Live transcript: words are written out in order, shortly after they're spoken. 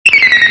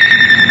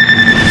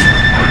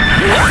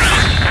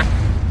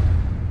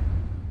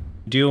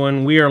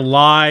doing? We are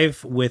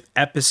live with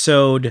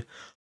episode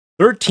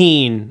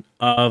 13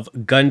 of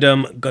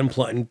Gundam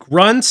Gunpla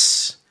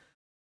Grunts.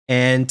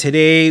 And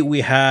today we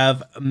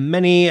have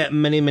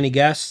many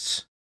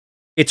guests.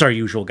 It's our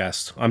usual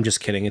guest. I'm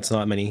just kidding. It's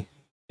not many.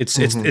 It's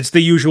the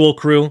usual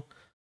crew,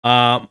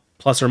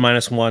 plus or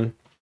minus one.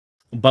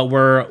 But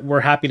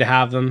we're happy to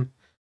have them.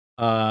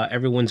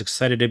 Everyone's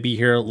excited to be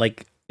here,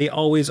 like they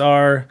always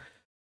are.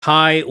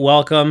 Hi,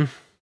 welcome.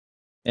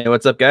 Hey,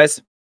 what's up,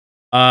 guys?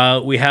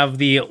 We have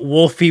the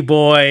Wolfie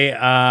Boy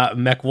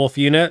Mech Wolf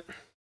unit.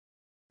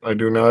 I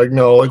do not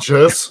acknowledge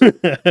this. We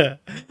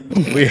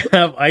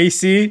have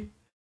Icy.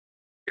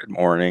 Good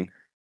morning.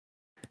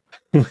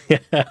 We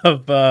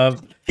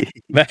have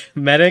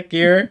Medic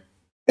here.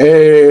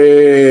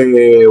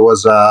 Hey,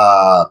 what's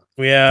up?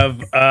 We have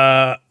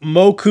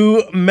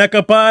Moku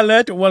Mecha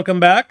Pilot. Welcome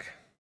back.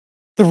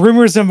 The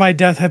rumors of my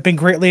death have been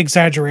greatly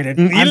exaggerated.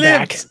 I'm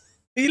back.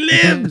 He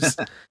lives.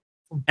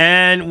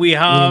 And we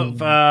have,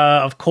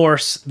 of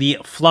course, the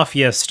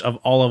fluffiest of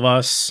all of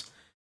us.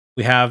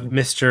 We have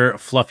Mr.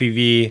 Fluffy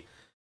V.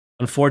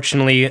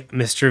 Unfortunately,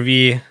 Mr.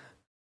 V,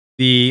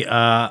 the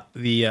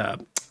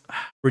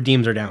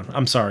redeems are down.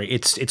 I'm sorry.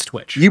 It's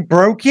Twitch. You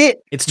broke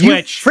it? It's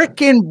Twitch. You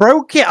freaking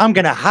broke it. I'm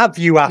gonna have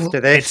you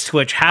after this. It's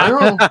Twitch.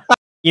 How?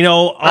 You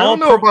know, I don't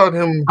know about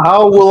him.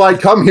 How will I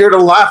come here to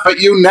laugh at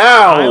you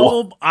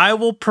now? I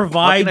will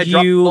provide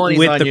you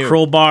with the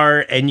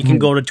crowbar, and you can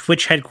go to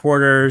Twitch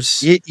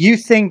headquarters. You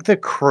think the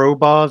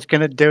crowbar's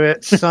gonna do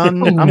it,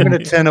 son? I'm gonna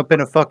turn up in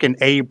a fucking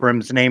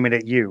Abrams and aim it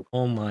at you.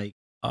 Oh my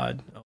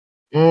god.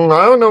 I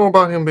don't know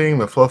about him being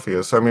the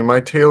fluffiest. I mean, my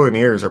tail and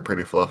ears are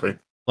pretty fluffy.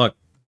 Look,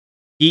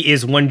 he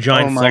is one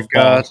giant. Oh my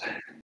god.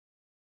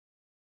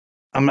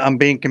 I'm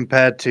being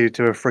compared to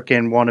a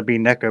freaking wannabe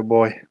Neko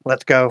boy.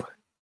 Let's go.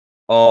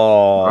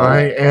 Oh,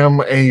 I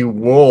am a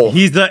wolf.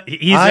 He's a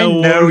you're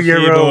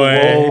a boy.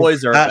 wolf.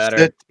 Boys are That's better.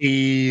 the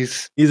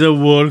tease. He's a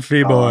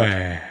wolfy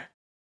boy.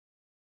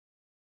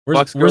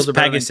 Where's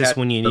Pegasus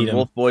when you need him?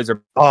 Wolf boys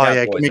are. Oh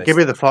yeah, give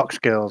me the Fox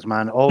girls,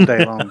 man, all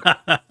day long.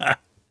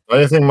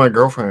 I think my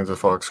girlfriend is a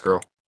fox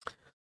girl.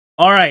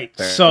 All right,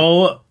 Fair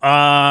so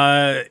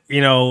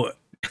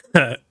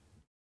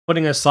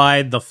putting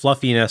aside the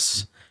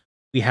fluffiness,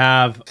 we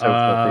have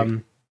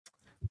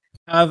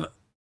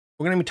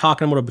we're going to be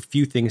talking about a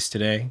few things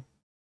today.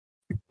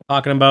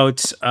 Talking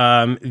about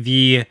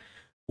the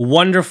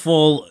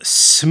wonderful,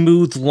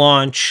 smooth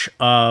launch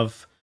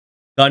of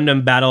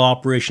Gundam Battle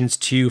Operations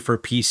 2 for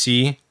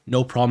PC.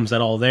 No problems at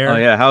all there. Oh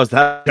yeah, how's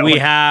that going? We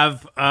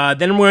have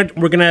then we're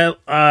going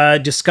to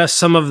discuss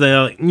some of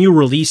the new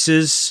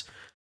releases,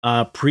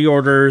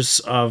 pre-orders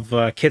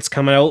of kits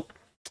coming out.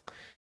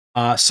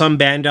 Some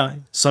Bandai,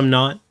 some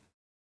not.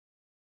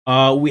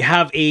 We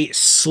have a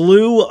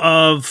slew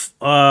of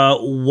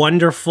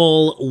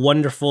wonderful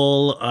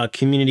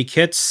community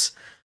kits.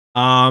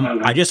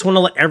 I just want to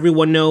let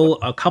everyone know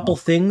a couple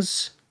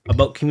things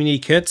about community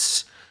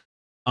kits.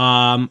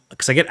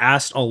 Because I get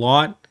asked a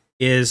lot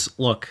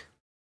look,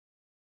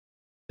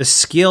 the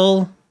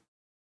skill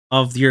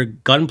of your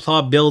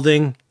Gunpla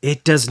building,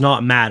 it does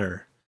not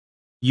matter.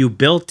 You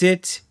built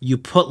it, you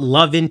put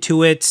love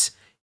into it,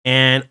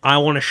 and I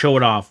want to show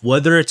it off.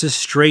 Whether it's a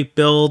straight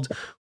build,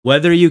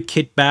 whether you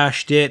kit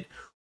bashed it,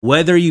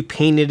 whether you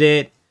painted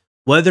it,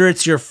 whether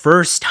it's your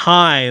first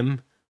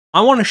time,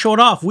 I want to show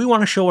it off. We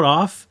want to show it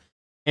off.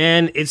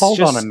 And it's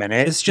Hold on a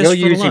minute. It's just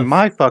You're using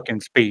my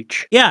fucking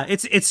speech. Yeah,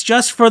 it's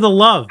just for the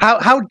love.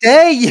 How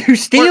dare you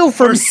steal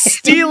from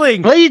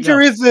stealing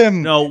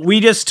plagiarism? No, we're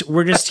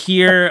just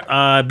here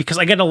because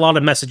I get a lot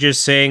of messages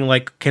saying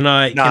like,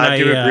 I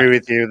do agree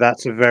with you.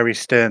 That's a very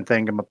stern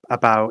thing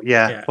about.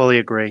 Yeah, fully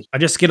agree. I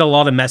just get a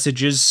lot of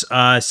messages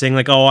saying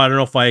like, oh, I don't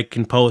know if I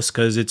can post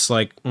because it's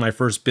like my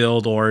first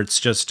build or it's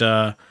just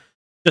a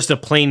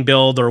plain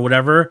build or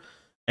whatever,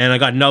 and I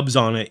got nubs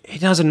on it.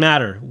 It doesn't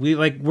matter.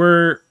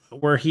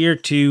 We're here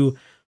to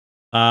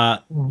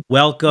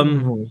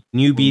welcome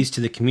newbies to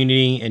the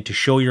community and to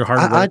show your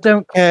hard work. I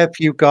don't care if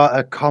you got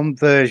a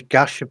Converge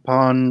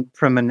Gashapon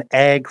from an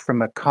egg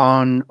from a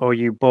con or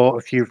you bought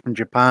a few from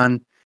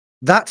Japan.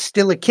 That's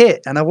still a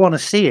kit, and I want to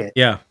see it.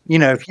 Yeah. You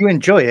know, if you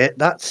enjoy it,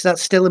 that's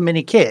still a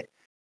mini kit.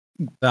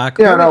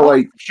 Exactly. Yeah, no,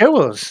 like, show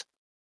us.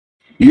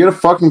 You get a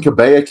fucking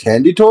Kabea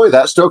candy toy,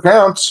 that still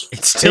counts.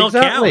 It still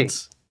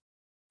counts.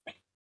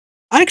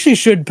 I actually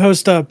should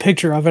post a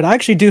picture of it. I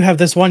actually do have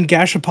this one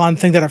Gashapon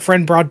thing that a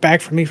friend brought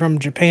back for me from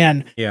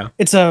Japan. Yeah.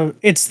 It's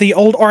the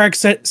old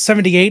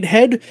RX-78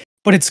 head,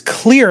 but it's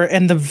clear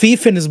and the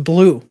V-fin is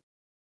blue.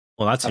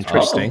 Well, that's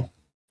interesting.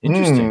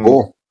 Interesting.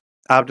 Cool.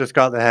 I've just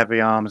got the heavy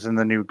arms and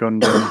the new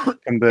Gundam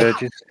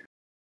Converges.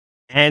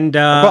 And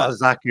I've got a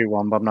Zaku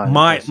one, but I'm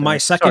not. My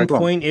second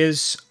point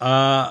is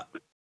I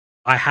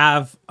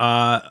have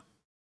a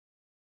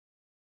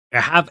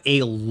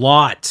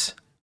lot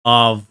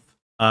of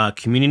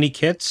community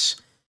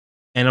kits,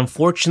 and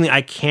unfortunately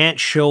I can't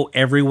show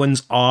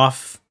everyone's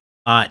off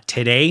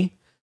today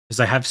because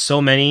I have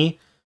so many.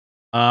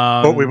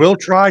 But we will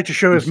try to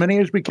show as many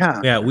as we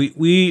can. Yeah,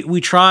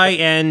 we try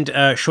and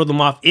show them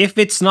off. If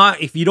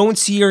you don't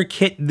see your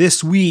kit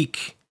this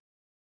week,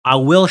 I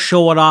will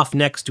show it off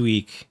next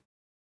week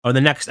or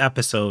the next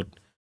episode,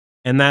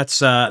 and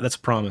that's a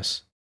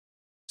promise.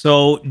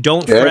 So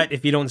don't fret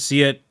if you don't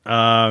see it.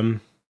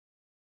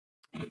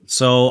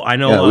 So I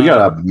know we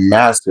got a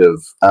massive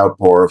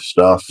outpour of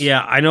stuff.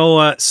 Yeah, I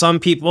know some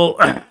people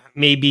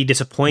may be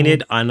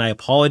disappointed, and I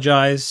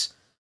apologize.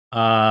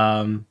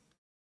 Also,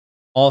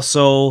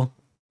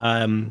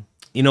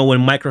 you know, when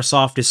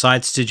Microsoft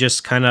decides to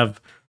just kind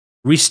of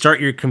restart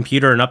your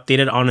computer and update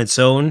it on its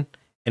own,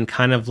 and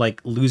kind of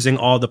like losing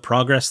all the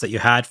progress that you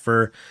had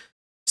for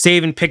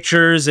saving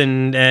pictures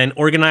and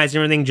organizing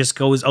everything just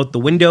goes out the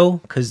window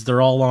because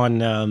they're all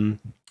on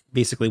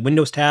basically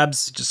Windows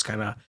tabs. Just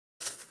kind of,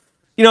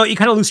 you know, you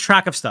kind of lose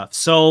track of stuff.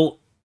 So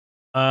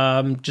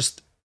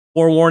just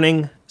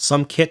forewarning,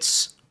 some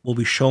kits will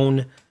be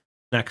shown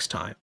next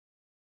time.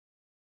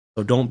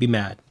 So don't be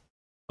mad,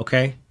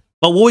 okay?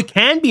 But what we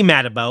can be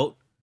mad about,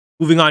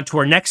 moving on to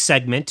our next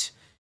segment,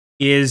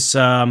 is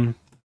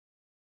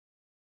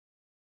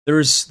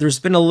there's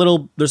been a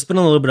little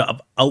bit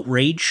of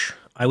outrage,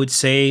 I would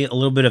say, a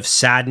little bit of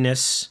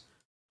sadness,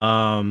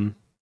 and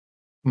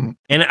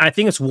I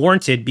think it's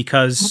warranted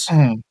because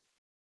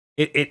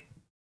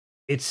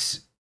it's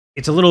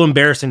a little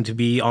embarrassing, to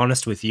be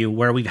honest with you,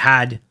 where we've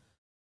had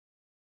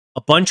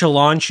a bunch of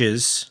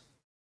launches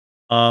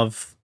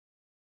of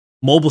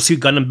Mobile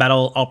Suit Gundam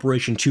Battle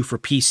Operation 2 for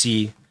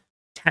PC,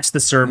 test the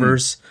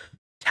servers,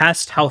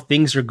 test how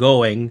things are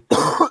going,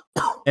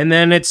 and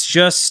then it's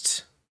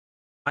just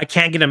I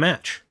can't get a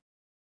match,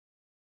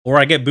 or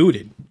I get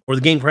booted, or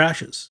the game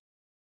crashes.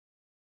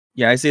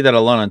 Yeah, I see that a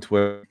lot on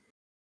Twitter.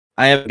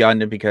 I haven't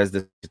gotten it because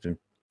this has been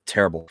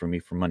terrible for me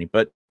for money,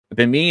 but I've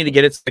been meaning to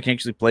get it so I can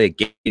actually play a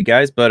game, you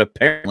guys, but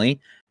apparently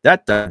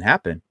that doesn't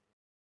happen.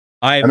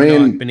 I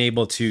mean, not been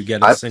able to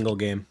get a single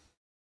game.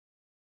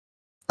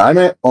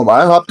 I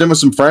hopped in with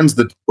some friends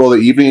the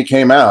evening it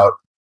came out.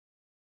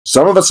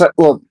 Some of us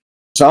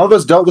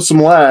dealt with some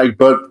lag,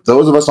 but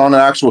those of us on an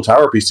actual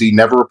tower PC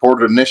never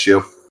reported an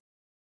issue.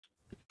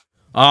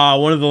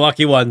 One of the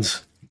lucky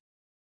ones.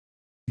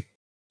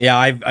 Yeah,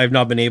 I've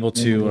not been able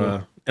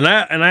to, and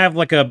I have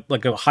like a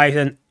high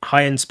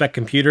end spec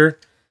computer,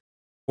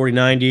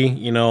 4090,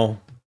 you know,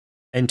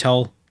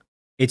 Intel.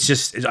 It's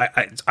just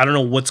I don't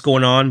know what's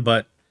going on,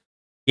 but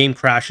game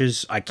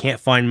crashes. I can't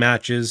find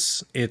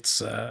matches.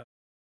 It's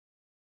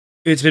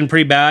been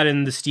pretty bad,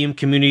 and the Steam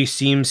community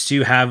seems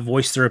to have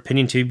voiced their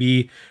opinion to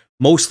be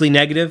mostly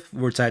negative.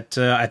 Where it's at,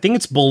 I think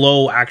it's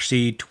below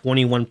actually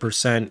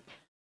 21%.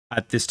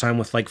 At this time,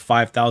 with like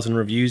 5,000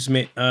 reviews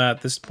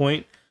at this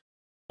point,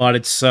 but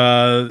it's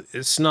not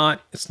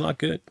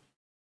good.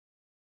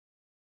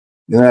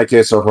 In that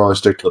case, I'll probably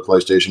stick to the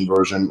PlayStation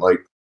version. Like,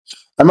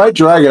 I might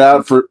drag it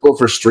out for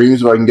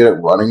streams if I can get it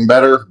running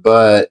better,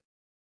 but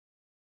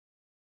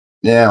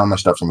yeah, all my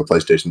stuff's on the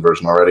PlayStation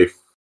version already.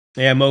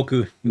 Yeah,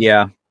 Moku.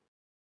 Yeah,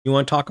 you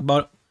want to talk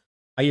about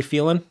how you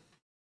feeling?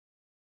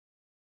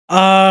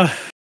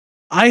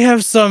 I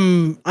have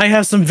some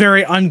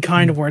very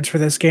unkind words for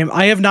this game.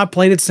 I have not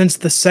played it since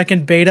the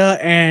second beta,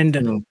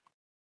 and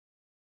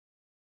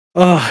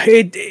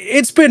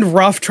it's been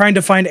rough trying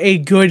to find a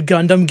good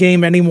Gundam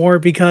game anymore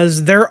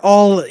because they're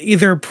all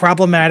either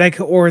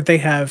problematic or they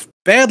have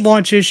bad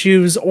launch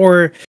issues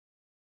or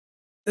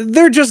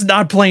they're just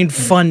not plain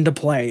fun to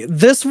play.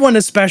 This one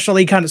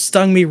especially kind of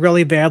stung me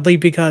really badly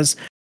because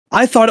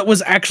I thought it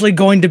was actually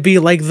going to be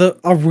like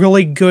a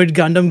really good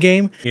Gundam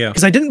game. Yeah.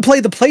 Because I didn't play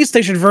the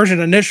PlayStation version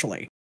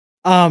initially.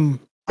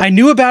 I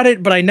knew about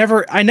it, but I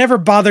never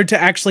bothered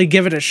to actually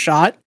give it a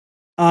shot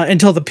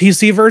until the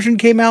PC version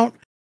came out.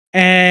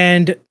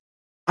 And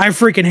I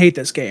freaking hate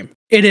this game.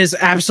 It is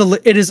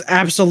absolute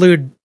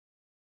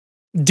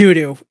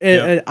doo-doo.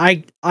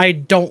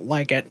 I don't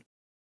like it.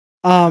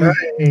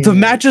 The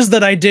matches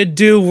that I did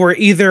do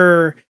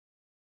were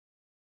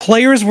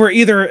players were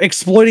either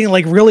exploiting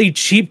like really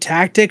cheap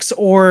tactics,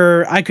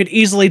 or I could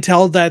easily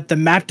tell that the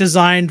map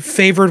design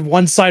favored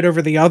one side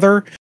over the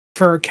other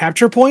for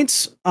capture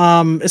points,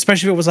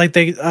 especially if it was like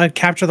the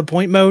capture the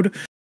point mode,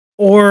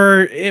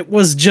 or it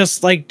was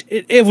just like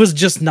it was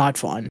just not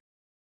fun.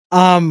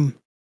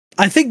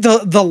 I think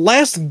the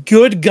last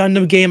good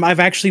Gundam game I've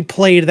actually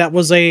played that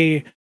was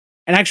an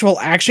actual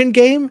action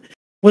game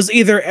was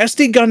either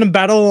SD Gundam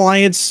Battle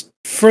Alliance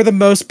for the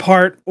most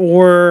part,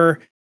 or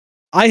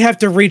I have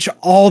to reach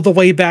all the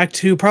way back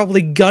to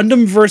probably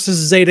Gundam versus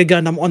Zeta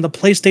Gundam on the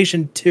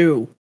PlayStation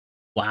 2.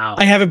 Wow.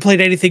 I haven't played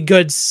anything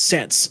good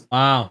since.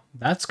 Wow.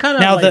 That's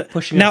kind of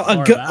pushing it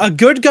far back. A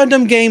good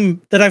Gundam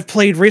game that I've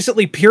played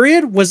recently,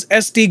 period, was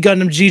SD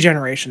Gundam G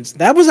Generations.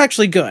 That was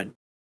actually good.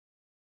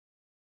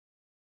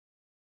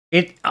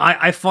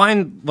 I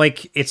find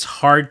like it's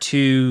hard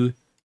to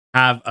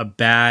have a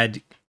bad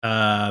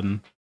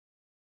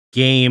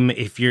game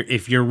if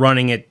you're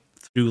running it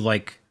through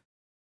like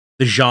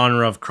the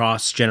genre of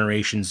cross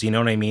generations, you know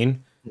what I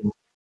mean?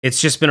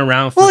 It's just been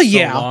around for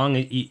so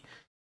long.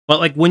 But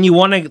like when you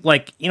want to,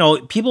 like, you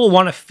know, people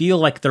want to feel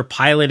like they're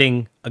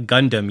piloting a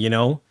Gundam, you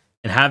know,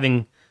 and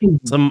having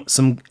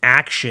some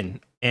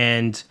action,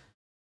 and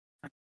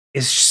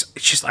it's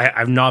just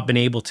I've not been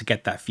able to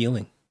get that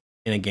feeling.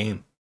 in a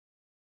game.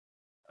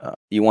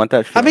 You want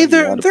that? I mean, feeling? You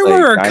there want to there play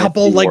were a Dynasty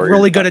couple like Warriors?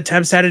 really good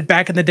attempts at it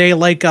back in the day.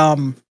 Like, I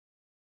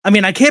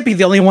mean, I can't be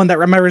the only one that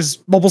remembers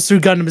Mobile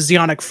Suit Gundam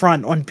Zeonic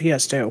Front on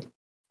PS2.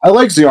 I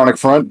like Zeonic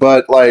Front,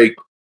 but like,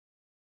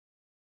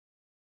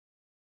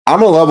 I'm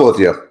gonna level with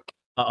you.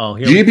 Uh-oh.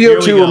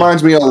 GBO2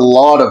 reminds me a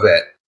lot of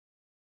it.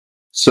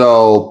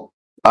 So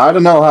I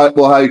don't know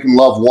how you can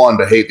love one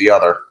to hate the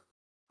other.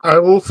 I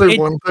will say It-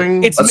 one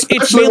thing. It's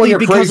Especially when mainly you're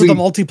because of the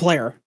praising-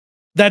 multiplayer.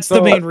 That's the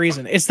So- main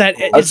reason. It's that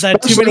too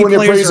Especially many when you're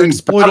players are praising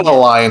exploiting Battle it.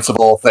 Alliance of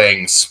all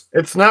things.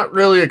 It's not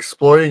really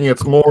exploiting,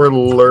 it's more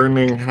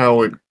learning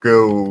how it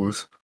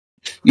goes.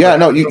 Yeah,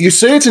 no, you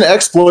say it's an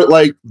exploit,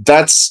 like,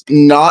 that's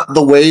not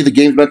the way the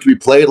game's meant to be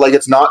played. Like,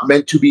 it's not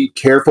meant to be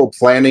careful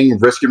planning,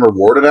 risk and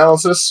reward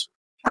analysis.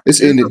 Here's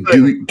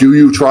the Do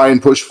you try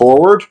and push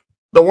forward?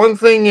 The one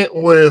thing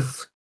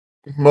with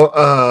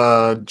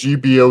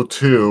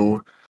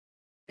GBO2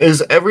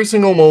 is every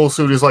single mobile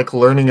suit is like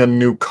learning a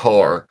new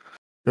car.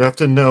 You have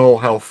to know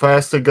how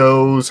fast it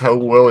goes, how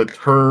well it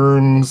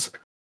turns,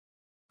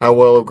 how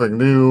well it can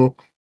do.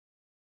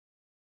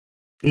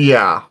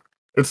 Yeah.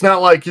 It's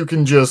not like you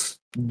can just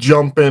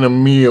jump in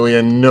immediately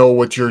and know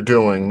what you're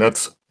doing.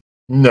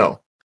 No.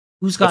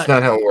 Who's That's got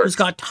not how it works. who's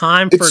got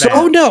time for It's that?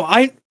 Oh no,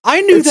 I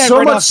knew It's that so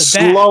right much off the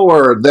bat.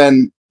 slower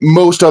than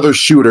most other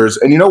shooters.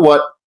 And you know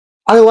what?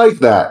 I like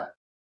that.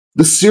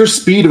 The sheer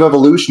speed of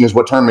evolution is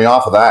what turned me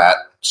off of that.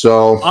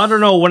 So I don't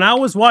know. When I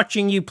was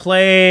watching you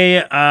play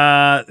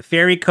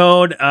Fairy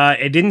Code,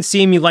 it didn't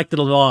seem you liked it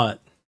a lot.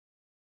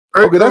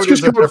 okay, that's Code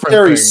is because a Code different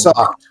Fairy thing.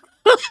 sucked.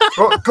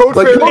 Code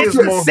Like, Fairy Code is It's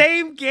the more...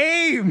 same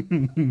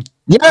game.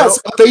 Yes,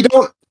 but they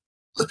don't.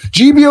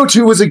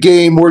 GBO2 is a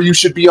game where you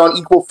should be on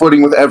equal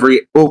footing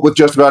with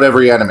just about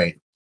every enemy.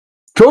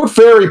 Code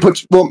Fairy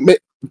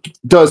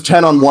does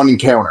 10-on-1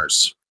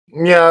 encounters.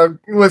 Yeah,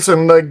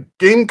 listen, the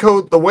game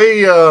code, the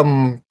way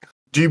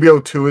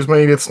GBO2 is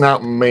made, it's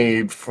not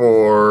made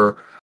for...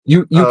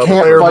 You can't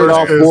player fight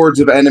off versus- hordes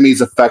of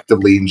enemies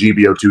effectively in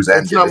GBO2's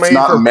engine. not It's made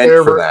not for meant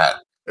player for ver- that.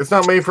 It's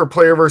not made for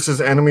player versus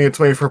enemy, it's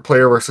made for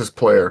player versus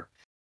player.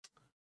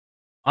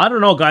 I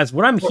don't know, guys.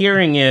 What I'm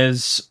hearing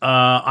is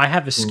I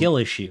have Hmm. a skill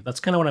issue. That's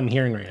kind of what I'm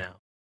hearing right now.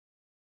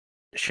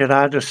 Should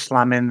I just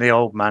slam in the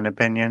old man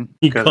opinion?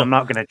 Because Go. I'm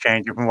not going to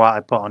change it from what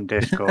I put on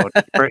Discord.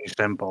 It's pretty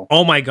simple.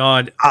 Oh my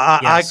god.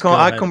 Yes, go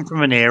I ahead. come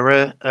from an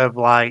era of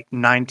like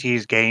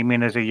 90s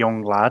gaming as a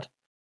young lad.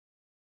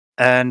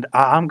 And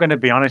I'm going to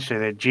be honest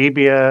with you,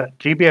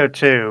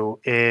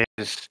 GBO2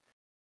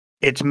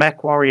 it's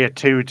Mech Warrior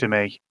 2 to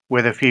me,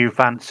 with a few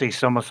fancy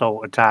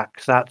somersault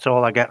attacks. That's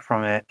all I get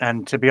from it.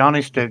 And to be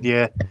honest with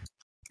you,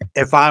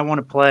 if I want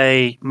to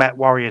play Mech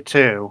Warrior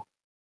 2,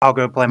 I'll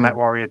go play Mech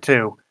Warrior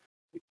 2.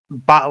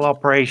 Battle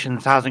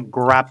Operations hasn't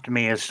grabbed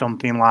me as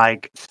something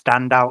like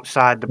stand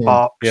outside the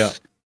box, Yeah.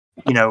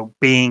 you know,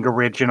 being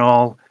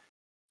original.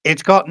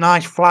 It's got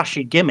nice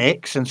flashy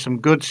gimmicks and some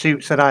good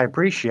suits that I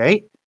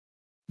appreciate.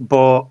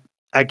 But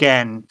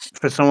again,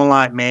 for someone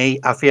like me,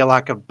 I feel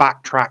like I've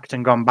backtracked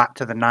and gone back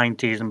to the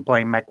 90s and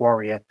playing Mech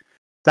Warrior.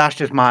 That's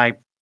just my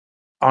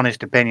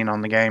honest opinion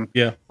on the game.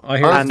 Yeah, I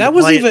hear. And That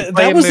was play- even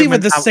play that was even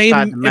movement the outside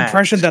same the mech.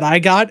 impression that I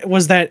got,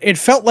 was that it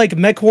felt like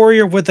Mech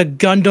Warrior with a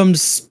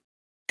Gundam's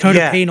coat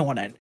Yeah. of paint on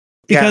it.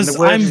 Yeah, and Because the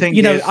worst thing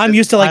is I'm that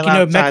used to like,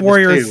 I'll Mech outside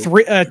Warrior this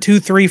too. 2,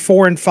 3,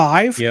 4, and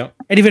 5, Yeah.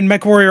 and even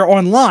Mech Warrior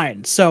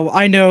Online. So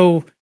I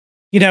know,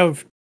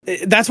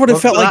 that's what it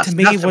felt like to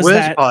me, That's the was worst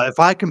that part. If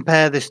I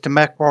compare this to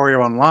Mech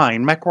Warrior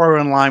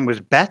Online was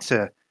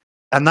better.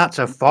 And that's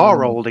a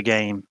far older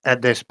game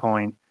at this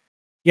point.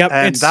 yep,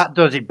 And it's that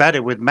does it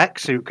better with mech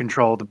suit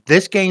control.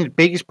 This game's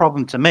biggest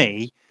problem to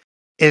me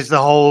is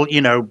the whole,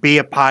 be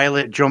a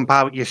pilot, jump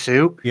out your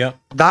suit. Yeah.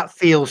 That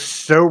feels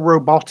so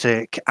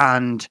robotic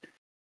and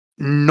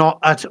not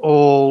at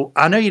all.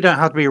 I know you don't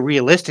have to be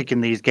realistic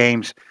in these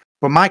games,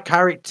 but my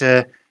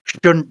character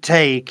shouldn't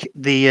take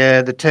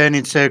the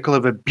turning circle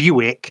of a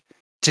Buick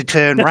to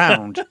turn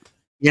round.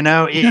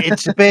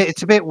 It's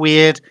a bit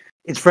weird.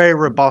 It's very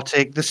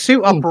robotic. The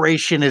suit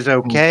operation is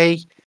okay.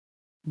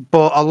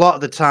 But a lot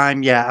of the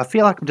time, yeah, I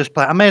feel like I'm just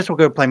playing. I may as well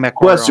go play Mech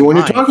Warrior Question: when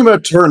you're Online. talking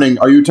about turning,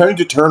 are you tending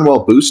to turn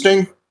while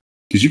boosting?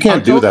 Because you can't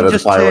I'm do that talking as a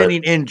just pilot.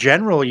 turning in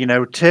general,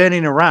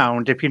 turning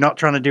around if you're not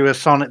trying to do a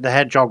Sonic the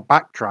Hedgehog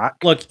backtrack.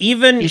 Look,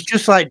 even It's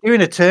just like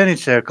doing a turning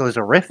circle is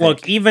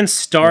horrific. even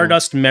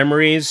Stardust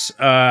Memories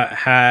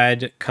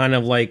had kind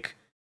of like,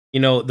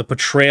 the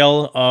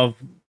portrayal of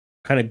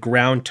kind of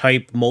ground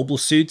type mobile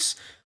suits.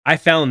 I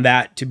found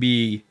that to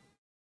be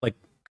like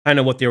kind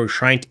of what they were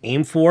trying to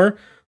aim for,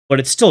 but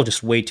it's still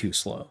just way too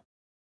slow.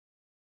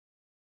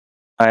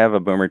 I have a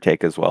boomer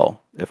take as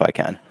well, if I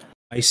can.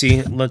 I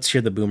see. Let's hear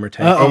the boomer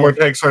take. Uh-oh. Homework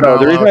takes are No, not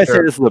the reason allowed I say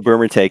here. this is a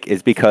boomer take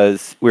is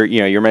because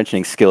you're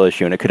mentioning skill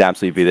issue, and it could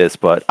absolutely be this,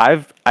 but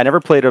I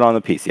never played it on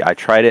the PC. I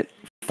tried it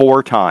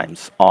 4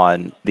 times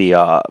on the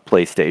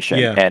PlayStation,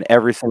 Yeah. and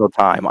every single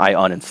time I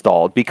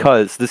uninstalled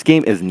because this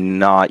game is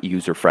not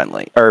user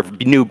friendly or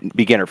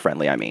beginner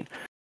friendly. I mean,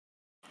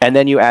 And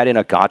then you add in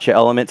a gotcha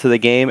element to the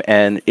game,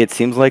 and it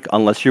seems like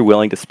unless you're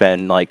willing to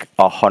spend like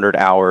 100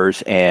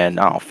 hours and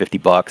I don't know,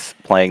 $50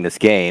 playing this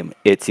game,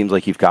 it seems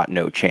like you've got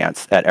no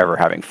chance at ever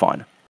having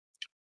fun.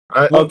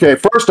 Okay,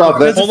 first off,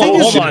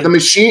 Hold on. the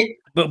machine.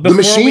 But The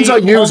machines I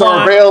use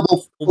are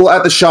available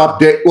at the shop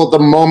the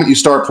moment you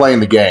start playing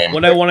the game.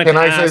 What I wanted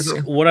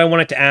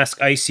to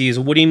ask Icy is,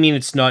 what do you mean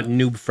it's not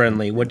noob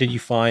friendly? What did you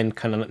find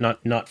kind of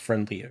not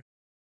friendlier?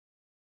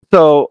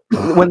 So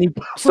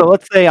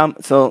let's say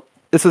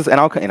this is, and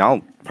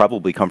I'll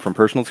probably come from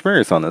personal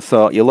experience on this.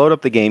 So you load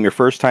up the game your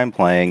first time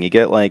playing, you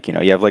get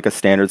you have like a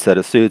standard set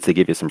of suits, they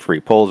give you some free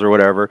pulls or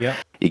whatever. Yeah.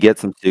 You get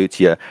some suits,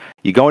 you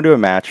go into a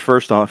match.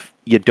 First off,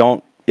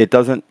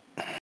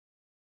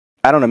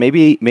 I don't know,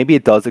 maybe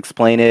it does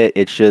explain it.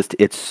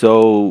 It's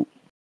so,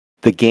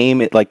 the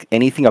game, like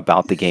anything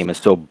about the game is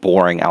so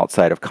boring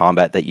outside of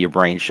combat that your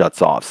brain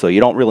shuts off. So you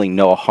don't really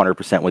know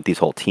 100% what these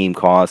whole team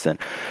costs, and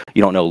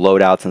you don't know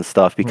loadouts and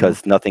stuff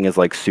because nothing is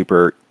like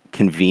super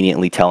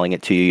conveniently telling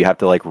it to you. You have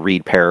to like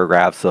read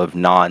paragraphs of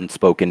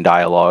non-spoken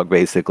dialogue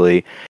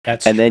basically.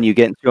 And then you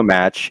get into a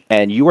match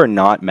and you are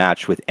not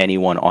matched with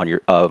anyone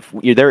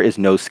there is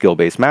no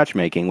skill-based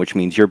matchmaking, which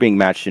means you're being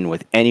matched in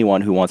with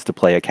anyone who wants to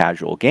play a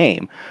casual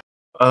game.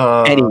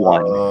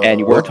 Anyone.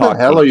 And what the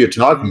hell are you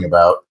talking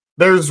about?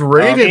 There's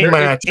rated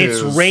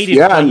matches. It's rated.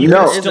 Yeah, you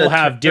no. can still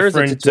have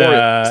different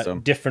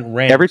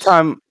ranks. Every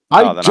time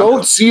I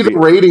don't see the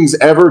ratings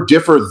ever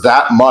differ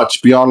that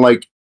much beyond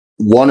like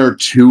 1 or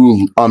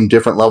 2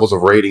 different levels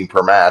of rating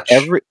per match.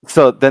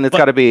 So then it's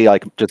got to be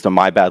like just a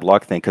my bad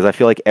luck thing, because I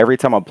feel like every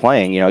time I'm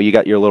playing, you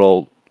got your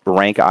little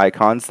rank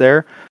icons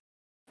there.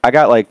 I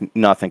got like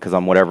nothing because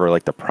I'm whatever,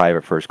 like the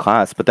private first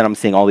class, but then I'm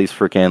seeing all these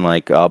freaking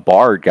like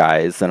bard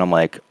guys, and I'm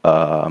like,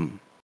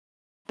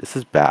 this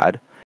is bad.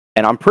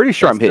 And I'm pretty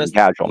sure I'm hitting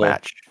casual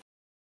match.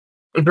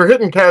 If you're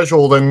hitting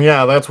casual, then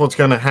yeah, that's what's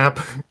gonna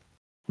happen.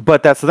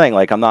 But that's the thing,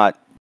 like I'm not,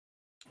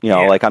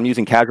 like I'm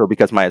using casual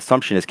because my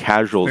assumption is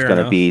casual is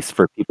going to be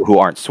for people who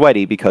aren't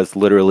sweaty, because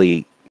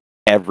literally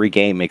every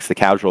game makes the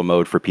casual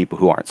mode for people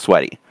who aren't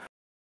sweaty.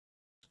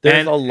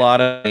 There's a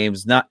lot of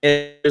games, not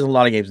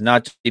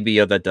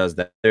GBO that does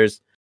that.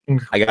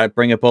 I gotta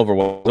bring up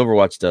Overwatch.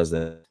 Overwatch does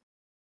that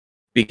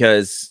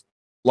because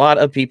a lot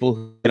of people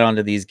who get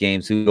onto these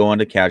games, who go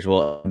into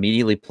casual,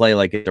 immediately play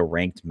like it's a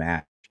ranked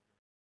match,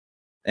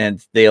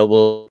 and they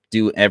will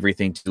do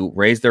everything to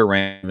raise their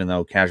rank, even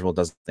though casual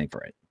doesn't think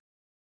for it.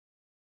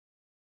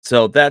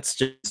 So that's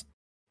just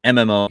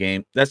MMO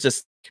game. That's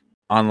just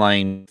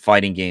online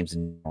fighting games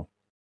in general.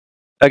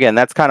 Again,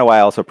 that's kind of why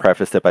I also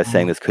prefaced it by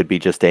saying this could be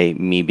just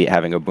me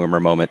having a boomer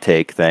moment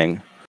take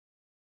thing.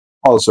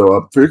 Also,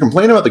 if you're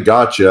complaining about the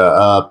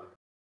gotcha,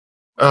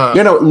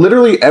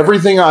 literally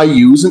everything I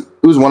use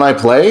when I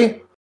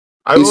play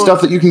is stuff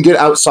that you can get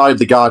outside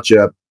the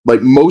gotcha.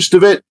 Like most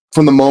of it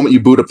from the moment you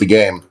boot up the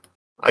game.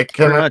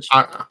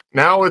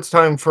 Now it's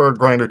time for a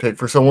grinder take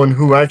for someone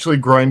who actually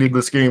grinded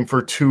this game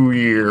for 2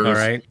 years. All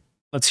right,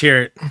 let's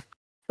hear it.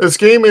 This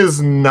game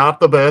is not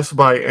the best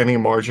by any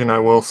margin, I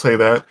will say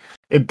that.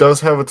 It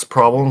does have its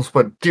problems,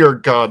 but dear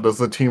God, does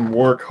the team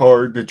work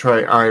hard to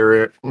try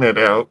iron it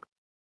out.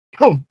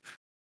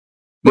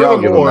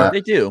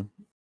 They do.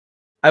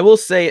 I will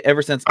say,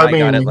 ever since I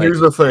got it, here's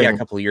the thing. A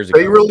couple of years ago,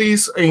 they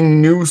release a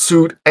new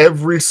suit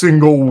every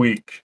single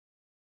week.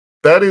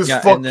 That is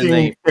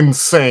fucking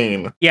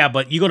insane. Yeah,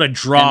 but you gotta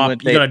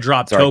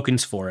drop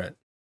tokens for it.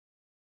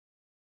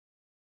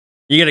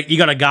 You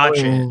gotta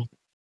gotcha it.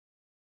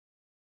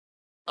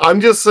 I'm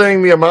just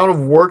saying the amount of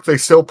work they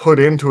still put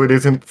into it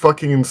isn't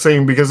fucking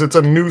insane, because it's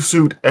a new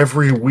suit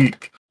every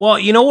week. Well,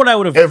 you know what I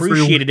would have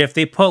appreciated if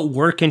they put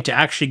work into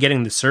actually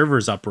getting the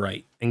servers up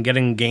right and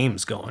getting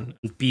games going.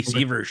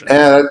 PC version.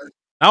 That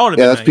would have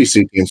been that's nice.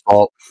 PC team's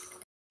fault.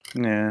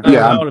 Yeah,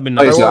 that would have been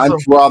nice. I'm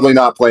probably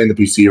not playing the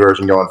PC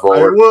version going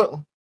forward.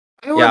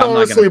 I would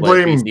honestly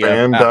blame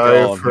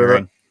Bandai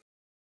for that.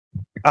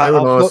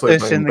 I'll put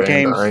this in the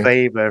game's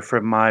favor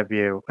from my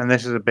view, and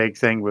this is a big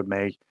thing with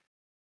me.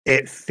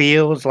 It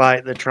feels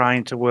like they're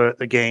trying to work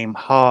the game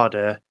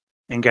harder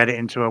and get it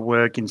into a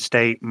working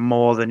state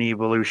more than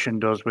Evolution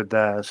does with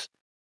theirs.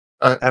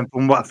 And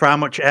for how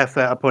much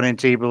effort I put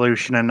into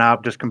Evolution and now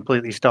I've just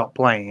completely stopped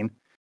playing,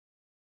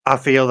 I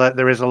feel that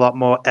there is a lot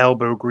more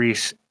elbow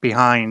grease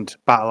behind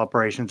battle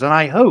operations. And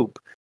I hope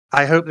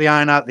they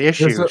iron out the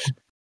issues.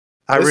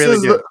 I really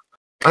do.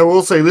 I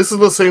will say, this is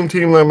the same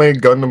team that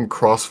made Gundam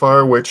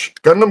Crossfire, which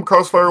Gundam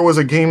Crossfire was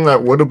a game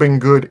that would have been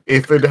good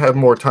if it had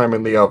more time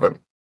in the oven.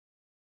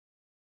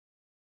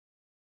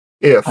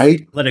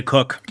 I let it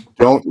cook.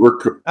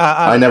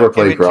 I never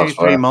played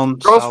Crossfire. 2-3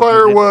 months.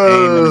 Crossfire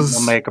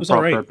was. Make a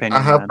proper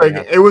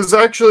opinion. It was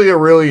actually a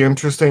really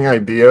interesting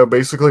idea.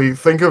 Basically,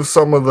 think of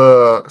some of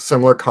the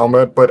similar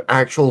combat, but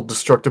actual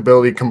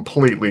destructibility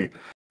completely.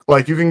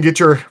 Like you can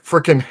get your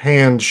freaking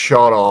hand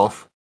shot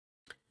off.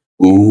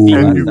 Ooh,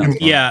 and you can,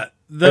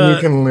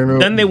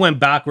 then they went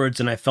backwards,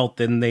 and I felt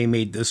then they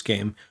made this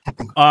game.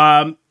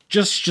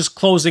 Just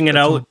closing it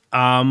out.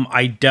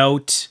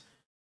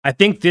 I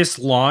think this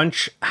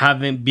launch,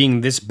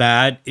 being this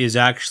bad, is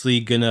actually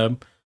gonna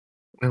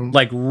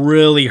like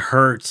really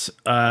hurt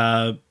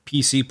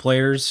PC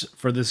players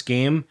for this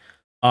game,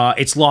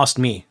 it's lost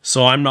me.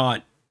 So I'm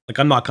not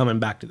coming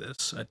back to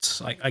this.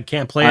 It's I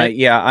can't play it.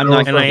 Yeah, I'm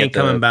not, and I ain't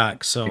coming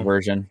back. So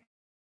version.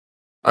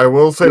 I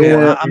will say,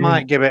 I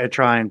might give it a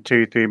try in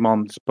 2-3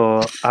 months,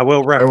 but I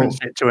will reference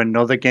it to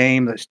another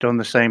game that's done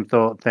the same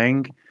sort of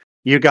thing.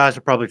 You guys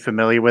are probably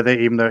familiar with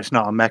it, even though it's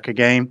not a mecha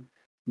game.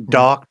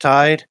 Dark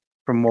Tide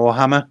from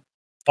Warhammer.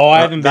 Oh, I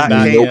haven't been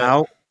back came yet.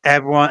 out.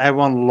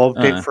 Everyone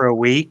loved it for a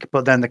week,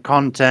 but then the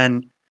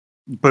content,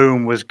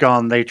 boom, was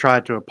gone. They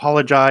tried to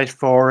apologize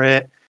for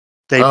it.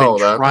 They've been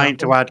trying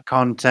to add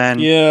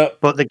content,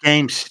 but the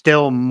game's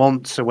still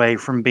months away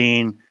from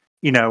being,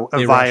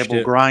 a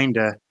viable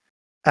grinder.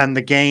 And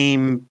the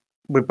game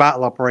with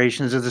battle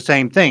operations is the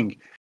same thing.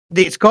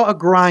 It's got a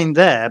grind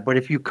there, but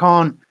if you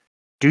can't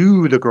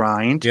do the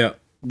grind,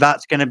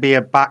 that's going to be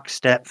a back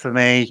step for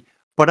me.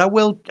 But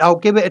I'll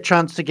give it a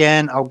chance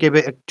again. I'll give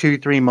it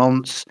 2-3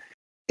 months.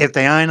 If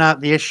they iron out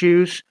the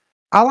issues,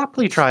 I'll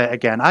happily try it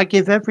again. I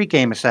give every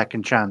game a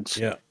second chance.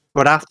 Yeah.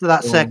 But after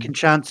that second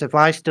chance, if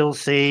I still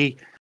see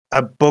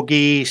a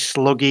buggy,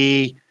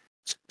 sluggy,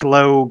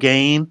 slow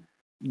game,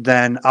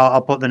 then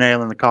I'll put the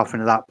nail in the coffin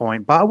at that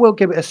point. But I will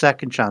give it a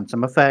second chance.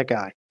 I'm a fair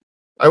guy.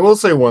 I will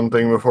say one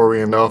thing before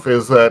we end off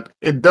is that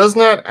it does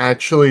not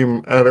actually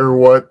matter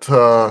what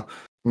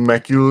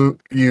mech you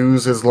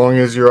use as long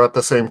as you're at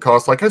the same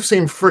cost. Like, I've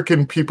seen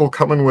freaking people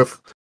coming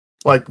with,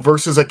 like,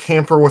 versus a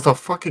camper with a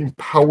fucking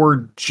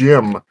powered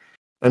gym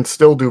and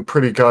still do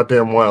pretty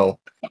goddamn well.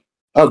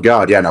 Oh,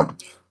 God, yeah, no.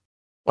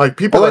 Like,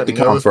 people I like that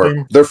the know this comfort.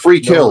 game They're free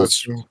know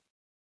kills. this.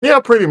 Yeah,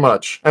 pretty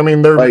much. I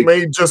mean, they're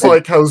made just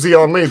like how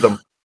Xeon made them.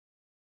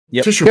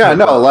 Yep. Tissue Yeah,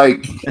 paper. no,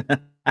 like,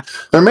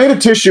 they're made of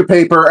tissue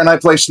paper, and I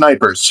play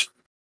snipers.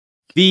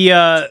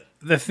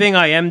 The thing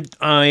I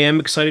am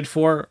excited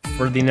for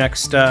the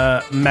next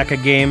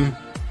mecha game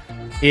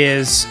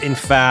is in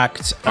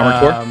fact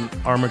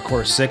Armored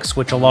Core 6,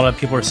 which a lot of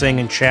people are saying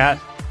in chat.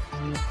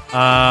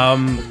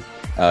 Oh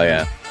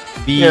yeah.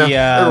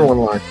 Everyone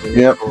likes it.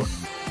 Yep.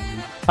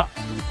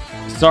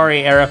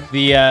 Sorry, Arif.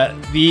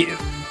 The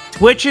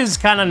Twitch is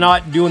kind of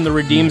not doing the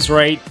redeems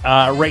right.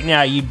 Right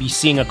now, you'd be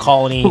seeing a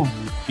colony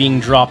being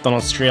dropped on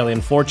Australia.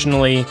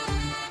 Unfortunately,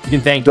 you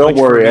can thank Don't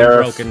Twitch worry, for being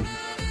Arif. broken.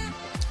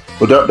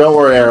 Well, don't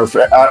worry, Arif.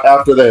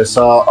 After this,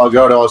 I'll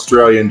go to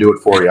Australia and do it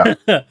for you.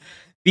 So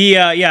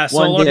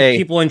a lot of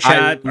people in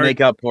chat make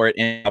up for it.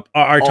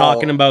 are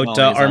talking about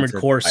colonies on Armored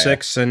Core Sophia.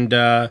 6,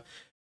 and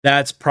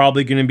that's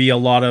probably going to be a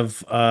lot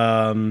of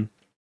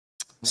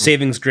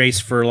savings grace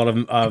for a lot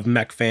of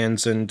mech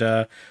fans.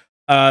 And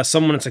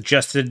someone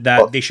suggested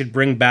that they should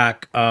bring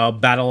back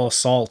Battle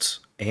Assault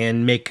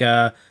and make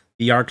the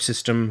Arc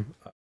system,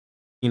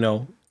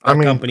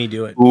 company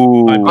do it.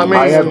 Ooh,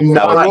 I have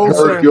not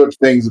heard good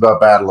things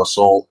about Battle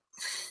Assault.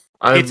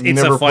 I've It's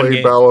never a fun played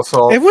game. Battle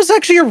Assault. It was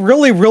actually a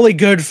really, really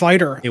good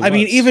fighter. It I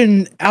mean, was.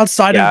 even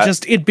outside of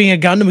just it being a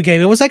Gundam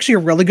game, it was actually a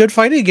really good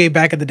fighting game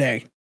back in the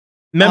day.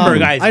 Remember,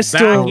 guys, I back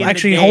still in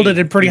actually the hold day, it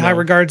in pretty high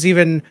regards,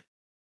 even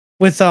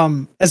with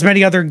as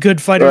many other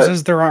good fighters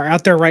as there are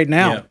out there right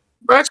now. Yeah.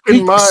 Back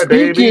in my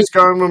day, these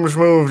Gundams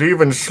moved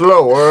even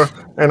slower,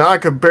 and I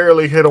could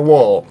barely hit a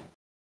wall.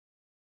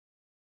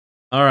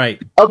 All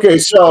right. Okay,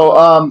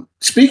 so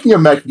speaking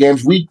of mech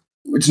games,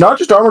 it's not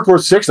just Armored Core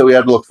 6 that we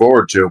have to look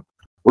forward to.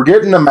 We're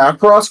getting a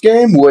Macross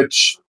game,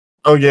 which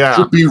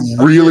should be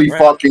really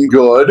fucking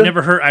good.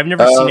 I've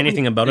never seen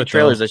anything about it.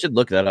 Trailers. Though. I should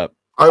look that up.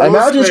 I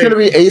imagine it's going to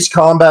be Ace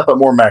Combat, but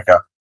more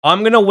mecha.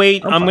 I'm gonna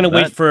wait. I'm gonna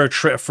wait for a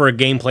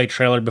gameplay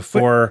trailer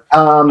before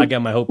I get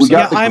my hopes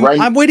up.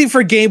 I'm waiting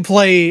for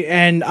gameplay,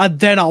 and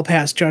then I'll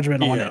pass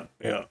judgment on it.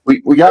 Yeah.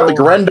 We got the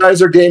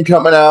Grendizer game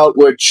coming out,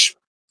 which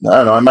I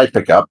don't know. I might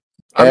pick up.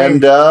 I'm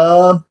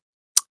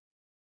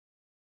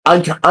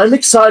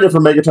excited for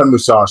Megaton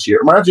Musashi. It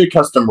reminds me of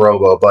Custom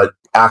Robo, but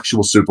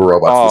actual super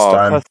robots this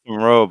time. Custom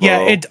Robo.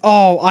 Yeah,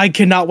 I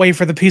cannot wait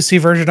for the PC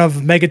version of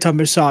Megaton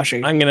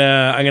Musashi. I'm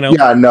gonna.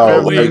 Yeah,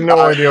 no. I have no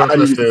idea what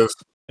this is.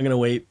 I'm gonna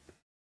wait.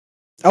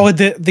 Oh,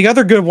 the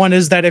other good one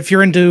is that if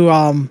you're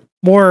into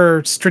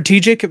more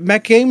strategic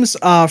mech games,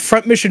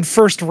 Front Mission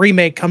First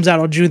Remake comes out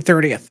on June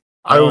 30th.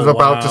 I was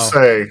about to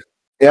say.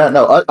 Yeah,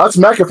 no, us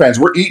mecha fans,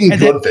 we're eating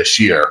good this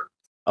year.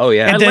 Oh,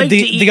 yeah. And then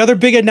the other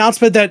big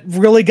announcement that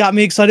really got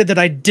me excited that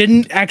I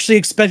didn't actually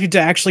expect it to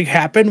actually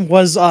happen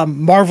was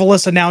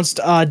Marvelous announced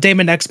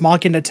Daemon X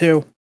Machina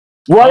 2.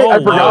 Right, I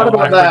forgot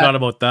about that. I forgot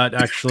about that,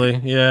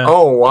 actually. Yeah.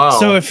 Oh, wow.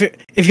 So if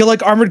you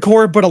like Armored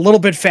Core but a little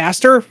bit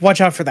faster,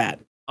 watch out for that.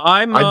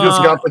 I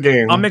just got the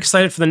game. I'm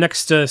excited for the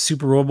next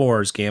Super Robo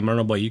Wars game. I don't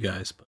know about you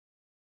guys, but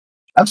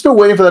I'm still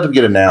waiting for that to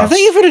get announced. Have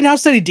they even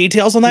announced any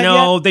details on that yet?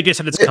 No, they just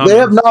said it's coming. They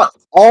have not.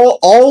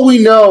 All we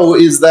know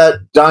is that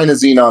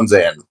Dynaxenon's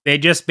in. They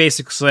just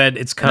basically said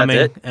it's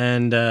coming,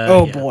 and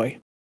boy.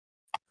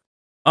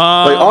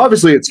 Like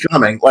obviously it's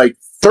coming. Like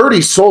 30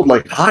 sold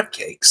like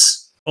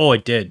hotcakes. Oh,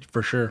 it did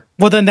for sure.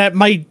 Well, then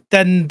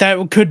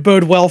that could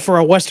bode well for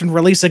a Western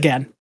release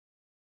again.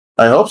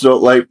 I hope so.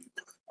 Like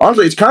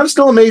honestly, it's kind of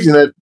still amazing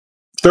that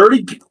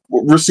 30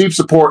 received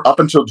support up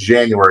until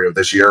January of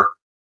this year.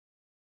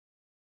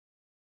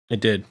 It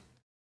did.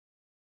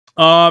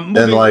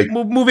 like,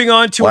 Moving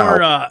on to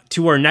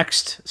our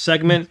next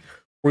segment,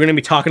 we're going to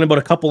be talking about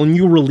a couple of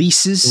new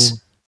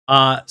releases.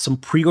 Some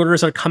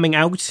pre-orders are coming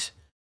out,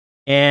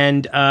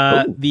 and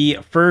the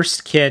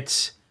first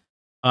kit,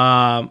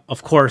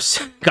 of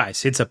course,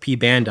 guys, it's a P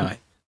Bandai.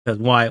 Because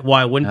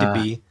why wouldn't it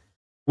be?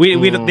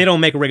 They don't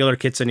make regular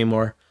kits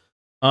anymore.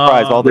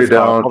 Surprise, all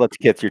the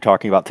kits you're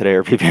talking about today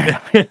are P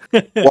Bandai.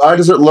 Why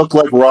does it look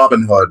like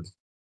Robin Hood?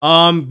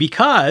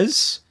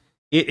 Because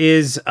it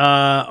is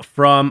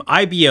from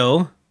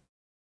IBO.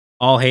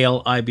 All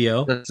hail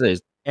IBO.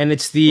 And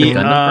it's the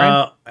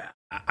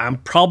I'm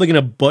probably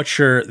gonna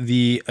butcher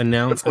the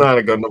announcement. It's not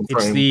a Gundam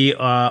frame. It's the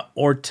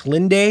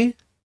Ortlinde.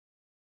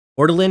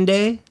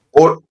 Ortlinde?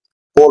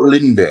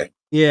 Ortlinde.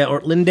 Yeah,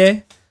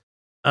 Ortlinde.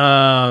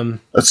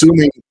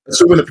 Assuming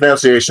the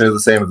pronunciation is the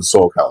same as the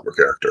Soul Calibur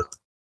character.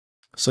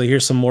 So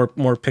here's some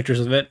more pictures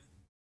of it.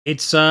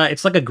 It's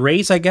like a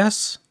Grace, I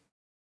guess.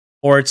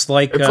 Or it's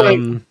like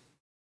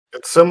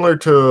it's similar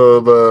to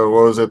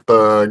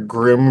the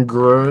Grim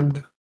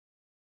Grud?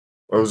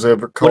 What was it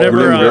called?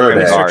 Whatever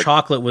Mr.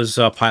 Chocolate was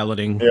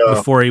piloting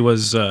before he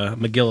was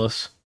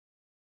McGillis.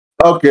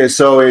 Okay,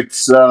 so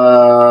it's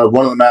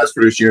one of the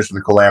mass-produced units from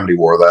the Calamity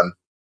War, then.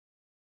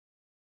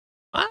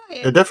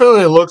 It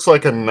definitely looks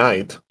like a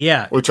knight.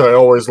 Yeah. Which I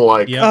always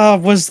like. Yeah.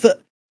 Was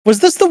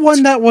this the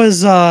one that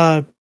was if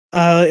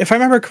I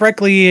remember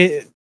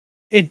correctly,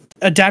 it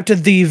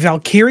adapted the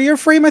Valkyria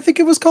frame, I think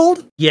it was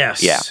called?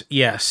 Yes. Yeah.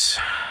 Yes.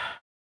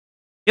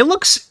 It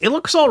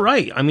looks all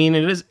right. I mean,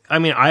 it is. I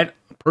mean, I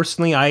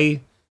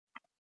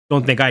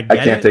don't think I'd get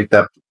it.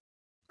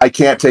 I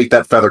can't take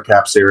that feather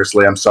cap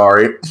seriously. I'm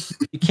sorry.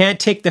 You can't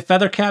take the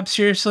feather cap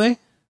seriously?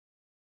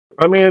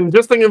 I mean,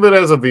 just think of it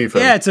as a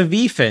V-fin. Yeah, it's a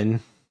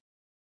V-fin.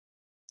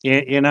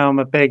 You know, I'm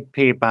a big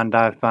P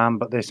Bandai fan,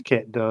 but this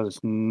kit does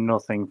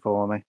nothing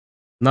for me.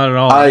 Not at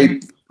all. I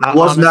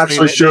wasn't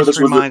actually sure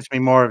this reminds me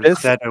more of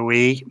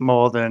ZOE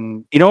more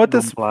than you know what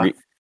this.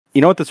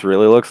 You know what this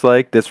really looks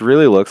like? This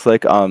really looks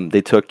like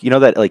they took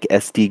that like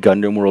SD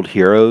Gundam World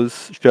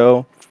Heroes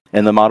show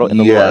and the model in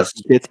the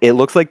kits. It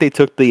looks like they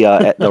took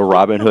the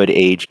Robin Hood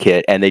age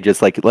kit and they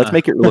just like let's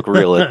make it look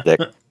realistic.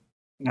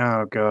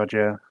 Oh god,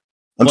 yeah.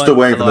 I'm still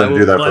waiting for them to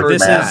do that. But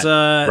this is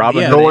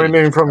Robin Hood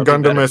name from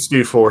Gundam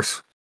SD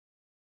Force.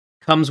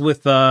 Comes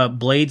with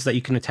blades that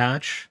you can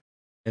attach.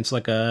 It's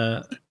like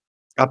a.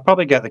 I'd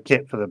probably get the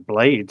kit for the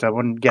blades. I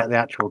wouldn't get the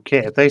actual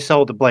kit. If they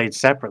sold the blades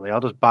separately, I'll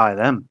just buy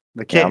them.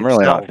 The kit. Yeah, I'm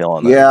really not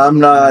feeling that. Yeah, I'm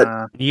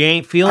not. You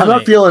ain't feeling. I'm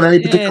not feeling any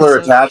particular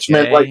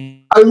attachment. Okay. Like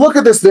I look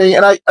at this thing,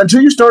 and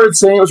until you started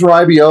saying it was from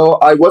IBO,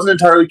 I wasn't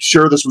entirely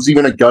sure this was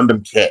even a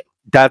Gundam kit.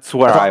 That's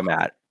where I'm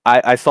at.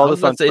 I saw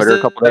this on Twitter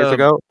a couple days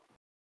ago.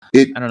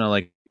 I don't know,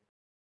 like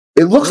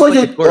it looks like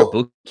a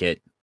boot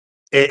kit.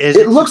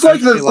 It looks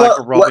like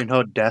a Robin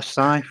Hood Death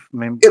Scythe. I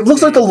mean, it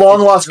looks like the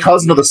long lost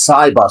cousin of the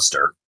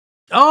Psybuster.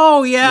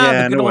 Oh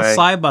yeah, the good old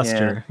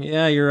Psybuster.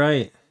 Yeah, you're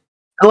right.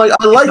 And like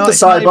I like the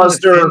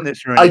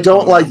Psybuster. I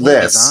don't like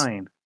this.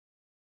 Design.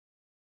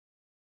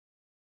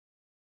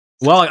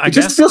 Well, I it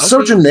guess just feels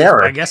so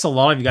generic. I guess a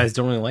lot of you guys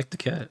don't really like the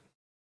kit.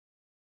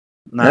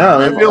 No, yeah,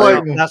 I feel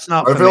like that's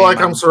not. I feel like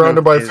I'm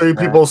surrounded by three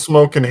people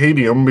smoking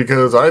helium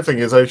because I think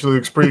it actually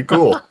looks pretty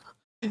cool.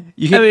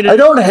 I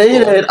don't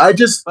hate it. I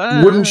just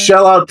wouldn't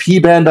shell out P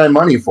Bandai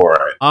money for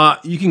it.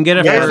 You can get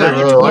it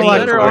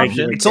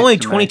for it's only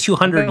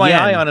 2,200 yen. My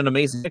eye on an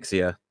amazing mix,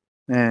 It's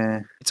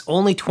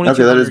only 2,200.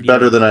 Okay, that is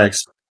better than I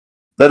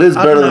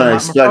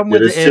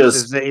expected. It's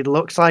just that it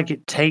looks like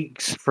it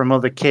takes from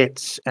other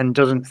kits and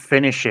doesn't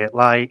finish it.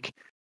 Like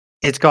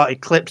it's got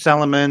Eclipse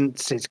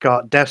elements, it's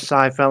got Death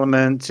Scythe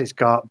elements, it's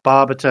got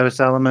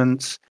Barbatos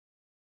elements.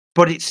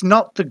 But it's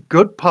not the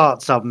good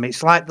parts of them.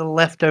 It's like the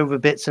leftover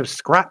bits of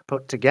scrap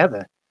put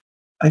together.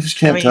 I just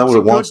can't tell what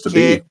it wants to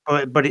be.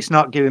 But it's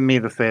not giving me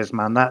the fizz,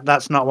 man.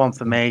 That's not one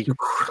for me.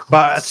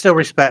 But I still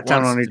respect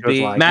anyone who does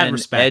like mad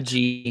respect.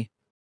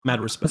 Mad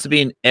respect. Wants to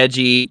be an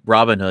edgy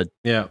Robin Hood.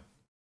 Yeah.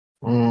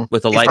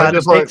 With a light.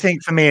 The big thing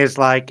for me is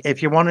like,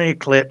 if you want an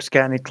Eclipse,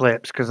 get an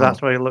Eclipse, because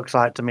that's what it looks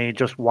like to me,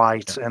 just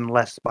white and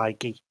less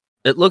spiky.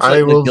 It looks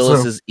like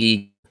McGillis's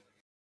E.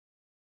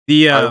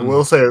 I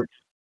will say,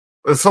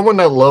 as someone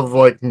that loves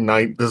like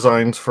knight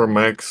designs for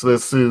mechs,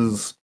 this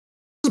is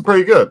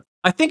pretty good.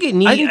 I think it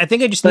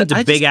just needs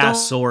a big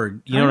ass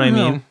sword. You know what I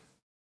mean?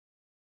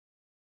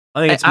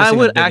 I think I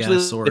would actually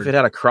if it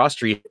had a cross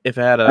street. If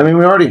it had a, I mean,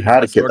 we already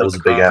had a kit that was a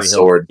big ass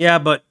sword. Yeah,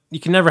 but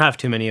you can never have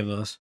too many of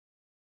those.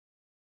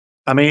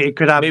 I mean, it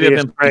could have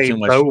a spray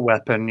bow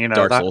weapon. You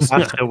know, that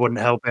still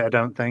wouldn't help it. I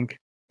don't think.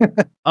 The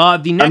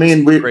next. I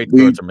mean, we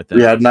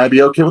had an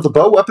IBO kit with a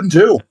bow weapon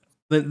too.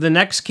 The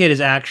next kit is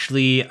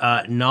actually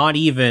not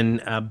even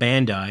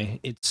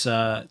Bandai. It's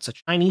a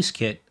Chinese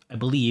kit, I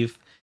believe.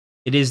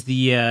 It is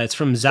it's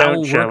from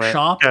Zhao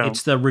Workshop.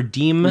 It's the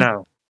Redeem.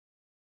 No.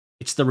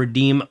 It's the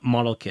Redeem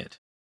model kit,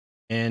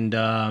 and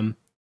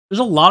there's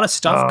a lot of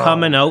stuff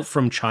coming out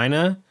from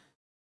China,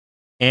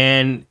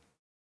 and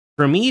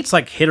for me, it's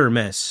like hit or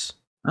miss.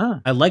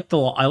 I like a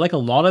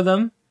lot of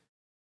them,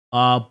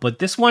 But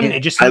this one, Yeah, it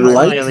just I seems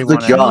like like the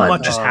too gun.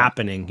 much is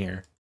happening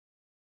here.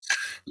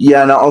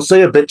 Yeah, no, I'll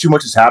say a bit too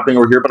much is happening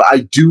over here, but I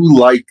do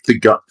like the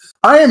gun.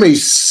 I am a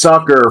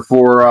sucker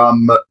for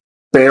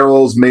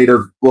barrels made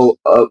of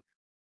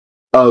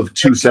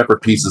two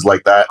separate pieces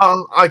like that.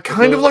 I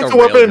kind of looks like like the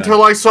a weapon railgun.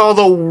 until I saw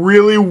the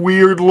really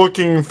weird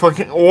looking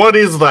fucking. What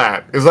is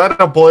that? Is that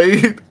a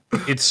blade?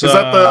 It's Is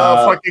that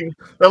the fucking?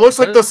 That looks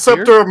like the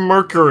scepter of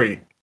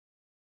Mercury.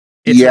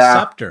 it's a Yeah.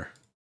 scepter,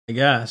 I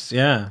guess.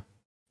 Yeah.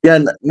 Yeah,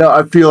 no,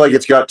 I feel like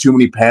it's got too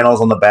many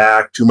panels on the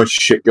back, too much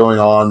shit going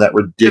on. That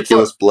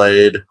ridiculous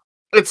blade.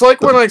 It's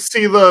like when I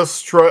see the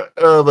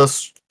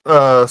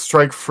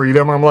Strike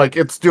Freedom, I'm like,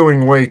 it's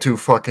doing way too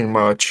fucking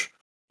much.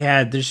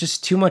 Yeah, there's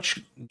just too much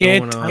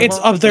going on. It's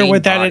up there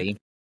with that.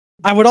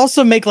 I would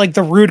also make like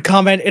the rude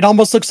comment. It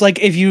almost looks like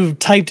if you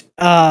typed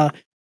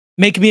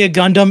 "make me a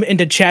Gundam"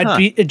 into Chat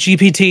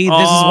GPT.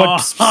 This is what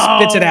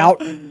spits it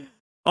out.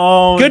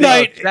 Oh, Good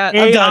night.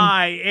 I'm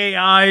done.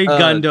 AI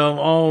Gundam.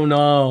 Oh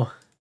no.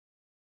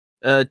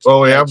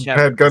 Well, we have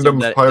had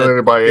Gundams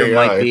piloted by there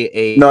might AI. be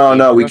a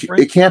No,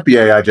 reference. it can't be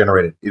AI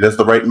generated. It has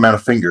the right amount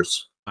of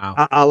fingers.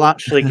 Wow. I'll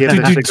actually give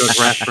this a good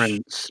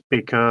reference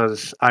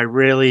because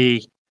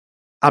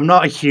I'm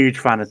not a huge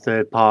fan of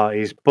third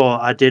parties, but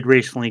I did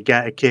recently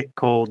get a kit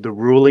called the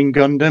Ruling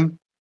Gundam.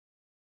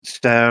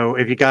 So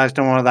if you guys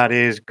don't know what that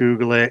is,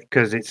 Google it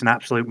because it's an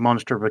absolute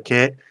monster of a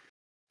kit.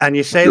 And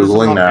you say there's a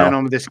lot going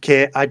on with this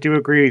kit. I do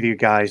agree with you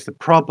guys. The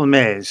problem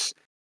is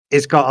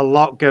it's got a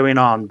lot going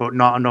on, but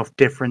not enough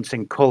difference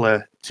in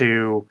color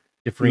to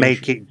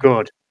make it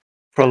good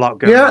for a lot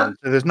going on.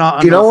 So there's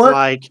not enough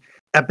like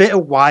a bit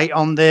of white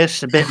on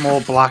this, a bit more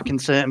black in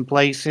certain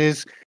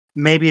places,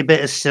 maybe a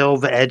bit of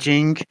silver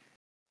edging.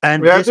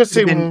 And this has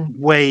been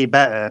way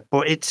better,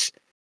 but it's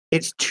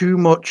too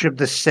much of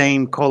the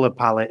same color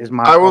palette. Is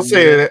my I will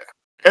say it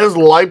has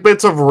light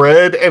bits of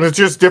red, and it's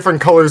just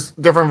different colors,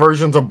 different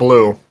versions of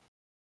blue.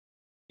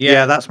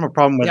 Yeah, that's my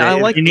problem with it. I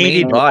like you the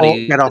need main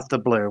body. get off the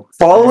blue.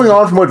 Following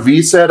on from what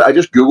V said, I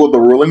just googled the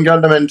Ruling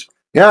Gundam, and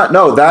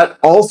that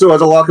also has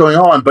a lot going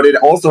on, but it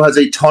also has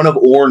a ton of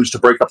orange to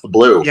break up the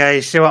blue. Yeah,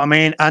 you see what I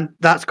mean? And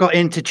that's got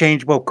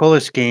interchangeable color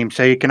schemes,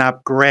 so you can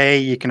have gray,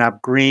 you can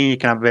have green, you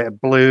can have a bit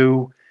of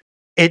blue.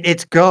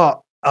 It's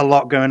got a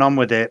lot going on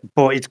with it,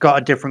 but it's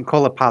got a different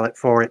color palette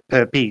for it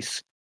per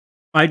piece.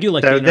 I do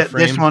like so the inner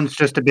frame. This one's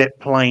just a bit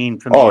plain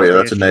for me. Oh yeah,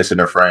 that's a nice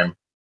inner frame.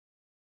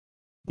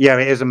 Yeah,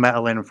 it is a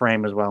metal inner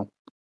frame as well.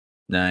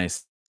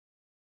 Nice.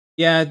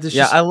 Yeah,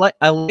 I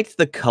liked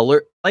the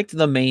color, liked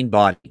the main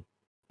body.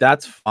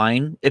 That's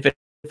fine. If it's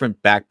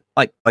different back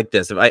like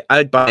this, if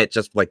I'd buy it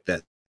just like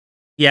this.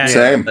 Yeah,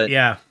 same.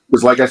 Yeah,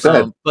 because like I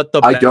said, but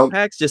the I don't.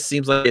 backpacks just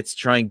seems like it's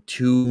trying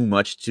too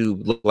much to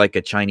look like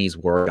a Chinese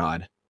war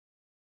god.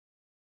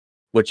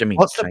 Which I mean,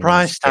 what's the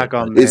price tag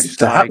on this? Is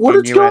that what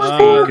it's going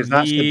for? Because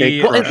that's the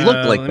big. Well, it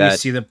looked like let that. me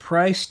see the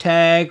price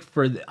tag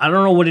for. I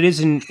don't know what it is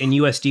in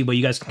USD, but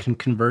you guys can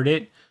convert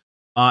it.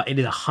 It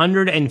is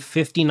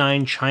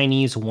 159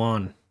 Chinese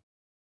yuan.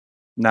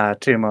 Nah,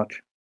 too much.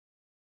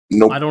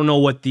 Nope. I don't know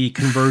what the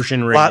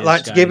conversion rate is.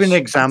 Like to give you an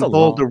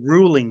example, the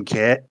ruling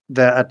kit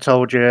that I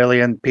told you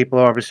earlier, and people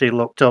obviously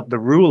looked up, the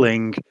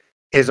ruling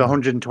is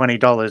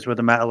 $120 with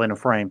a metal in a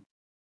frame.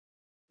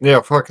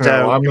 Yeah, fucking so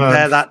hell.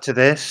 Compare that to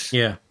this.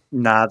 Yeah.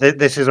 Nah,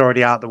 this is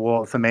already out the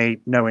water for me.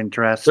 No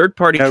interest.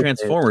 Third-party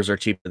Transformers are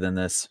cheaper than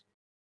this.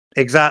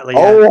 Exactly.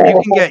 Yeah.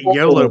 You can get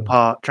YOLO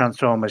part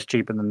Transformers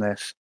cheaper than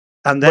this.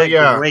 And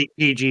they're great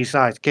PG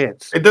sized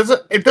kits. It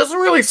doesn't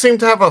really seem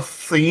to have a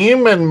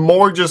theme, and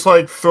more just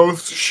like throw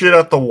shit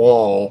at the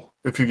wall,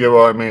 if you get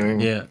what I mean.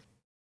 Yeah.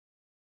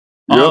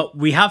 Yep.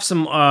 We have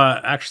some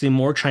actually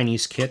more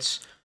Chinese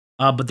kits,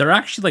 but they're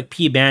actually like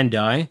P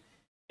Bandai,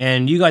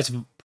 and you guys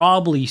have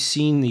probably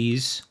seen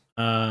these.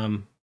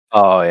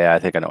 Oh yeah, I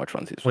think I know which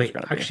ones these. Wait,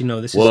 are actually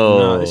no, this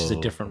is a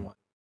different one.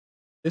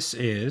 This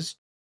is.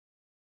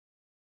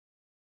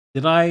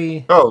 Did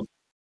I? Oh.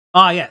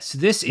 Yes.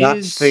 That's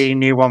is the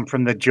new one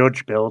from the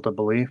Judge build, I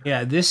believe.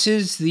 Yeah, this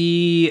is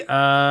the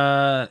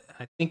I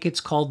think it's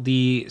called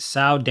the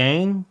Sao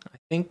Dang, I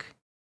think.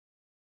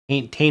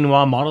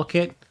 Tainhua model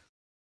kit.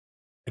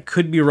 I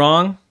could be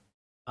wrong.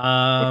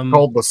 It's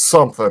called the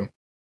something.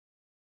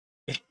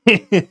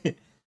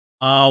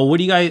 What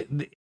do you guys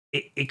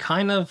it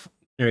kind of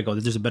there we go.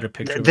 There's a better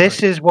picture.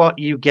 This is what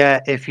you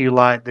get if you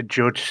like the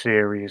Judge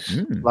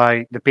series.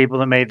 Like the people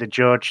that made the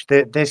Judge,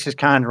 this is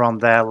kind of on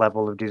their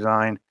level of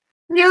design.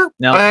 Yeah,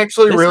 now, I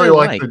actually really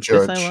like the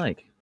Judge. This I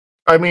like.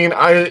 I mean,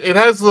 it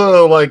has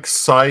the like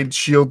side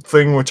shield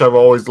thing, which I've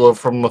always loved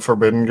from the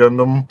Forbidden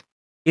Gundam.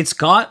 It's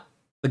got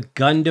the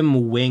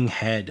Gundam wing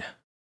head.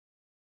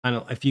 I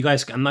don't know if you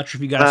guys. I'm not sure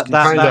if you guys can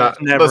see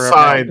that's never the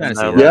side.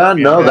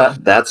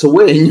 That's a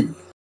wing.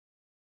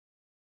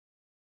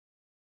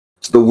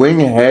 It's the wing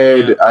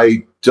head. Yeah.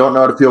 I don't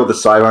know how to feel with the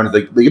sidearms.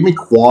 They give me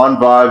Quan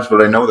vibes,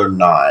 but I know they're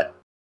not.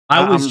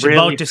 I was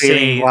about to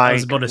say,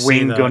 like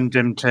Wing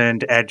Gundam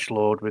turned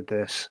edgelord with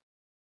this.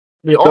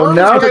 The arms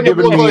now they're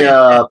giving me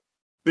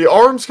the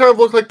arms kind of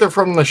look like they're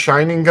from the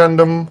Shining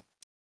Gundam.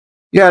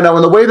 Yeah, now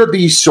in the way that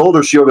the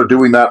shoulder shield are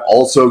doing that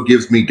also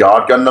gives me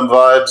God Gundam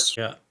vibes.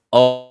 Yeah.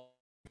 Oh,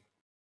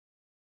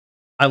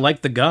 I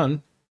like the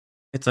gun.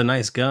 It's a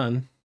nice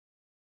gun.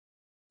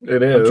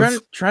 It I'm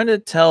is. trying to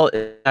tell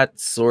if that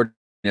sword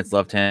in its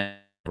left hand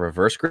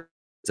reverse grip.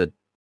 It's a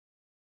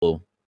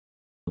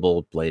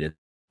double bladed.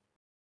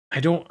 I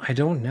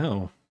don't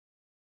know.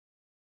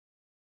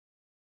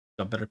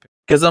 A better pick.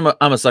 Because I'm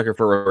a sucker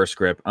for reverse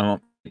grip.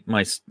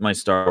 My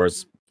Star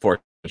Wars 4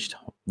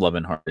 love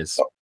and heart is.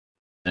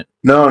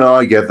 No,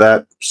 I get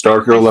that.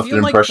 Starkiller left feel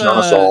an like impression on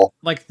us all.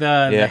 Like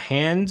the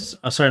hands.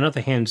 Oh, sorry, not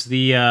the hands.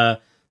 The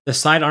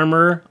side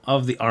armor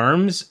of the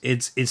arms.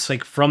 It's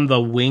like from the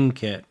wing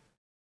kit,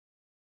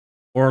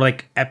 or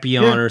like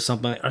Epion or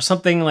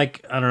something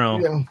like, I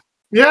don't know.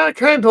 Yeah, it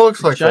kind of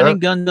looks like Shining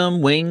that.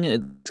 Gundam wing.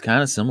 It's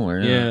kind of similar.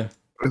 Yeah.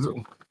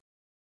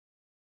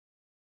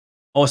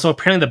 Oh, so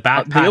apparently the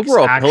backpack's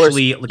overall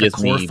actually color like a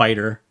core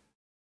fighter.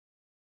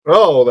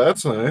 Oh,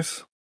 that's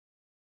nice.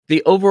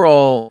 The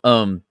overall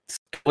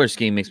color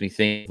scheme makes me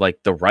think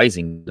like the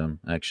Rising Gundam,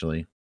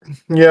 actually.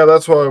 Yeah,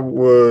 that's what it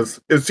was.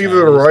 It's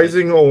either the it's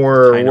Rising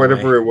or China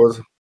whatever Way. it was.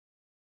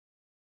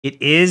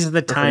 It is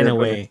the China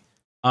way.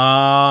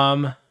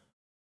 What's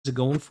it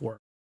going for?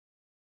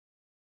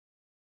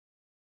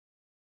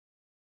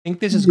 I think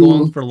this is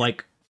going for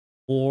like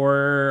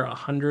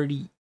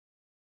 400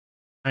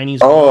 Chinese.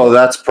 Oh, yuan.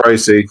 that's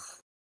pricey.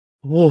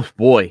 Oh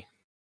boy,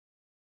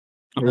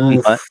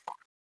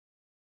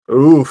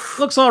 Oof.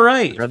 Looks all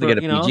right. I'd rather get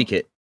a PG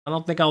kit. I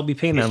don't think I'll be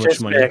paying It's that much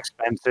just money.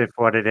 expensive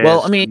what it is.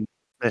 Well, I mean,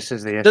 this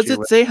is the issue. does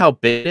it say how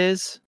big it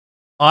is?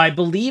 I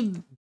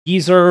believe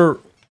these are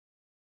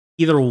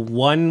either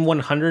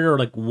 100 or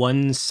like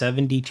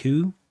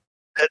 172.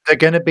 They're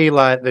going to be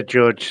like the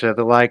Judge, so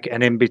they're like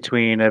an in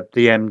between of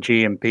the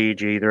MG and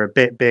PG. They're a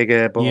bit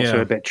bigger, but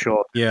also a bit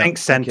short. Yeah. I think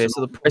Sentinel. Okay,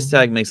 so the price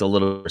tag makes a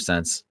little more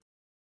sense.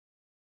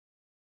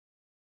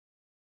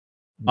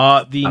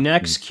 The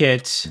next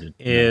kit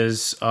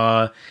is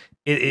it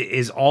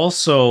is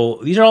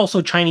also, these are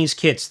also Chinese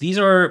kits. These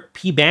are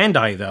P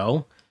Bandai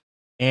though,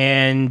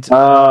 and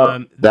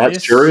That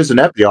this sure is an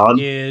Epion.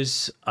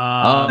 is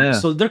yeah.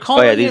 so they're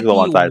calling these it are the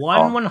ones I the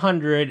saw.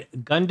 100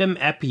 Gundam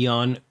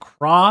Epion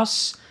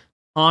cross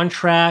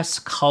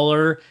contrast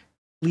color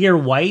clear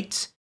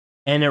white,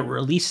 and it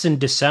released in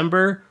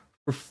December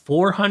for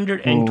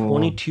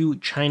 422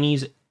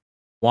 Chinese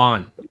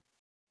yuan.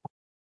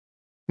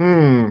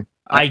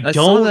 I saw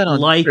don't that on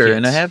like Twitter, it.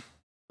 and I have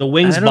The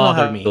wings I don't know how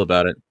bother I me. feel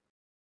about it.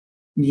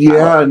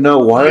 Yeah, no.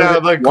 Why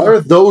are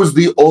those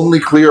the only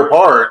clear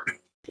part?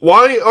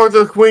 Why are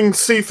the wings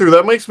see-through?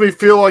 That makes me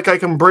feel like I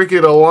can break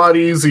it a lot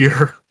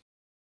easier.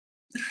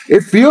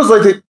 It feels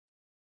like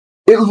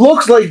it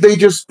looks like they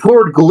just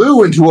poured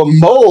glue into a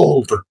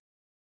mold.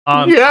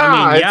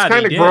 It's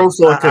kind of gross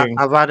looking.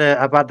 I've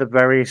had the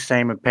very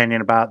same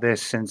opinion about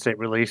this since it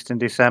released in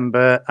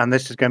December, and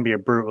this is going to be a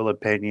brutal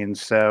opinion.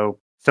 So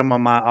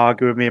someone might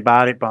argue with me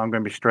about it, but I'm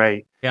going to be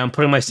straight. Yeah, I'm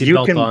putting my You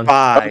seatbelt can on.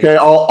 buy Okay,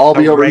 I'll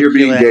be a over here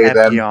being regular gay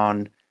then.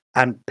 Epion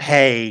and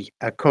pay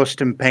a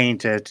custom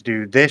painter to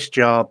do this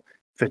job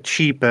for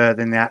cheaper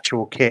than the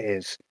actual kit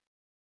is,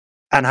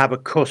 and have a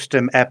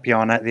custom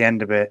Epion at the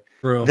end of it.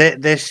 True.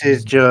 This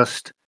is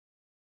just.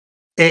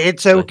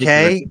 It's So get your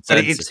okay, but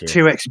consensus it's here.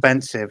 too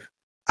expensive.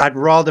 I'd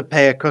rather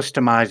pay a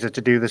customizer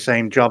to do the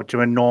same job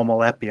to a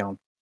normal Epion.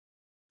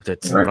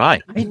 That's Right.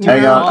 right. I do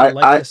Hang not on,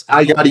 like this at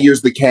I gotta all.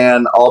 use the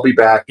can. I'll be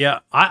back. Yeah,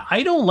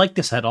 I don't like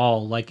this at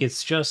all. Like,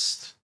 it's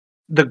just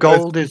The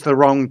gold is the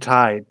wrong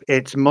type.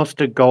 It's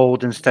mustard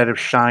gold instead of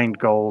shined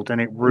gold, and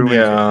it ruins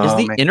Yeah. it. Is for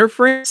the me. inner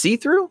frame see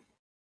through?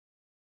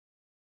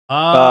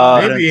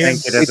 I don't maybe think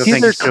it is. I It's think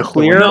either it's just the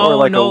clear way- or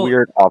like No, a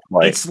weird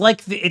off-white. it's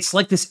like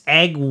this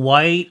egg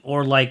white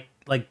or like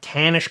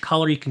tannish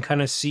color you can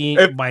kind of see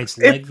by its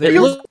leg it there.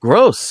 It looks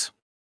gross.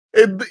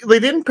 They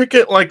didn't pick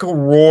it like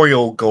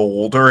royal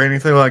gold or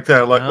anything like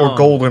that, like No. or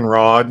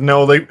goldenrod.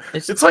 No,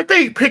 It's it's like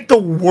they picked the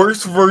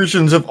worst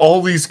versions of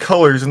all these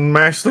colors and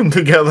mashed them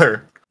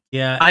together.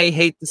 Yeah, I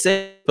hate to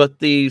say it, but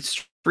the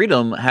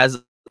Freedom has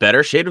a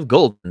better shade of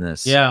gold in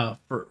this. yeah,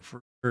 for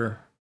sure.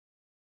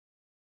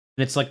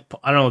 And it's like,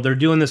 I don't know, they're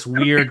doing this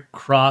weird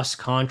cross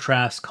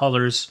contrast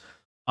colors.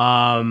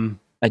 I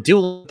do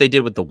like what they did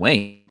with the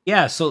wing.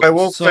 Yeah, so I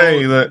will so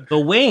say that the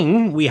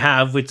wing we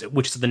have, which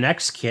is the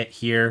next kit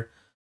here,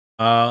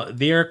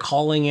 they're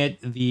calling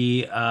it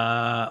the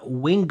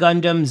Wing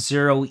Gundam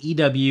Zero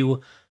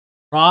EW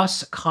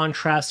cross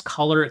contrast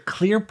color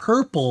clear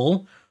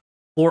purple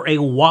for a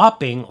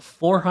whopping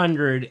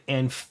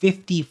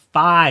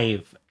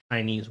 455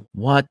 Chinese.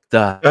 What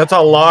the? that's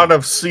a lot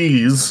of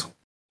C's.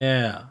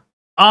 Yeah.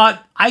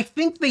 I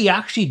think they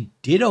actually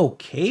did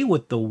okay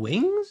with the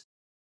wings.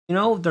 You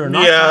know, they're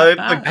not that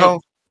bad. I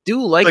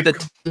do like Like-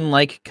 the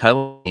team-like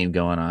color game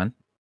going on.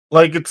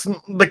 Like it's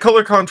the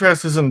color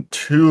contrast isn't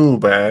too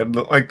bad.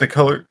 Like the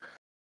color,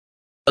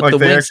 But like the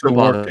they wings actually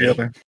still work bother me.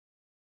 together.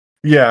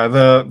 Yeah,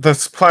 the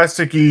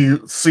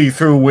plasticky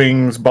see-through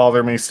wings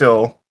bother me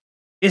still.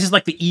 This is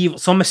like the evil.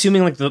 So I'm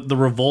assuming like the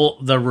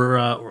roles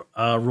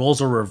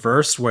are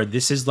reversed, where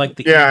this is like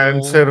the Yeah, evil.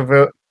 instead of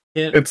it,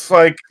 It's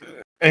like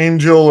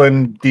angel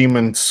and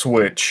demon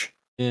switch.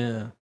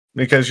 Yeah.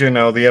 Because, the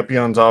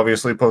Epion's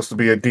obviously supposed to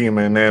be a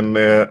demon, and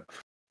the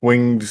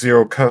Winged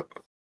Zero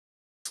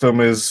Custom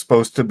is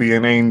supposed to be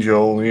an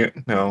angel,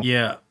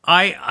 Yeah.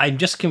 I'm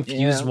just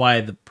confused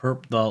why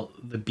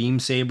the beam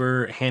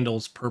saber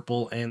handles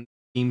purple and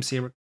beam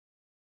saber.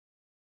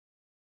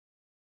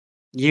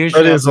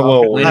 Usually, That is a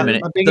little. Wait a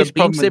minute. My biggest The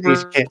beam problem with these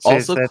saber kits also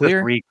is they're clear?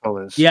 the three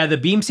colors. Yeah, the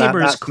beam saber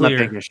is That's my clear.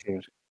 big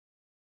issue.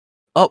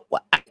 Oh,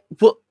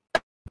 well,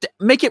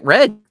 make it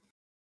red.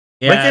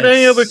 Yeah, Make it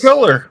any other it's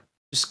color.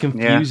 Just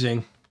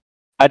confusing.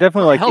 I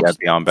definitely like Hell, the just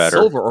Epion better.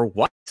 Silver or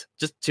white,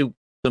 just to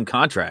some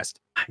contrast.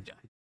 I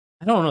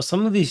don't know.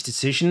 Some of these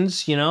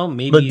decisions,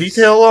 maybe The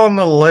detail on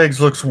the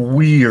legs looks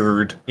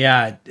weird.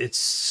 Yeah, it's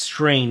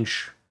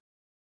strange.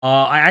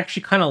 I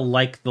actually kind of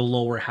like the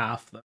lower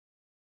half, though.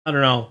 I don't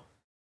know.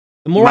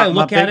 The more I My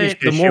look at biggest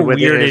it, the issue more with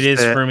it weird is it is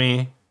that for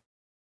me.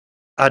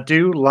 I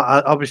do.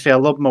 Obviously, I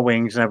love my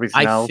wings and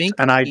everything I else, think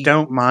and I he-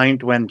 don't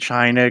mind when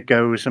China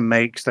goes and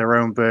makes their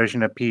own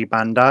version of P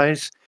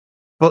Bandai's,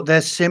 but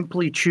they're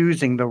simply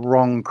choosing the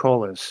wrong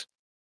colors.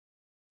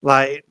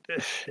 Like,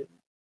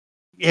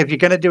 if you're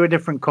going to do a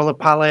different color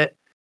palette,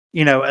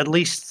 at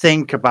least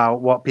think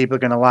about what people are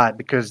going to like,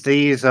 because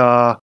these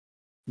are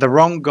the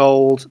wrong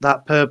gold.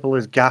 That purple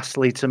is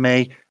ghastly to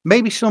me.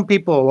 Maybe some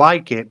people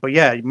like it, but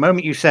yeah, the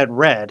moment you said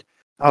red,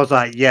 I was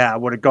like, yeah, I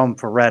would have gone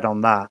for red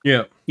on that.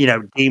 Yeah.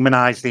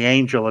 Demonize the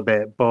angel a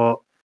bit, but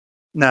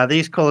no,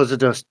 these colors are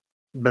just.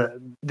 But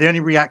the only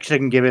reaction I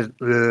can give is,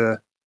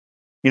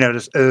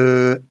 just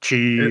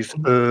cheese.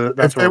 That's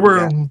If they what we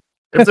were, get.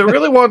 if they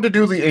really wanted to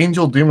do the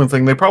angel demon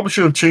thing, they probably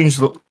should have changed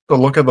the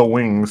look of the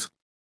wings.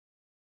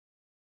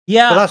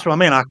 Yeah, But that's what I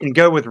mean. I can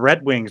go with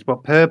red wings,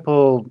 but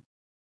purple,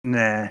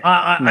 nah.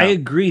 I No.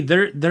 agree.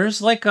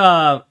 There's like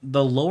the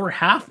lower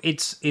half.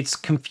 It's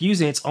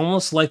confusing. It's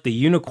almost like the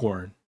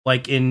unicorn.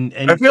 Like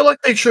I feel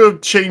like they should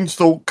have changed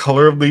the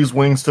color of these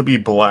wings to be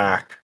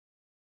black.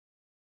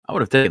 I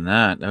would have taken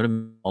that. That would have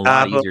been a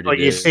lot easier to But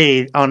do. you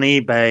see, on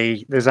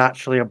eBay, there's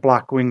actually a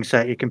black wing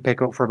set you can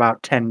pick up for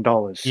about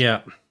 $10.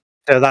 yeah,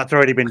 So that's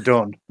already been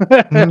done.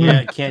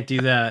 yeah, can't do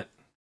that.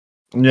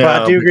 Yeah,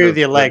 But I do agree with because,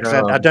 your legs.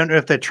 like, I don't know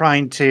if they're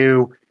trying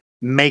to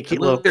make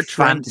it look They're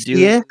trying to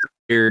fancier. do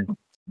weird.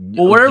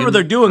 Well, whatever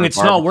they're doing, it's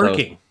not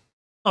working.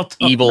 I'll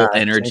tell you. Evil No, it's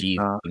energy.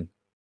 not.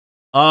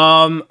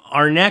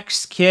 Our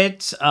next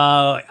kit,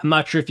 I'm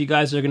not sure if you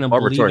guys are gonna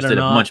believe Arbitors it or did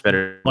a not, much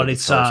better. but with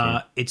it's the color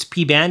scheme. it's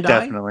P Bandai,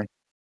 Definitely.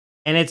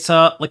 and it's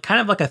like kind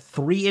of like a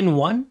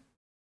 3-in-1,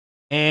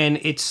 and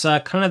it's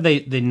kind of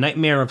the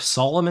Nightmare of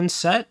Solomon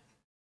set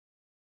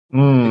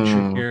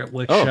picture here,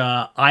 which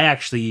I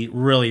actually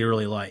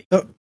really like.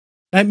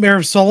 Nightmare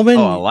of Solomon.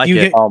 Oh, I like you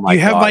it. Get, Oh my you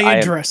have God, my I am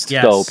interest.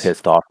 Yeah. So Yes.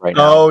 pissed off right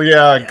now. Oh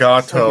yeah, Yes.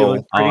 Gato.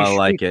 Oh, I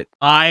like it.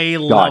 I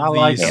love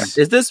like these.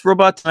 Is this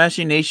Robot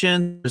Smashing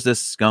Nation? Or is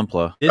this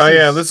Gunpla? This Oh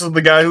yeah, is- this is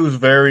the guy who's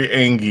very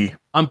angry.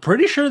 I'm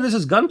pretty sure this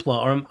is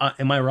Gunpla, or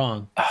am I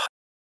wrong?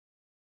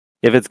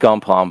 If it's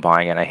Gunpla, I'm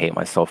buying it. I hate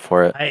myself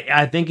for it.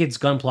 I think it's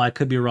Gunpla. I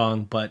could be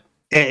wrong, but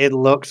It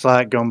looks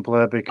like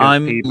Gunpla because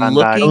I'm P Bandai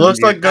looking- It looks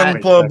use like switch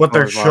Gunpla, their but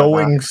they're colors like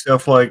showing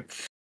stuff like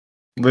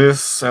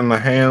this and the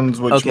hands,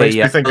 which Okay, makes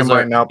yeah, me think it those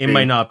might are- not be. it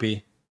might not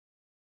be.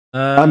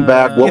 I'm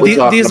back. What Yeah, we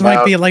talking these might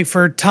about? be like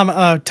for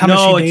Tamashi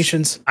No, it's-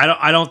 Nations.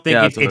 I don't think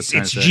Yeah, it's that's what I was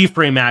trying it's to say. G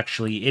frame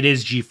actually. It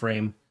is G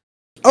frame.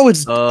 Oh,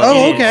 it's Oh,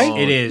 oh It is,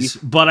 okay. It is.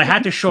 But I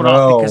had to show it No.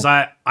 off because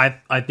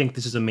I think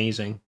this is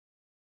amazing.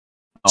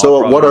 So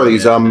I'll what are probably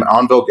these? get it.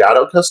 Anvil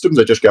Gatto customs?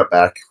 I just got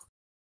back.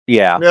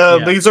 Yeah. Yeah,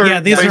 Yeah. these are Yeah,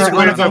 these are basically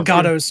Annabelle the-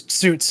 Gato's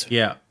suits.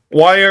 Yeah.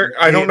 Why are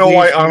I don't know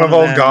why These one of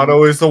Annabelle them-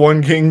 Gatto is the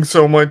one getting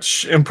so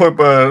much input,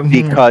 but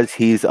Because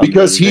he's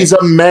Because he's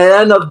a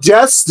man of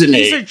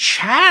destiny. He's a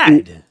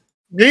Chad.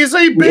 he's a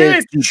He is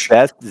the bitch.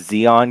 best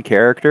Xeon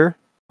character.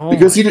 Oh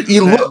because my-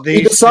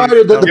 he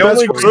decided that the The best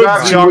only course good of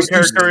action Zeon was to-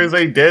 character is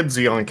a dead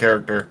Zeon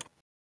character.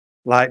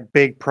 like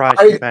big price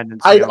I-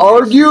 dependency. I'd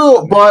on these.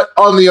 argue, but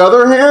on the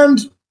other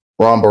hand,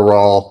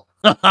 Rombarol.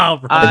 Right.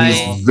 And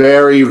he's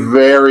very,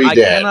 very I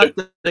dead. cannot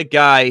be the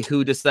guy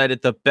who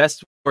decided the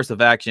best course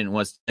of action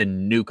was to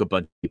nuke a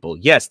bunch of people.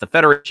 Yes, the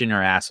Federation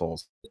are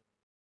assholes.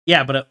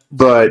 Yeah, but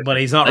But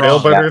he's not Still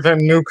wrong. better than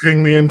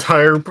nuking the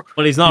entire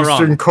But he's not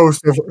eastern wrong.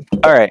 coast of.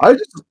 All right.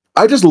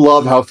 I just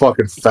love how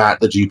fucking fat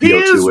the He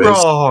GPO2 is is.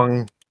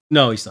 wrong.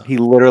 No, he's not. He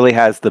literally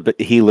has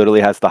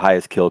the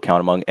highest kill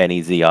count among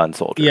any Xeon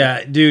soldier.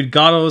 Yeah, dude,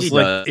 Gato's He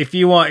like does. if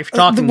you're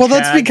talking Well,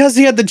 that's Chad- because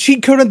he had the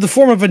cheat code in the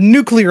form of a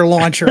nuclear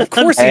launcher. Of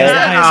course, he has the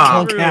Yeah.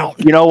 highest kill count.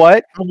 You know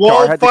what? While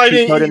Char had the cheat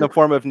fighting, code in the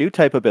form of new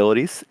type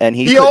abilities, and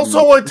he he couldn't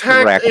also attacked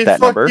interact with a that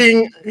number.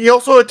 fucking. He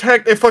also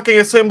attacked a fucking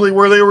assembly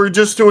where they were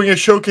just doing a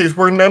showcase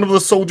where none of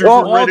the soldiers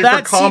were ready for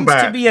that seems to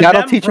combat. be a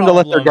That'll them teach him to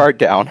let their problem. guard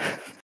down.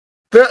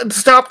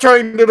 Stop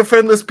trying to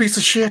defend this piece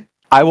of shit.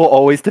 I will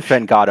always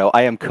defend Gato.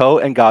 I am Ko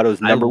and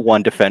Gato's number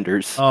one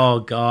defenders. Oh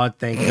God,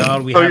 thank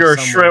God we So have you're a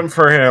someone. shrimp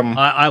for him.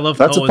 I love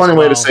That's Ko a as funny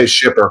way to well. say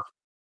shipper.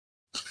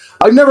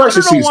 I've never I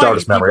actually don't know seen why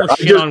Stardust people Memory.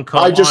 shit on Ko,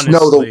 I just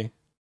know the honestly.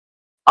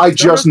 I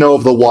just know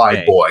of the wide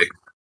Okay. boy.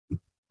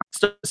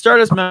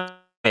 Stardust Memory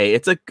hey,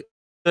 it's a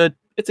good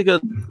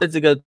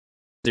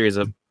series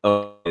of.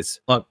 Look,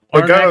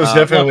 The guy was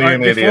definitely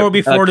an idiot.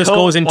 Before this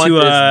goes into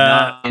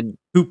a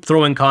hoop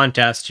throwing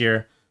contest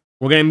here,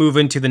 we're gonna move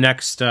into the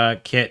next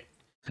kit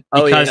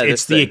Oh, because yeah,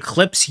 it's this the thing.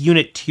 Eclipse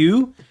Unit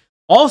 2,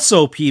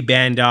 also P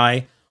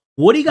Bandai.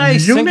 What do you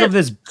guys think of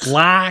this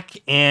black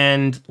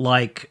and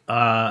like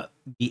the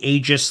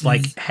Aegis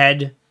like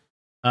head?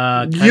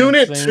 Kind of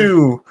Unit thing?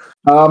 2.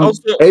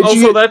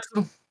 Also, that's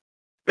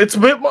it's a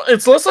bit.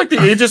 It's less like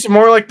the Aegis,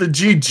 more like the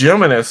G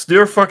Geminis.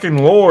 Dear fucking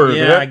lord!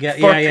 Yeah, that I get-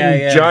 fucking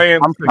yeah.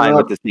 giant. I'm fine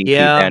with this thing,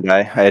 Yeah. and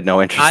I had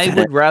no interest I in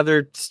would it.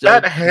 rather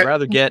That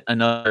rather get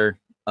another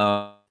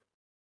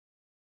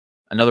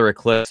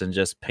Eclipse and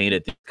just paint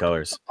it these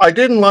colors. I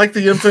didn't like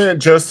the Infinite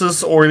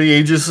Justice or the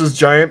Aegis's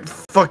giant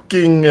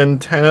fucking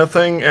antenna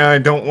thing, and I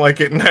don't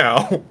like it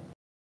now.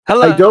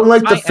 Hello, I don't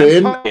like the I am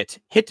fin. Target.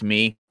 Hit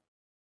me.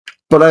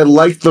 but I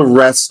like the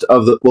rest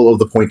of the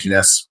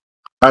pointiness.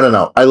 I don't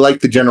know. I like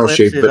the general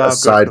shape of it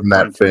aside from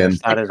that fin.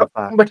 That is a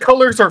fact. The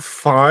colors are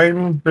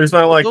fine. There's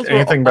not like Those were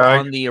anything all bad.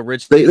 on the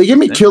original. They give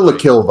me Kill the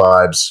Kill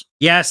vibes.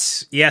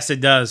 Yes, it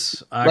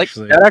does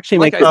actually. That actually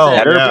makes it I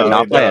said, better, yeah, but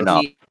not it by does.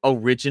 enough. The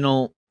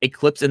original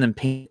Eclipse and then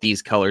paint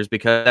these colors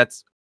because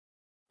that's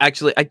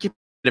actually I give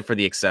it for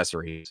the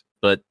accessories,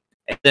 but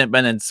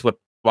then swap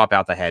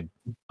out the head.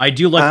 I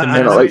do like the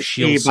I know massive it's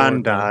shield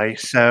sword. though. Bandai,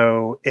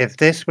 so if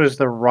this was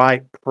the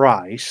right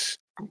price,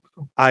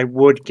 I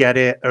would get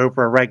it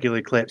over a regular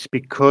Eclipse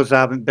because I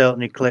haven't built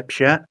an Eclipse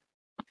yet.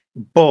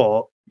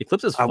 But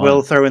Eclipse is I fun.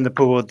 will throw in the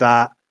pool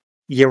that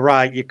you're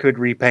right, you could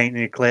repaint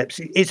an Eclipse.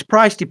 It's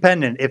price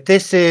dependent. If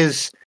this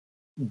is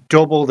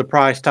double the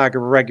price tag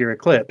of a regular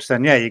Eclipse,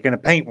 then yeah, you're going to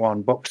paint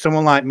one. But for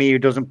someone like me who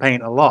doesn't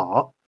paint a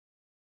lot,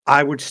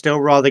 I would still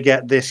rather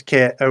get this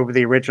kit over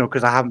the original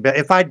because I haven't built.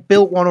 If I'd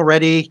built one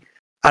already,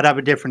 I'd have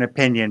a different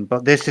opinion.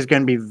 But this is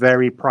going to be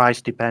very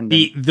price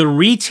dependent. The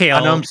retail.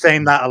 I know I'm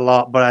saying that a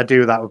lot, but I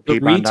do that with The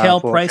P-Bandai, retail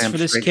unfortunately. price I'm for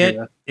this straight kit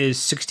shooter. is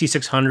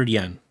 6,600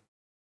 yen.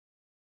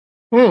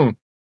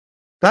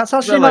 That's Is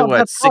actually that like not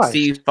what,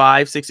 bad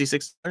price.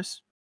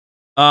 $66?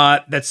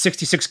 That's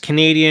 66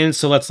 Canadian,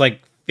 so that's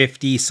like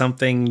 50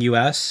 something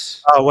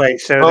US. Oh wait,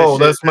 so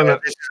That's this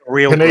is a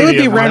real Canadian It would be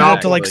Canadian rounded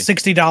up to like monopoly.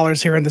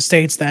 $60 here in the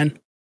States then.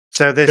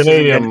 So this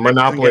Canadian isn't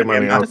monopoly gonna be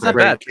money a out massive there.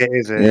 great kit,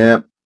 is it? Yeah.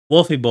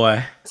 Wolfie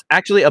boy. It's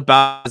actually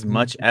about as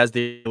much as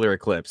the regular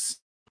Eclipse.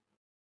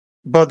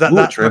 But Ooh, it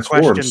that's the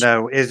question, transforms.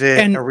 though. Is it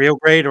And- a real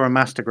grade or a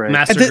master grade?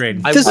 Master thi-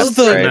 grade. this I is would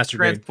the- say Master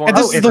grade. transform- And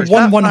this Oh, is if the it's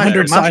that 1/100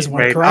 master size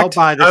one, grade, I'll correct?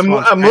 buy this I'm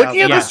one looking at straight this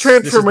out. Yes, this is the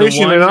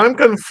transformation and one- I'm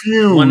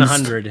confused.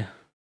 100.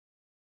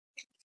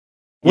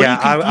 What Yeah,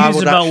 are you I confused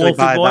would about, actually Wolfie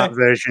buy boy? that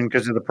version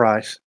because of the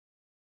price.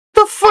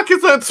 The fuck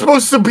is that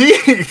supposed to be?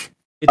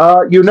 You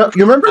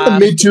remember the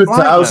mid why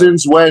not?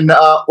 2000s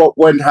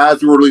when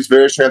Hasbro released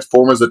various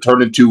Transformers that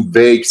turned into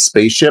vague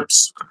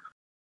spaceships?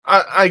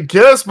 I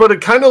guess, but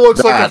it kind of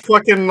looks like a That.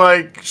 fucking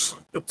like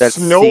That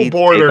snowboard seats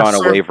or take on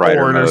a Wave Rider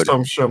surfboard or mode.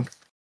 some shit.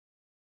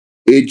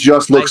 It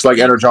just looks I like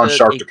think Energon the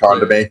Sharkticon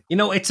to me. You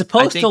know, it's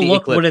supposed think to the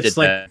look what Eclipse it's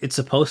did like. that. It's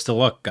supposed to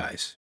look,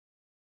 guys.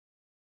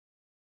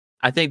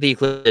 I think the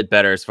Eclipse did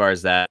better as far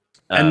as that.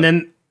 And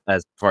then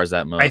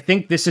Mode. I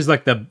think this is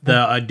like the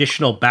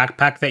additional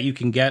backpack that you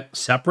can get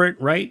separate,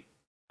 right?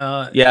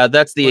 Yeah,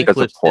 that's the Because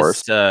of Eclipse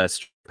course.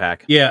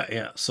 pack.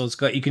 Yeah. So it's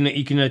got you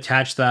can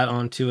attach that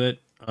onto it,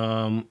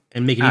 and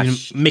make it I even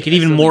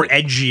still more need to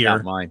check out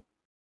edgier. mine.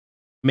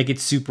 Make it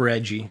super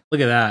edgy.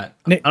 Look at that.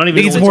 Ne- I don't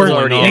even needs know more what's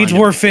going on. needs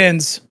more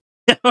fins.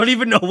 I don't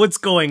even know what's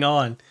going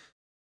on.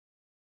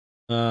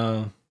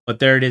 But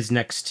there it is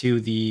next to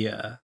the.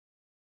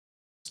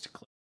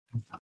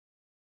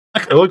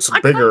 It looks I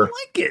kinda bigger.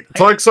 like it. It's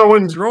like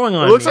someone. Drawing It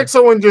on. looks me. like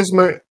someone just.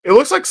 It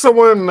looks like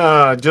someone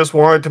just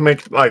wanted to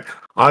make like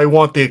I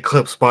want the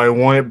Eclipse, but I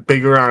want it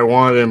bigger. I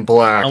want it in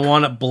black. I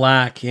want it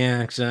black.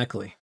 Yeah,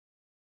 exactly.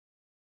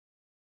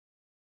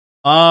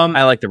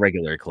 I like the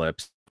regular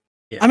Eclipse.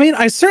 I mean,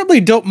 I certainly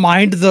don't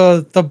mind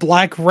the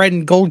black, red,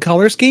 and gold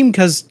color scheme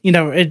because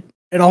it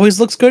always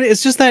looks good.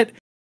 It's just that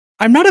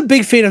I'm not a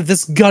big fan of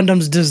this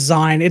Gundam's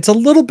design. It's a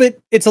little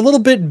bit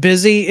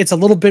busy. It's a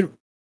little bit.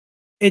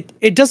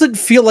 It doesn't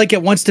feel like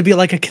it wants to be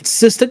like a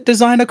consistent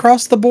design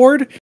across the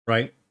board.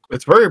 Right.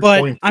 It's very But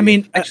pointy. I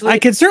mean, Actually, I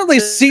can certainly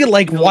see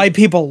like why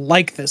people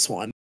like this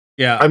one.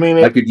 Yeah. I mean,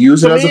 I could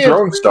use it to as a me,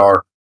 throwing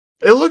star.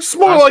 it looks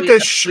more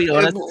Honestly,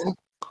 like a. to be honest-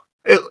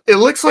 It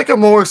looks like a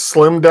more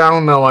slimmed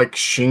down, like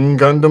Shin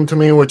Gundam to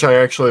me, which I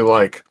actually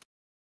like.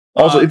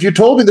 Also, if you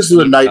told me this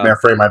was a nightmare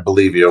frame, I'd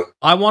believe you.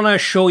 I want to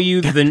show you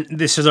the.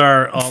 This is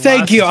our.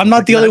 Thank you. I'm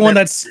not the only one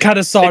that's kind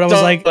of saw it. I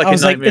was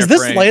like, is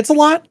this frame.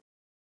 Lancelot?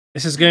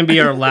 This is going to be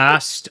our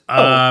last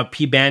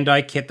P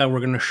Bandai kit that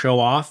we're going to show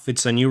off.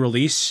 It's a new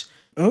release,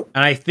 Oh.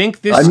 and I think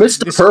this. I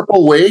missed the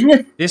purple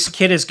wing. This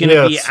kit is going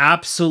to be Yes.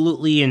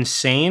 absolutely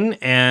insane,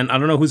 and I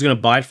don't know who's going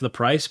to buy it for the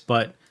price,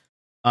 but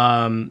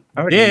I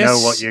already know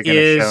what you're going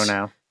to show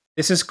now.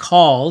 This is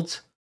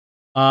called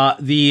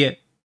the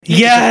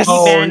Yes!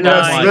 Oh,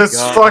 Bandai. yes, this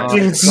God.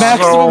 fucking so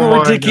Maximum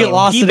much.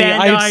 ridiculosity.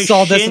 I Bandai,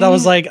 saw this and I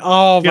was Shin, like,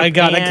 oh my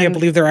god, I Japan, can't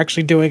believe they're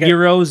actually doing it.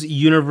 Heroes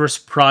Universe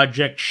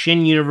Project,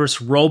 Shin Universe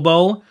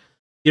Robo.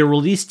 The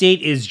release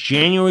date is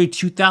January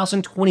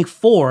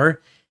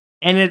 2024,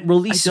 and it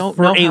releases don't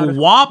for know how to a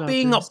feel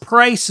whopping about this.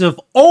 price of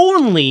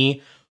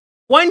only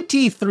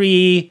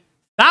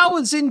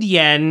 23,000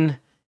 yen,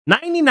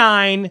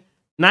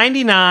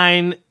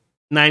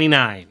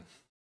 99.99.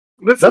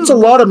 That's a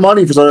lot of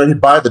money for something I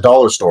could buy at the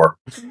dollar store.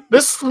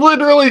 This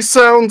literally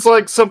sounds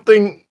like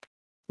something.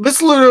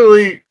 This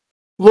literally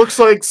looks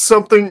like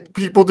something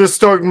people just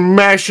start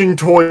mashing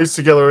toys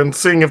together and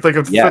seeing if they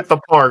could Yeah. fit the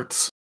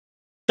parts.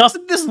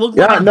 Doesn't this look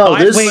Yeah, like a no,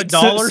 buy this- from a Wait,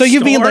 dollar so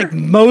you mean store? like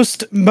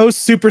most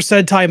Super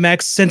Sentai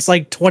mechs since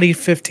like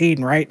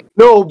 2015, right?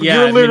 No,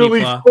 Yeah, you're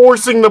literally Mini-Pla.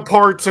 forcing the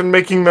parts and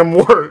making them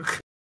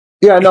work.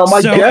 Yeah, no, my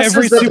so guess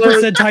every is that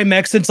Super they're- Sentai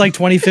mech since like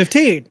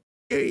 2015.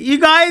 You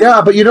guys, Yeah,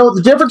 but you know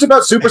the difference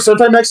about Super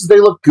Sentai mechs is they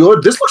look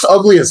good. This looks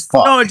ugly as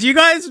fuck. no, do you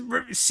guys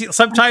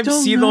sometimes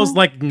don't see those know.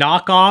 like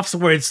knockoffs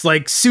where it's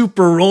like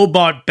Super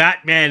Robot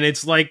Batman?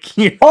 It's like, Oh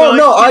like,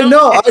 no, you I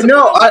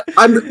know.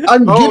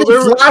 I'm Oh, getting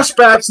there were-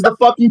 flashbacks to the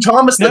fucking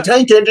Thomas the No.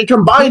 Tank Engine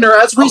combiner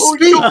as we Oh,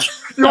 speak.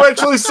 You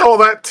actually saw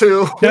that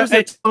too. No,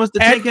 Thomas the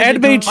Tank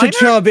Engine Anime combiner?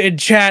 Chichub in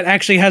chat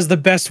actually has the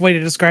best way to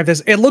describe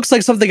this. It looks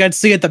like something I'd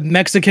see at the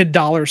Mexican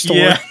dollar store.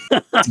 Yeah.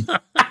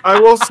 I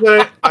will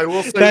say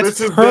That's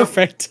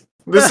perfect.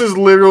 This is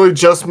literally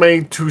just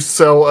made to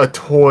sell a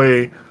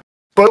toy.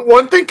 But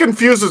one thing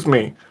confuses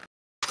me.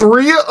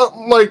 Three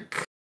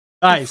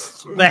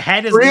Nice. The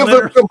head is of them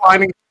literally,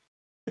 combining.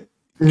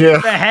 Yeah.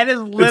 the head is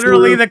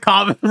literally the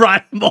common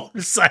ride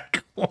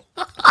motorcycle.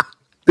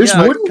 This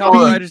Yeah, wouldn't Kamen be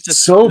Rider's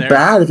just so there.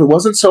 bad if it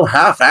wasn't so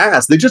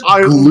half-assed. They just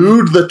I-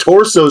 glued the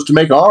torsos to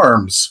make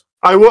arms.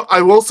 I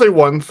will say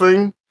one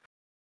thing.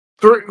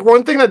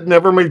 One thing that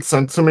never made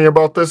sense to me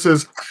about this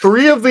is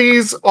 3 of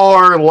these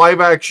are live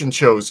action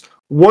shows.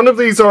 1 of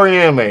these are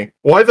anime.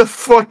 Why the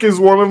fuck is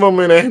one of them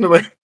in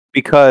anime?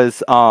 Because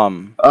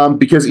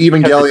Because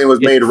Evangelion was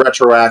made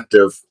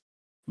retroactive.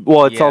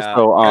 well, it's Yeah,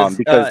 also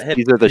because Hid-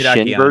 these are the Hideaki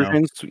Shin Anno.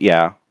 versions.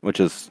 Yeah, which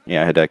is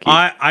Hideki.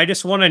 I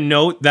just want to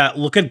note that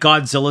look at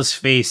Godzilla's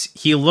face.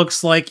 He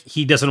looks like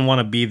he doesn't want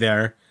to be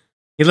there.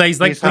 He's like, He's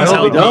please like,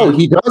 help No, me.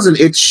 he doesn't.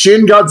 It's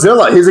Shin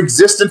Godzilla. His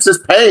existence is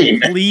pain.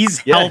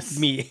 Please Yes.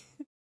 help me.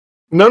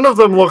 None of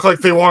them look like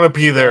they want to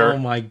be there. Oh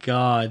my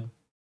god.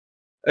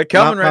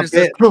 Kamen My Rider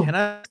says, bit- "Can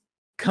I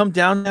come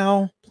down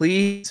now,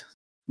 please?"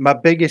 My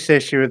biggest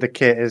issue with the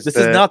kit is This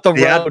is not the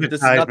road, this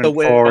is not the advertisement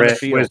way for on the it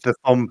field. was the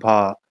fun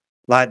part.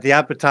 Like the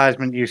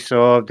advertisement you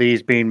saw of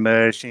these being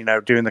merged,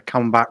 doing the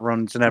combat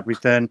runs and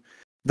everything.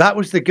 That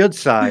was the good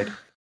side.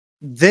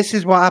 This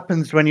is what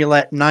happens when you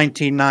let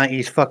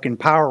 1990s fucking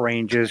Power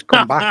Rangers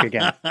come back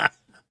again.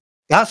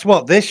 That's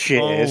what this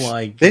shit Oh is.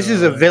 my This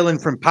is a God. villain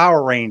from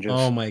Power Rangers.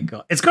 Oh my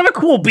god. It's got a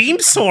cool beam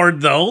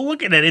sword though.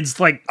 Look at it. It's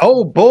like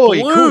Oh boy,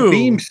 Blue. cool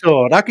beam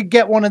sword. I could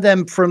get one of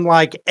them from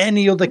like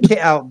any other kit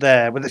out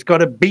there, but it's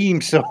got a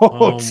beam sword.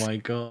 oh my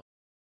god.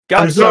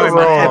 I'm Guys, sorry, you're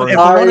man. wrong. If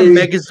I want a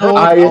Megazord,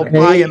 I'll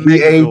buy a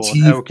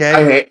Megazord,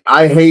 okay?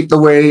 I hate the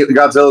way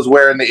Godzilla's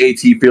wearing the AT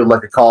field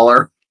like a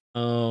collar.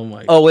 Oh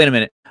my Oh, wait a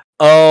minute.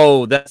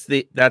 Oh, that's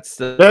the Yes,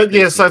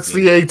 that's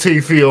the AT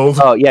field.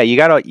 Oh yeah, you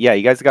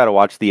guys gotta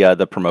watch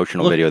the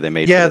promotional Look- video they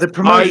made. Yeah, for the this.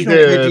 promotional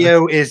did.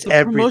 video is The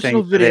everything.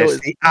 promotional For video this. is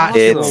The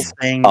actual It's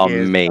thing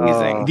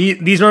amazing. Is,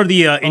 These are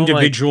the my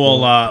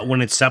individual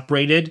when it's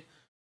separated.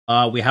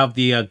 We have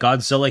the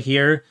Godzilla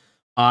here.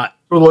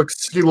 He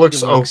looks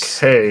looks-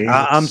 okay.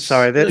 I'm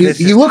sorry.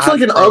 He looks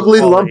like an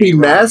ugly, lumpy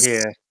mess.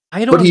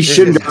 I don't But he's This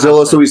Shin is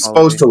Godzilla, so he's Hasbro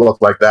supposed to look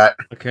like that.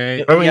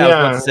 okay. I mean, yeah, I was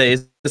about yeah. to say,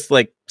 it's just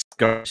like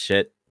scar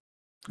shit.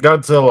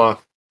 Godzilla.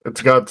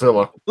 It's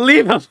Godzilla.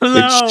 Leave him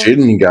alone. It's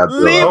Shin Leave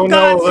Godzilla. Oh,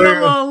 no, Godzilla they're-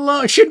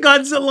 alone. Shoot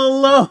Godzilla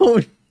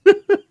alone.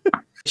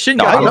 Shouldn't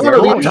No, go I out don't there.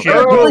 know. The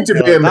entire point of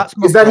him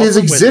is that his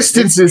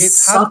existence is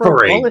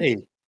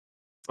suffering.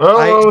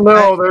 Oh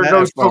no, there better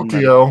goes from them.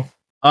 Tokyo.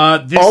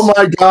 This Oh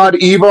my god,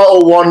 Eva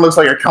 01 looks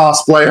like a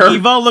cosplayer.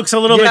 Eva looks a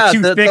little Yeah, bit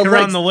too the thick leg's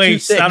around the too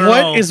waist. thick. I don't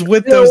What know. is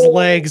with No, those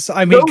legs?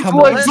 I mean, Those come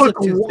legs on.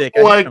 look Too thick,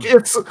 I like hate 'em.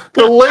 it's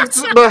the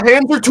legs. The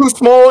hands are too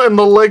small and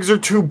the legs are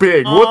too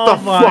big. What Oh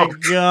the my fuck?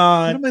 What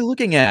god. am I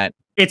looking at?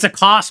 It's a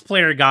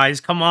cosplayer,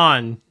 guys. Come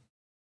on.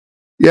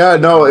 Yeah,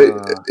 no,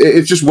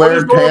 it's just What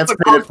is wearing wrong with pants the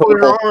painted cosplayer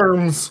purple.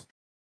 arms?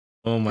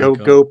 Oh my Go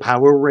god. go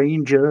Power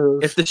Rangers.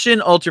 If the Shin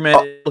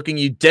Ultraman is looking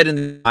you dead in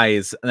the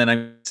eyes, and then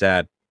I'm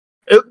sad.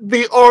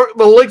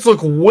 The legs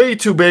look way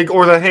too big,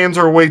 or the hands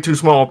are way too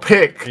small.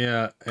 Pick.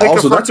 Yeah. Pick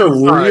Also, that's a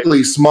fucking side.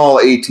 really small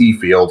AT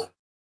field.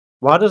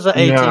 Why does the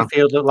AT Yeah.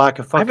 field look like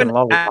a fucking haven't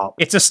lollipop?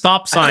 It's a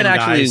stop I haven't sign,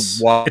 actually guys.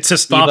 watched It's a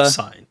stop Eva.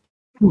 sign.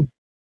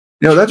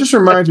 You know, that just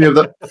reminds me of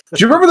the. Do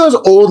you remember those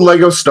old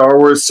Lego Star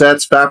Wars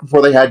sets back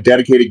before they had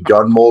dedicated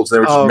gun molds? They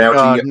were just Oh,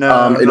 mounting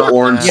God, no, an not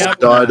orange that.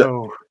 stud.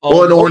 No.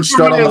 Well, an orange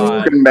stud on the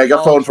Ultraman. fucking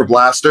megaphone for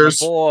blasters.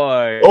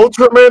 Boy.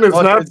 Ultraman is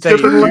What not did they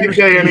skipping leg use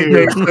day you?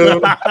 anytime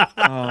soon.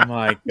 Oh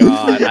my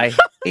god. I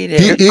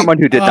Here's someone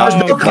who did not.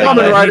 no God,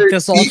 Kamen I Rider. hate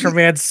this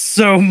Ultraman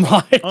so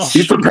much. Oh,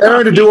 He's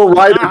preparing to do a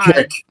rider God.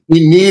 kick.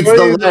 He needs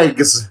the Wait.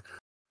 legs.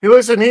 Hey,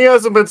 listen, he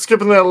hasn't been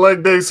skipping that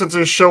leg day since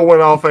his show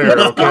went off air,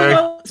 okay?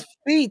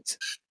 Feet.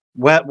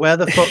 Where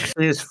the fuck's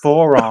his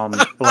forearm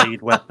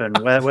blade weapon?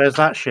 Where's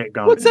that shit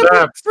gone? What's that?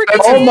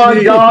 That's Oh my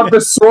his- god, the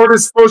sword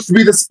is supposed to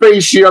be the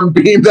space shield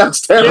beam.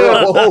 That's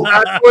terrible.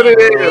 That's what it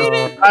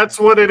is. That's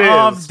what it Oh,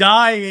 I'm is.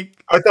 dying.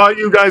 I thought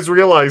you guys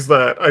realized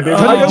that. I didn't.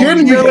 I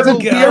didn't because it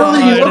barely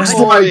God. looks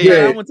Oh, like yeah,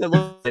 I it. want to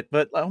look at it,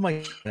 but oh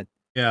my god.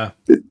 Yeah.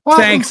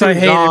 Thanks, I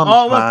hate it.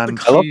 Oh, look, man.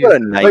 the I love cheese. what a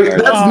nightmare.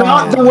 Like, that's Oh,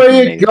 not the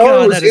way it God,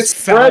 goes. that It is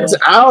spreads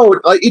foul. out.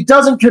 Like it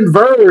doesn't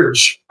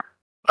converge.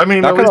 I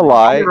mean, Not at least gonna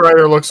lie. Kamen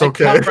Rider looks Like,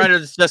 okay. Kamen Rider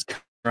is just Kamen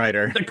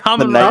Rider. The The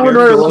common nightmare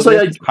Rider feel looks of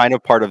like it is kind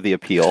of part of the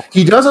appeal.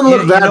 He doesn't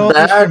look You that know what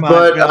this bad, reminds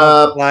but me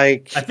of?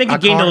 Like, I think he I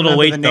gained a can't little remember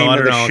weight the though. name I of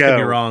don't the know. I could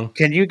be show. wrong.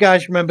 Can you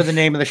guys remember the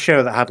name of the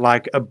show that had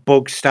like a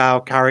bug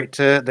style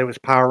character that was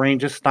Power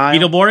Ranger style?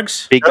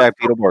 Beetleborgs? Big bad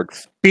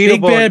Beetleborgs.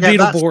 Big bad That's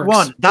the Beetleborgs one.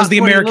 was That's the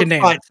what he American looks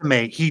name. like to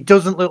me. He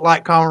doesn't look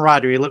like Kamen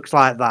Rider. He looks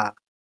like that.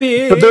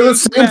 But they're the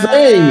same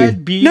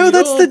thing. No,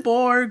 that's the-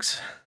 Beetleborgs.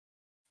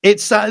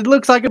 It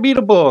looks like a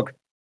Beetleborg.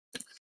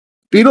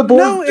 Beetleborg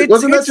No, it's-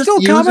 wasn't it's that just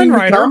still using Kamen the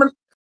Rider. common?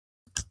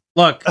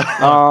 Look,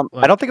 I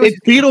don't think it was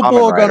It's Beetleborg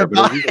Kamen on Rider, a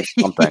but it was bike.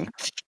 something.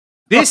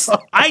 this.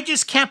 I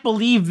just can't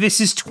believe this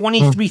is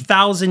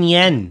 23,000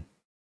 yen.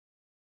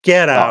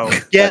 Get out.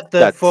 Get the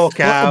that's- fuck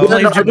Well, out.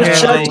 blame I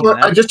just Japan.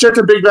 checked. I just checked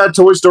a Big Bad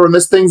Toy Store, and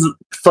this thing's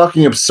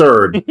fucking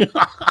absurd.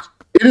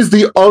 It is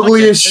the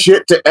ugliest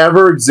shit to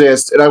ever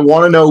exist, and I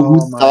want to know who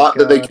Oh my thought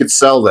that they God. could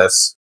sell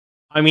this.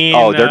 I mean,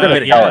 Oh, they're gonna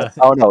sell yeah. it.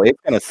 Oh no, it's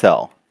gonna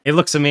sell. It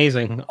looks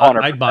amazing.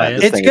 100%. I'd buy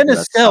This it. It's thing is gonna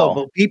gonna sell, sell.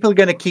 but people are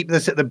gonna keep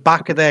this at the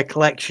back of their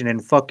collection in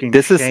fucking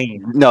This is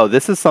shame. no.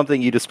 This is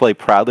something you display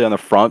proudly on the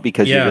front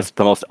because Yeah. you're just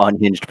the most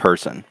unhinged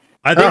person.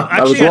 I think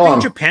I was actually, I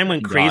wrong. think Japan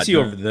went crazy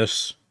God, over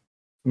this.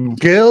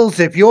 Girls,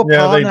 if your Yeah,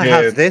 they partner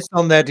has did. this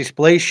on their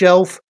display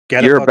shelf,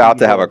 get You're a about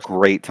to fucking have a gift.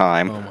 great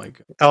time. Oh my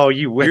god. Oh,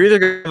 you will. You're either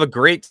gonna have a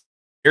great.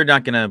 You're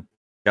not gonna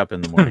wake up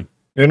in the morning.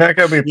 You're not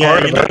gonna be Yeah,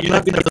 part of it. you're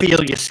not going to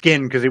feel your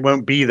skin because it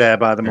won't be there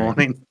by the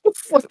morning.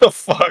 What the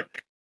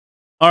fuck?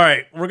 All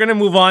right, we're gonna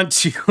move on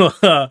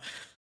to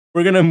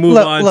we're gonna move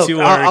on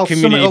to our I'll sum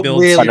it community up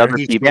builds. really Another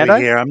peacefully T-Bandai?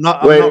 here. I'm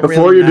not. Wait, I'm not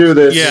before really you do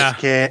nasty this- to Yeah.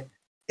 kid.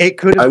 It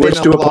could have I been wish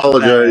a to lot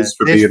apologize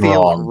for better. This being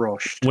feels wrong.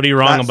 rushed. What are you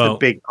wrong That's about?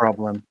 the big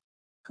problem.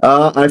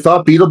 I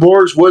thought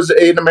Beetleborgs was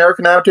an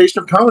American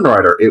adaptation of Kamen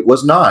Rider. It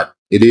was not.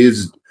 It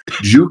is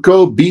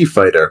Juko B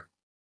Fighter.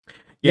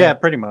 Yeah,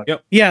 pretty much.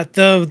 Yep. Yeah,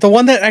 the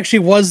one that actually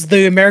was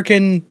the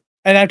American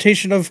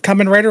adaptation of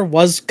Kamen Rider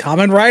was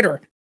Kamen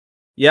Rider.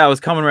 Yeah, it was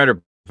Kamen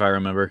Rider if I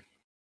remember.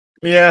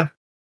 Yeah.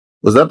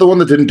 Was that the one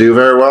that didn't do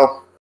very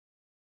well?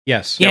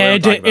 Yes. Yeah, we Yeah, don't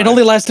it, talk it about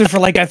only lasted for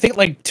like I think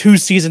like 2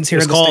 seasons here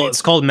It's in the called States.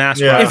 it's called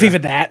Master Yeah. If Rider.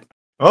 even that.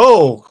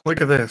 Oh,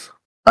 look at this.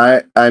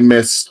 I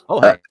miss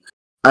Oh, hey.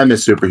 I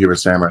miss Superhuman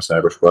Samurai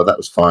Cyber Squad. That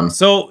was fun.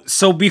 So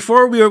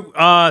before we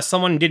were,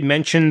 someone did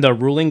mention the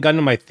ruling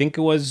Gundam. I think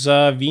it was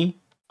V.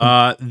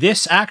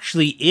 This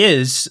actually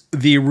is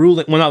the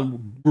ruling. Well, not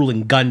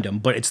ruling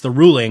Gundam, but it's the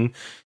ruling,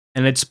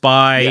 and it's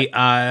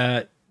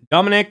by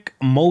Dominic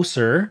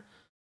Moser,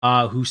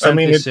 who sent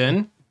mean, this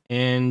in.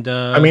 And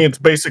I mean, it's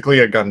basically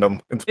a Gundam.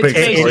 It's It's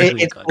basically.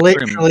 basically- It's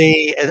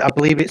literally, I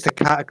believe it's the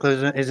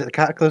Cataclysm. Is it the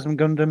Cataclysm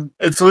Gundam?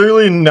 It's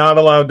literally not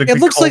allowed to. It be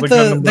looks called like a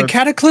the Gundam, the but-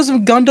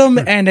 Cataclysm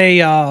Gundam and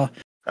a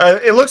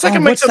It looks like a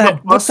mix what's of that,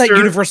 the what's that Buster.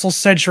 Universal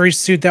Century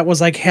suit that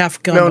was like half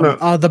No, Gundam?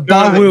 no. The No,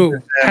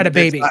 Bawu had a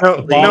baby.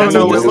 No, That's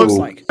no, what it this looks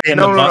like. And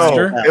no, the no,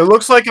 Buster? no. It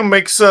looks like a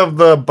mix of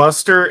the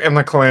Buster and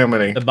the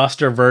Calamity. the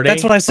Buster Verde.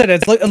 That's what I said.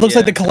 It looks Yeah.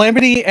 like the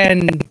Calamity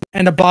and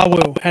the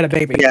Bawu had a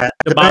baby. Yeah,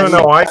 The No,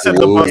 no, I said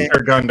the Ooh.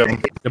 Buster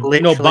Gundam. The, no,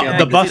 literally, Bu- I the can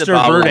see Buster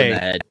bobble in Verde. the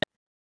head.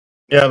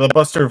 Yeah, the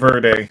Buster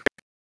Verde.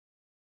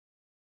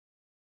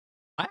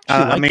 I actually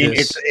like I mean,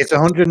 this. it's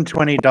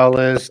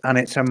 $120 and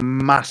it's a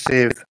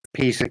massive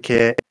piece of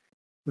kit,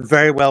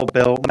 very well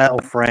built, metal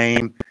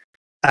frame,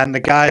 and the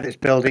guy that's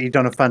built it, he's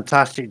done a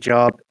fantastic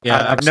job. Yeah,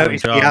 I've excellent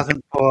noticed job. he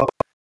hasn't put.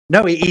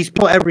 No, he's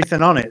put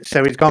everything on it,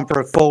 so he's gone for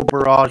a full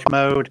barrage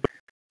mode.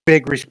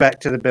 Big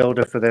respect to the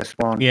builder for this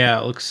one. Yeah,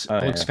 it looks Oh,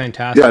 looks yeah.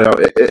 fantastic. Yeah, no,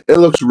 it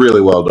looks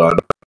really well done.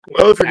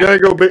 Well, if you're gonna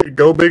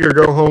go big or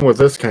go home with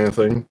this kind of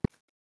thing.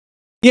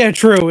 Yeah,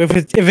 true. If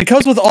it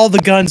comes with all the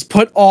guns,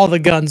 put all the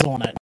guns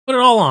on it. Put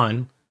it all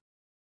on.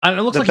 It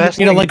looks The like best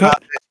you know, thing like, about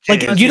this Like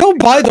kit you don't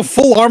buy the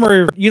full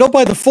armor. You don't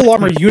buy the full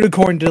armor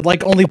unicorn to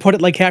like only put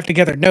it like half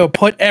together. No,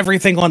 put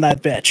everything on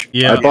that bitch.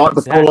 yeah. I bought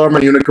the full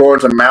armor unicorn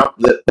to mount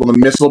the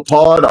missile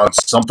pod on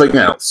something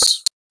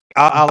else.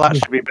 I'll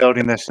actually be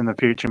building this in the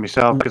future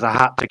myself because I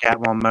had to get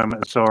one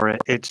moment I saw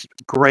it. It's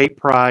great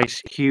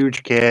price,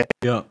 huge kit,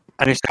 Yeah.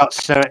 and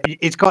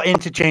it's got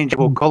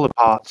interchangeable color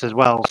parts as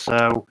well.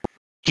 So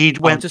he I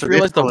went just for this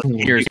realized the colour scheme,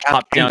 fingers you can't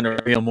pop down change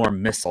to reveal more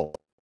missile.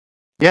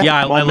 it.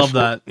 Yeah, I more love missile.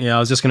 that. Yeah, I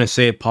was just gonna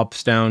say it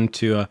pops down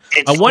to.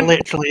 It's I wonder-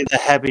 literally the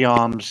heavy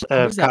arms How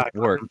of does that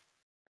Cataclysm. work?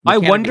 I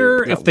Mechanically, wonder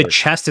how does if that the work?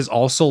 chest is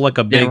also like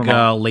a Yeah, big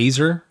remote.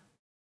 laser.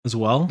 as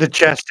well. The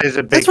chest is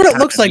a big. That's what it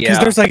looks like because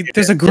Yeah.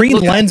 there's a green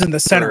lens in the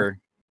center.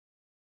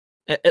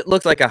 It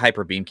looks like a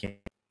hyper beam cannon.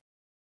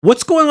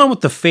 What's going on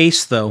with the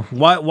face though?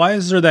 Why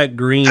is there that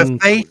green? The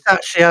face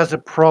actually has a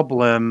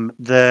problem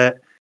that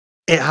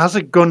it has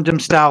a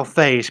Gundam style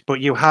face, but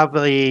you have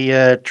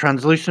a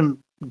translucent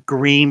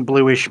green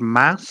bluish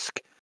mask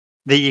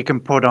that you can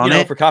put on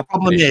it. For copy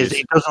Problem is, issues.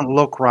 it doesn't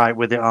look right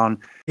with it on.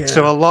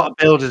 So a lot of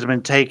builders have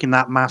been taking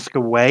that mask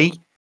away.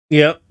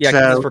 Yep. Yeah, 'cause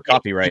So it's for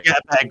copyright. You get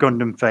a better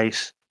Gundam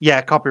face.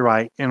 Yeah,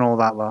 copyright and all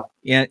that lot.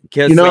 Yeah,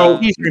 because You know,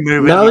 Please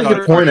remove now it. that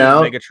you point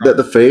out that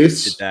the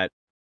face, did that.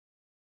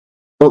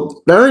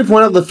 well, now that you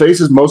point out the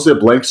face is mostly a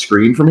blank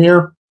screen from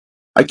here,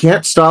 I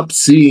can't stop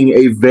seeing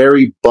a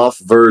very buff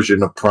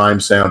version of Prime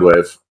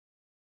Soundwave.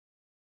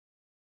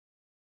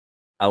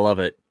 I love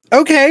it.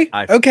 Okay,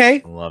 I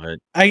okay, love it.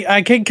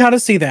 I can kind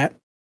of see that.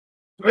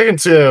 I can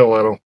see it a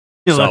little.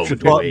 Electric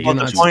But wave.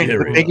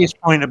 the biggest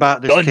point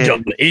about this kit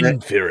Gundam is that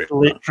Inferior.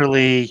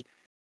 literally,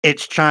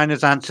 it's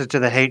China's answer to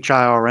the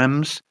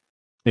HIRMs,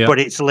 Yeah. but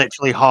it's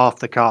literally half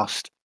the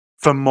cost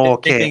for more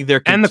kit.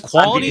 And the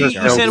quality you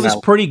because said was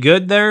they're- pretty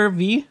good there,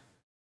 V.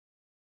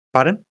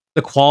 Pardon?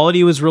 The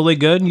quality was really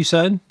good. You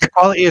said. The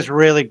quality is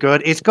really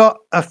good. It's got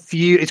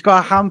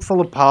a handful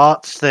of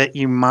parts that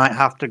you might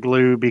have to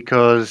glue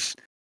because,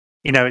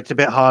 it's a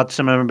bit hard,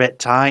 some of them are a bit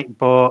tight,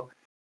 but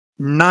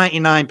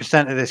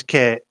 99% of this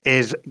kit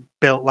is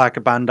built like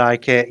a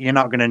Bandai kit. You're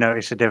not going to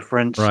notice a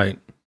difference. Right.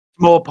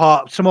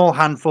 Small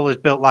handful is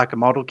built like a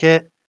model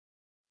kit,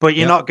 but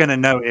you're not going to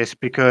notice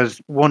because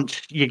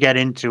once you get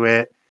into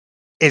it,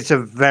 it's a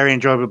very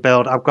enjoyable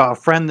build. I've got a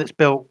friend that's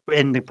built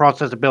in the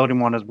process of building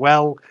one as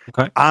well.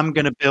 Okay. I'm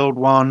going to build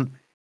one.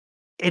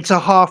 It's a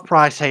half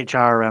price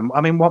HRM.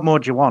 I mean, what more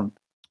do you want?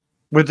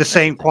 With the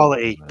same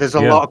quality. There's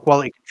a lot of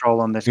quality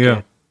control on this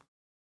kit.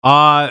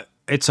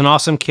 It's an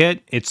awesome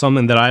kit. It's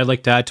something that I'd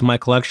like to add to my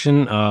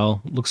collection.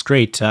 Looks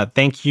great.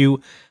 Thank you,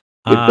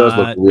 It does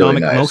look really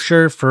Dominic nice.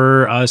 Mosher,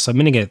 for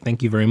submitting it.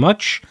 Thank you very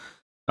much.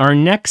 Our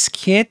next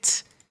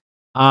kit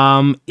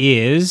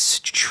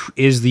is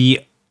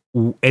the.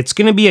 It's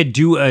going to be a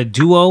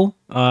duo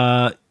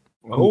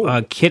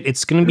kit.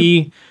 It's going to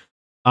be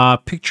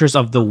pictures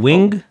of the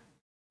Wing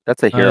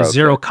That's a hero.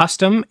 Zero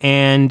custom,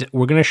 and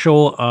we're going to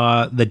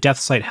show the Death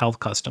Sight Health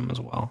custom as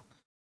well.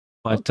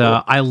 But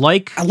I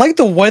like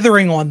the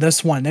weathering on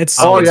this one. It's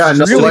Oh, yeah,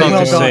 no, really like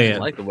well to done. say I it.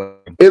 like the weather.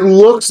 It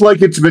looks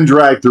like it's been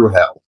dragged through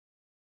hell.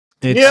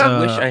 It's, Yeah. I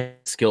wish I had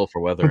skill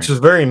for weathering. Which is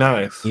very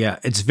nice. yeah,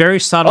 it's very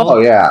subtle. Oh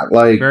yeah,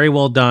 Very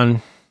well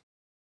done.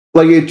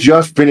 like it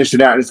just finished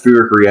an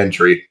atmospheric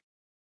re-entry.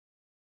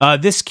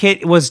 This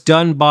kit was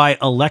done by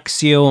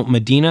Alexio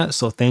Medina,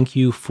 so thank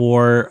you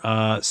for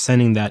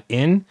sending that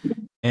in.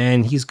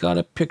 And he's got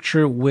a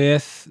picture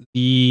with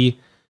the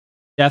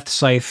Death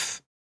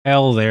Scythe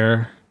L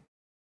there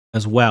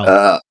as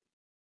well.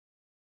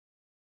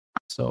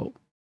 So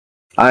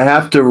I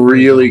have to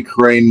really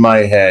crane my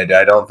head.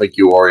 I don't think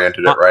you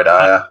oriented it right,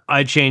 Aya.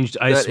 I changed.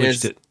 I That switched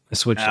is- it. I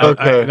switched it.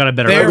 Okay. I got a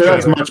better. There Okay, we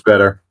that's go. much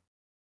better.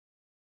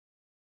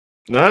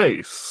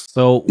 Nice.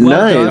 So well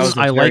Nice. done. That was a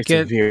I very like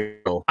it. severe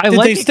roll. I Did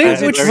like they it state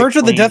 'cause which very version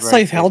of the clean Death Scythe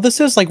version. hell this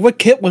is? Like, what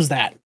kit was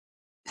that?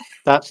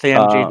 That's the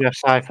MG Death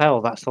Scythe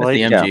Hell. That's the That's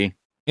the latest. MG.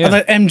 Yeah. Oh,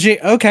 the MG.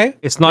 Okay.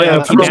 it's not Yeah, an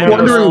that's I was MT what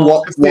I'm Banner.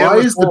 wondering It's the why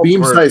is the Emerald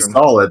beam size version.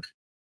 solid?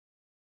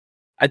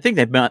 I think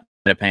they might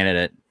have painted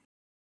it.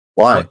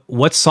 Why?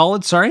 What's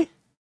solid? Sorry.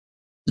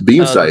 The beam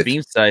The size.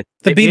 beam sight.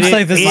 The beam It-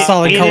 scythe is a it-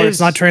 solid it color. is- It's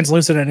not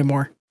translucent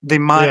anymore. They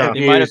might Yeah. have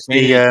They might have used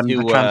painted the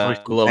it to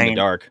translucent glow in the paint.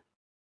 dark.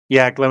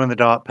 Yeah, glow in the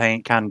dark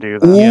paint can do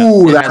that.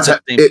 Ooh, It that's has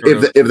that same sort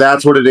of- if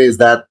that's what it is.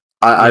 That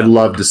I'd Yeah.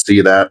 love to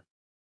see that.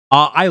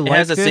 I It like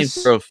has the same this.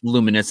 sort of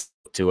luminous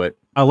to it.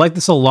 I like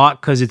this a lot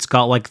because it's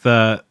got like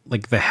the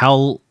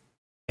hell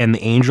and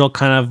the angel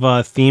kind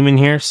of theme in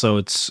here, so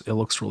it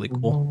looks really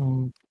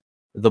cool.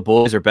 The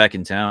boys are back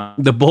in town.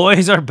 The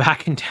boys are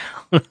back in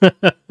town.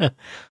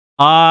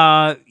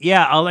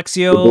 Yeah,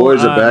 Alexio The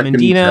boys are back in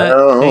Medina,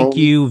 town. thank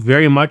you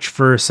very much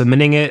for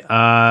submitting it.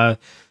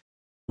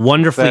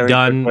 Wonderfully Very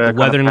done. good work The on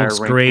weathering pair looks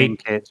of great.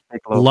 paint kits.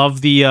 Big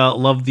love.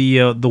 Love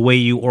the way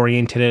you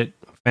oriented it.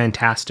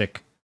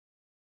 Fantastic.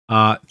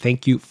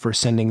 Thank you for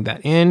sending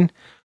that in.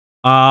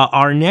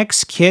 Our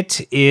next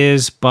kit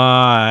is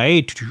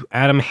by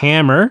Adam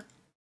Hammer,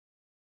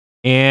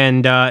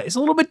 and it's a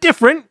little bit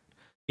different.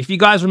 If you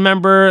guys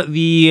remember,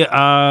 the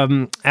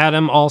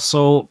Adam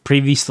also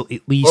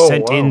previously Oh,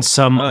 sent wow. in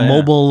some Oh, yeah.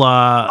 mobile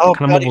Oh, kind of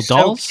God, mobile it's so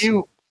dolls.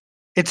 cute.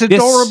 It's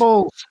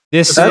adorable.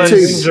 This It's the, That's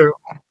is ninja,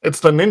 it's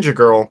the ninja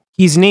girl.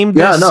 he's named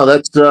Yeah, this. no,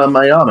 that's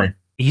Miami.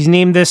 He's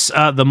named this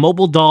the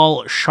mobile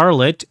doll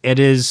Charlotte. It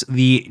is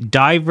the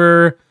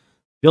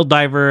field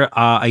diver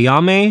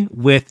Ayame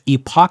with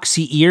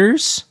epoxy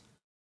ears,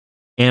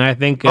 and I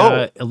think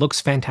it looks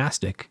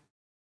fantastic.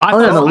 I Oh,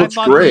 yeah, thought, no, it I looks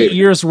thought great. the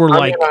ears were I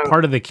like mean,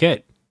 part of the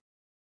kit.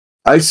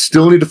 I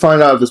still need to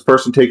find out if this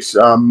person takes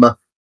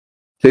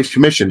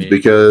commissions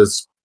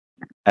because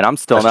And I'm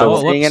still I not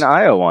still- seeing whoops. an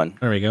IO one.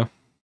 There we go.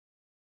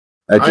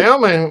 I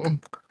am.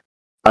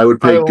 I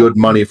would pay good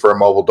money for a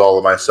mobile doll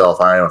of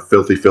myself. I am a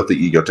filthy, filthy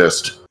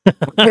egotist.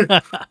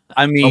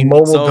 I mean,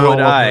 mobile so doll would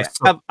of I.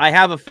 myself. I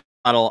have a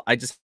model. I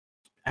just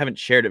haven't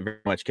shared it very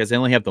much because I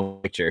only have the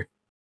picture.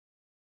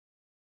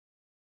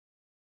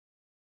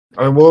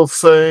 I will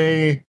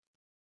say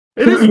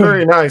it is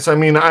very nice. I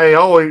mean, I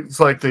always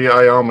like the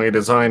Ayame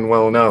design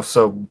well enough,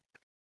 so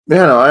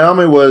Yeah, no,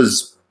 Ayame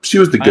was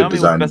the good Ayame was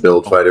design best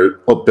build girl. fighter.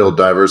 Well, build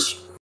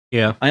divers.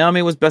 Yeah.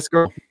 Ayame was best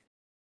girl.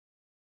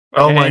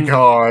 oh my And-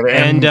 god.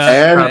 and,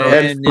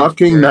 And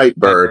fucking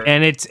Nightbird.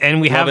 And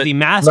we Love have it. the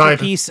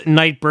masterpiece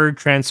Nightbird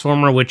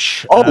Transformer,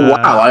 which Oh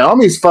wow,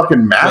 Ayame's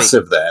fucking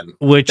massive then.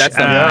 which That's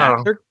the Yeah.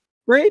 master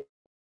grade.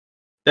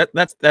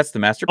 That's the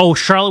master. oh,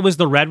 Charlotte was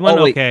the red one.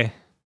 Oh, wait. Okay.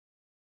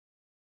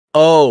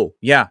 Oh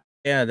yeah,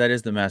 that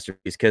is the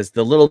masterpiece because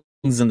the little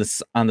things on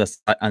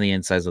the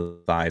insides of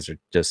the thighs are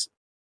just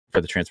for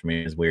the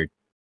transformation is weird.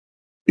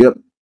 Yep.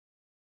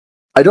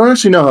 I don't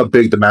actually know how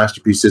big the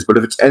masterpiece is, but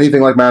if it's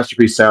anything like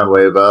Masterpiece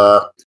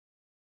Soundwave,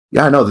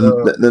 yeah, no,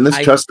 then this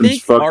I custom's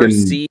think fucking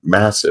RC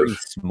massive. Pretty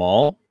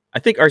small. I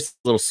think ours is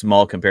a little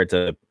small compared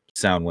to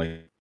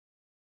Soundwave.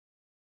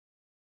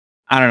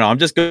 I don't know. I'm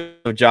just going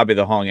with Jobby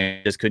the Hong.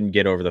 I just couldn't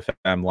get over the fact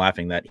I'm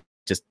laughing that he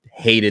just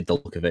hated the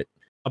look of it.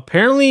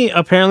 Apparently,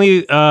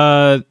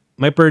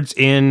 Nightbird's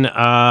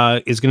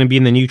is going to be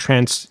in the new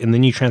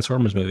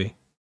Transformers movie.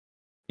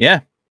 Yeah,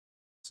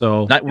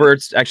 So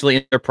Nightbird's actually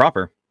in there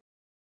proper.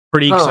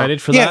 pretty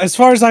excited for Yeah, that. as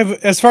far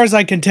as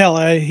I can tell,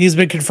 he's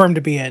been confirmed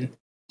to be in.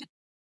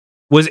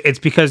 It's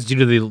because due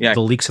to the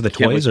leaks of the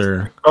can't toys, wait.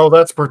 or oh,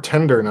 that's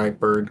Pretender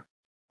Nightbird.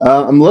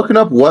 I'm looking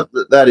up what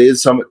that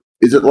is.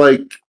 Is it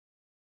like?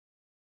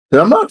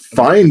 I'm not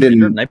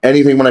finding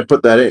anything when I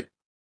put that in.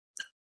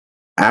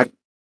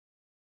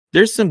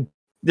 There's some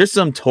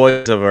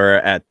toys of her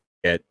at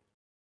it.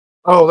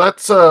 Oh,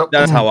 that's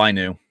That's how I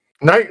knew.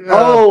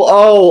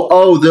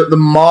 The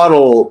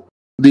model,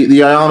 the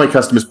Ayame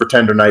custom is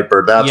Pretender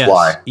Nightbird. That's yes,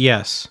 why.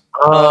 Yes.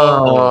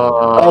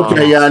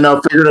 Okay, yeah,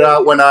 no, figured it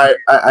out when I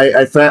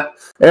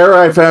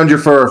found your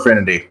fur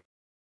affinity.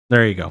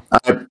 There you go.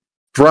 I'm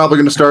probably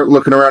going to start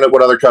looking around at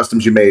what other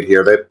customs you made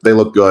here. They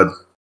look good.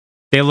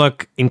 They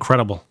look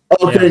incredible.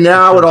 Okay, Yeah,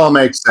 now for it sure. all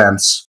makes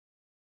sense.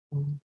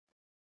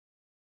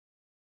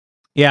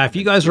 Yeah, if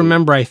you guys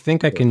remember, I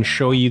think I can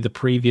show you the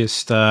previous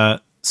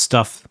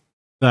stuff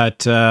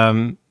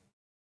that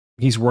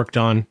he's worked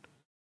on.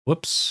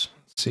 Whoops.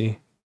 Let's see.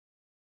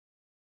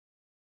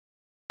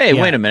 Hey,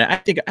 Yeah. wait a minute. I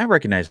think I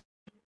recognize.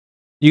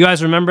 You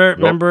guys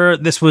remember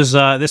this was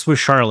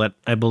Charlotte,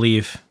 I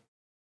believe.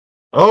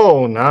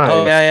 Oh, nice.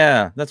 Oh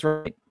yeah, that's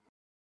right.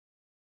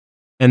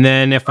 And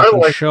then if I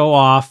can show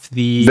off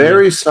the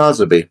Very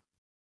Sazabi.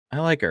 I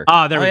like her.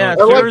 there we yeah,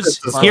 go. I like Here's this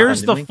design,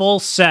 here's the didn't we? full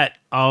set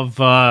of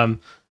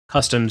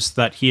customs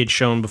that he had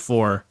shown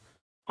before.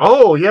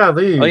 Oh, yeah,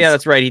 these. Oh yeah,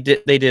 that's right.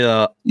 They did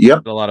a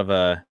lot of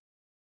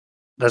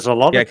There's a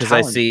lot yeah, of because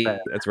I talent see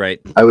there. that's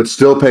right. I would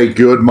still pay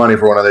good money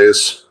for one of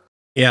these.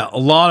 Yeah, a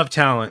lot of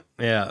talent.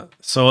 Yeah,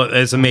 so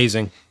it's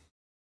amazing.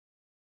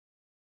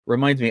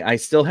 Reminds me, I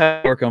still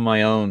have to work on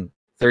my own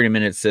 30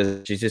 minutes.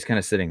 Says she's just kind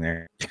of sitting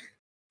there.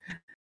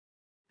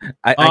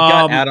 I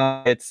got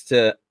add-on hits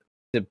to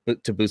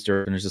boost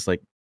her, and it's just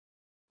like,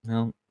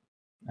 no,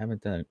 I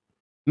haven't done it.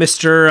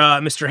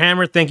 Mr.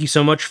 Hammer, thank you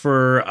so much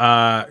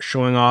for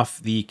showing off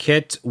the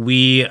kit.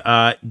 We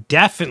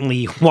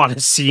definitely want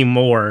to see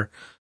more.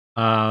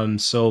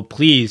 So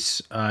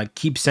please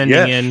keep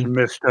sending in.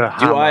 Mr.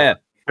 Do Hammer, I?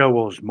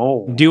 show us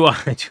more. Do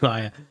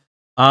I?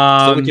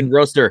 So we can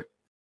roast her.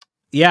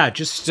 Yeah,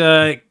 just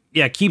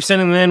keep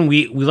sending them in.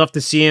 We love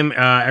to see them.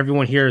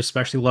 Everyone here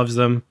especially loves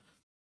them.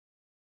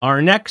 Our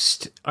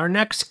next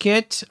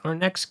kit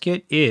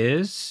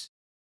is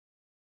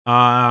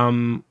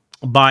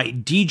by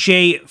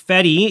DJ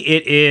Fetty.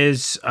 It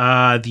is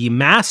the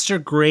Master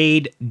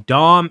Grade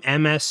Dom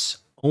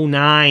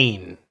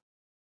MS09.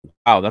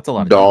 Wow, that's a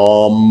lot.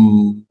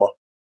 Dom.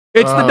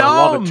 It's the A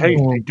lot Dom. of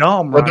tasty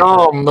Dom. The right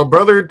Dom, the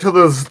brother to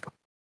the.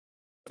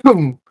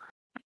 The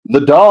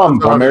Dom,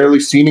 primarily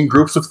seen in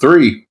groups of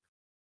 3.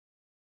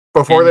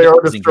 Before they are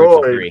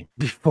destroyed.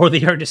 Before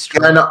they are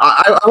destroyed. And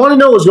I want to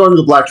know what's going through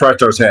the Black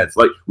Tristar's heads.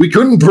 Like, we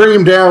couldn't bring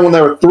him down when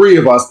there were 3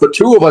 of us, but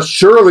 2 of us,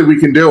 surely we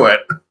can do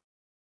it.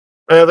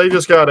 Yeah, they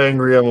just got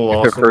angry and If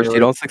lost. at first you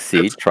don't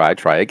succeed,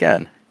 try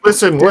again.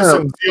 Listen.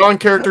 Xeon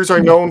characters are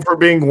known for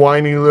being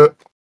whiny.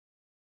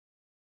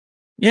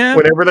 Yeah.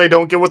 Whenever they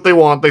don't get what they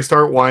want, they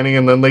start whining,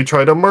 and then they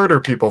try to murder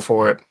people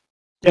for it.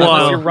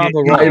 Well, you're Rob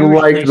the I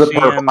Rock. like the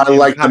purple. I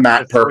like the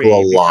matte purple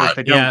a lot.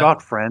 They don't Yeah.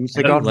 got friends,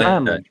 they I got like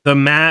family. that. The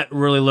matte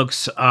really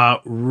looks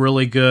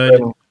really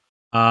good.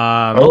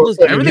 Oh,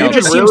 Everything he just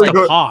did seems really to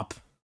good. pop.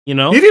 You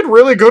know? He did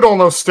really good on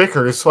those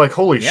stickers. Like,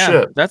 holy Yeah,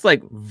 shit. that's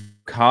like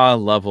Ka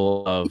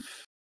level of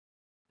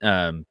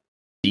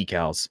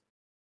decals.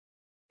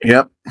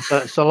 Yep.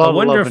 It's a lot of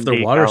wonder love if and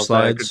they're water decals there,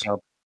 slides. good job.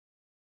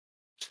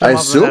 I Some of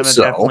assume them are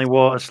so. definitely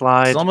water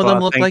slides. Some of but them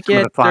I look think like some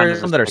of it. the finals There's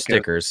some that are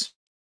stickers. stickers.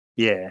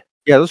 Yeah.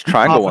 Yeah, those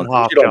triangle Half ones and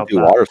half usually don't job, do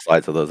that. water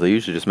slides of those. They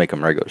usually just make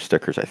them regular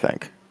stickers, I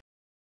think.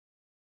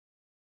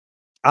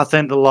 I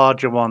think the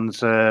larger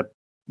ones are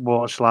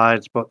water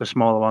slides, but the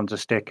smaller ones are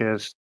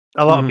stickers.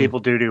 A lot of Mhm. people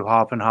do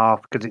half and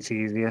half because it's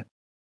easier.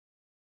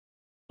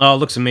 Oh, it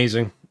looks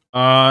amazing.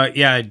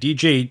 Yeah,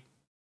 DJ,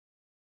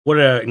 what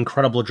an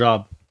incredible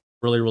job.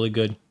 Really, really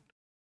good.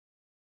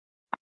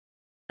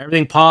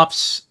 Everything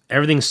pops.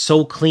 Everything's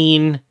so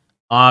clean.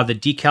 The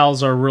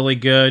decals are really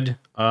good.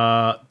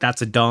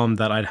 That's a dome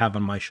that I'd have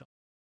on my shelf.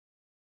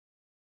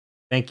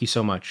 Thank you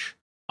so much.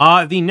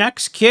 The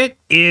next kit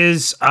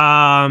is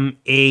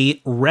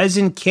a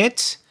resin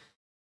kit,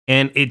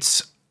 and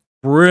it's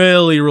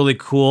really, really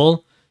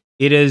cool.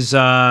 It is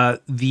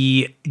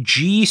the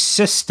G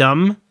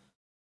System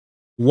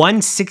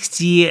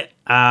 160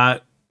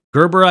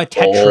 Gerbera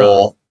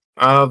Tetra.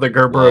 The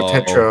Gerbera Whoa.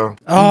 Tetra.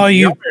 Oh,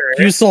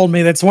 you sold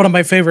me. That's one of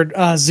my favorite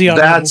Xeon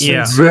That's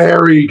models.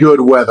 very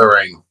good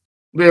weathering.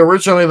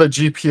 Originally the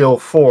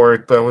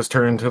GPL4 that was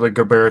turned into the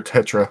Gerbera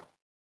Tetra.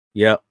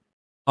 Yep.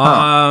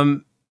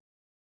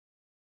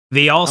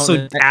 They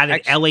also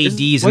added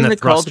LEDs in the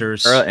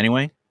thrusters.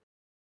 Anyway.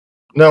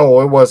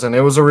 No, it wasn't.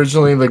 It was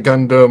originally the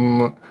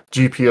Gundam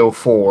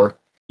GPO4.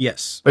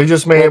 Yes. They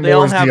just made Well, it they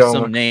more all have Xeon.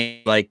 some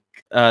name, like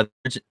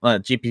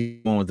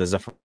GP one with the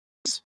Zephyr.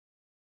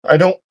 I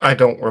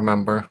don't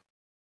remember.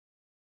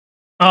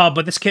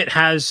 But this kit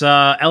has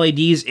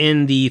LEDs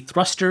in the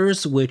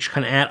thrusters, which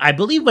kind of add. I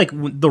believe like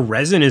the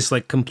resin is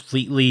like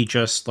completely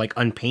just like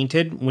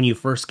unpainted when you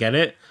first get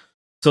it.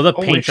 So the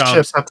Holy paint shit,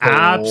 job's that's a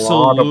lot of-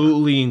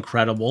 absolutely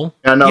incredible.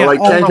 Yeah, no, Yeah, like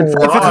can't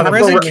confirm. if it's a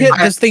resin kit,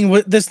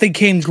 I- this thing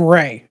came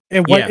gray.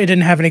 It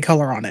didn't have any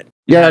color on it.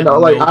 Yeah, no,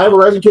 like No. I have a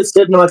resin kit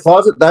sitting in my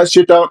closet. That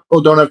shit don't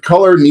have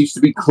color. Needs to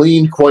be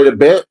cleaned quite a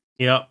bit.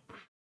 Yep.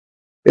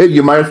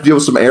 You might have to deal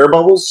with some air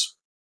bubbles.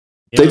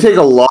 They Yep. take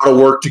a lot of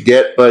work to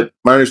get, but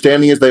my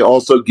understanding is they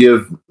also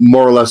give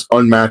more or less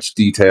unmatched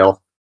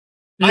detail.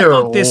 I Dear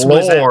thought this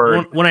was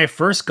Lord. when I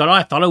first got it.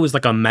 I thought it was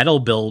like a metal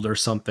build or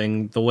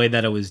something. The way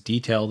that it was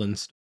detailed and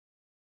stuff.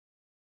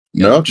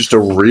 No, just a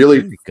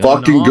really Good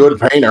fucking good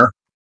painter.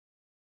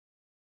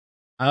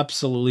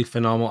 Absolutely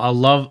phenomenal.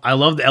 I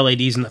love the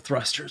LEDs and the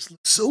thrusters.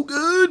 Looks so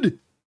good.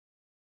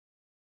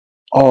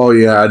 Oh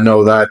yeah,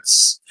 no,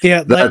 that's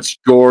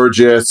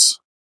gorgeous.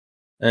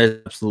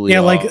 Absolutely.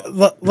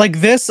 Like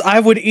this,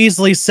 I would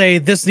easily say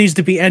this needs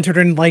to be entered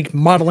in like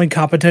modeling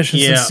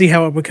competitions and Yeah. see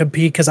how it would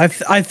compete, because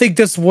I think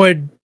this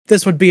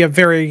would be a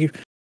very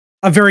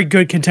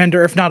good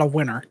contender, if not a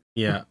winner.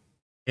 Yeah.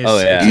 Oh,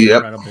 yeah. It's Yep.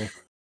 incredible.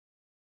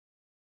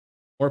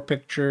 More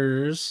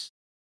pictures.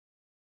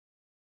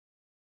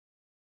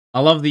 I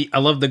love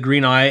the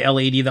green eye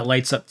LED that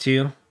lights up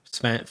too. It's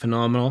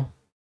phenomenal.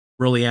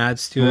 Really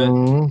adds to it.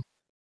 Mm.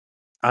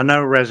 I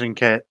know resin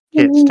kits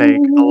take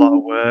a lot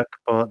of work,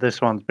 but this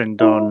one's been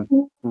done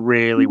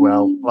really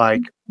well.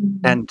 Like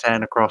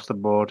 10/10 across the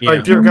board. Yeah.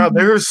 Like, dear God,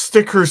 there's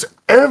stickers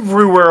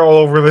everywhere all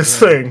over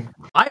this Yeah. thing.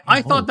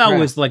 I thought that crap.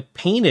 was like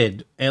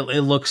painted. It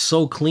looks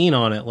so clean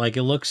on it. Like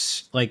it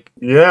looks like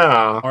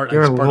Yeah. art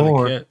Dear as part of the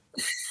Lord. kit.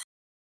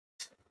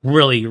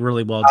 Really,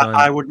 really well done.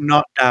 I would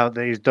not doubt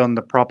that he's done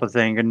the proper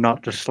thing and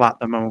not just slapped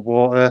them in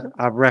water.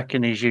 I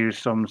reckon he's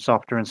used some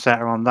softer and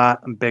setter on that,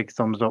 and big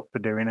thumbs up for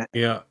doing it.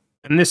 Yeah.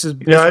 And this is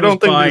Yeah, I was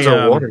don't think by, these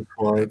are water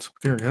slides.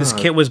 Dear God. This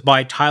kit was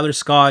by Tyler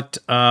Scott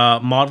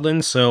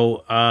modeling,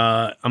 so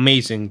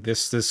amazing.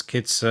 This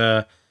kit's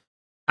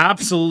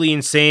absolutely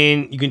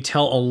insane. You can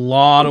tell a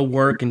lot of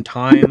work and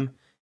time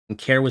and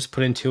care was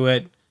put into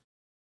it.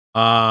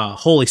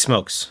 Holy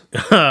smokes.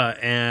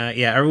 And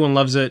yeah, everyone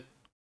loves it.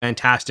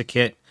 Fantastic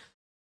kit.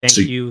 Thank It's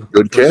a you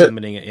good for kit.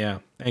 submitting it. Yeah.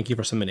 Thank you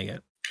for submitting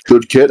it.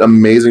 Good kit,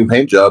 amazing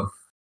paint job.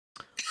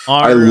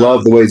 I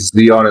love the way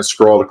Xeon is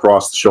scrawled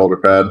across the shoulder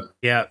pad.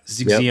 Yeah,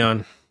 Yep.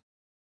 Xeon.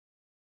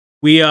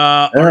 We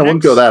I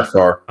wouldn't go that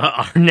far.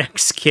 our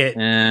next kit.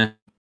 Eh.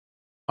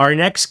 Our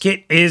next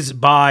kit is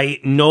by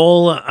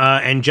Noel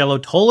Angelo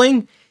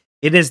Tolling.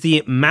 It is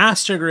the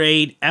Master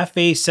Grade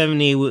FA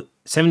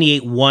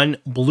 78-1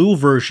 blue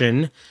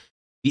version.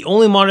 The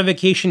only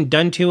modification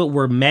done to it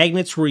were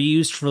magnets were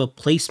used for the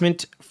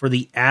placement for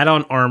the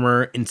add-on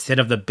armor instead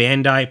of the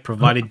Bandai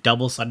provided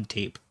double-sided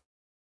tape.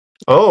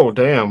 Oh,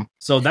 damn.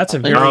 So that's a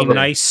Wow. very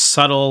nice,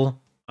 subtle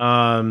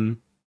kind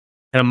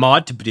of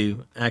mod to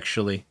do,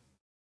 actually.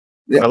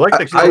 Yeah, I like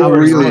the I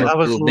colors. really I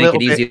was a It'll make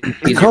little it easier. bit.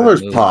 the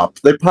colors pop.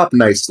 They pop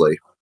nicely.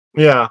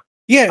 Yeah.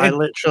 Yeah, I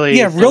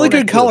literally. really thought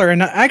good color,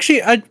 and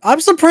actually, I'm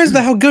surprised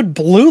at how good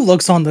blue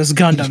looks on this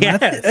Gundam.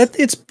 Yes.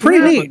 It's pretty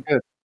Yeah, neat.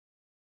 good.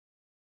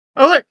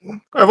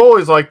 I've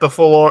always liked the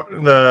full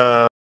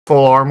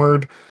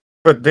armored,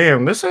 but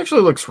damn, this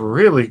actually looks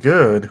really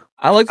good.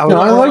 I like. I No,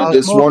 was- I like I was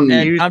this more one. And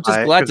confused I'm by just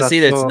it glad 'cause to I see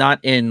that it's thought- not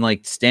in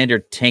like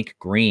standard tank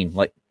green.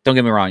 Like, don't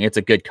get me wrong, it's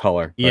a good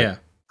color. but- Yeah.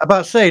 I'm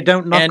about to say,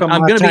 don't knock and on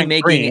I'm my going to be tank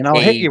making green, I'll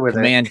a hit you with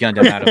command it.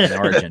 Gundam out of an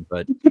origin,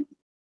 but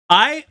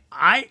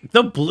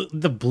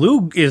The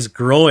blue is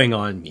growing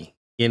on me.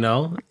 You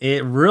know,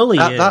 it really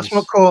is. That's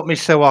what caught me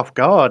so off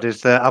guard,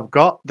 is that I've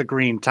got the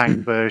green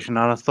tank version,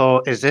 and I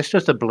thought, is this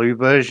just a blue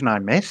version I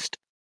missed?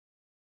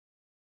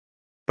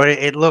 but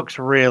it looks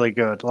really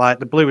good. Like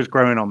the blue is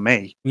growing on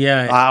me.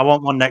 Yeah. I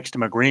want one next to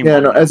my green Yeah,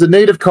 one. no, as a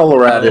native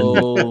Coloradan,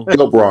 Oh,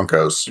 go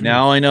Broncos.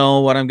 now I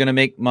know what I'm gonna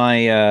make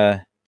my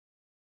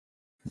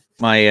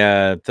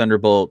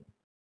Thunderbolt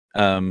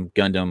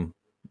Gundam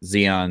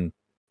Xeon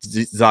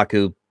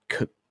Zaku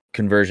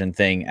conversion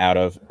thing out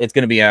of. It's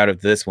gonna be out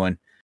of this one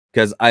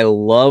because I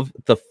love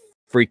the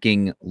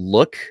freaking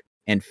look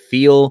and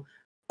feel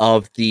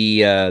of the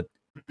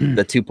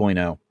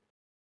 2.0.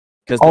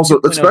 Because Also,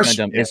 2.0 especially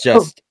Gundam is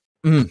just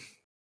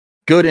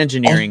good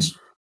engineering,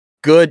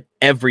 good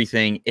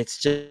everything. It's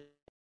just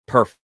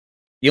perfect.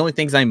 The only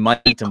things I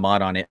might need to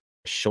mod on it,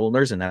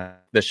 shoulders and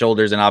the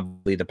shoulders and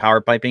obviously the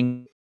power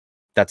piping.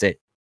 That's it.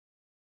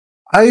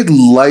 I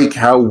like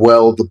how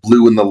well the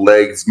blue in the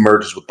legs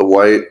merges with the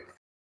white.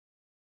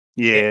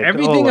 Yeah,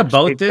 Everything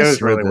about this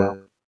goes really well.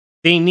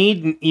 They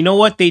need, you know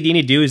what they need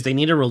to do is they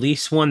need to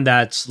release one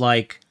that's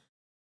like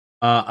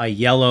a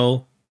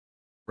yellow,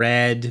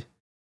 red,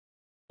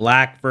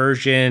 black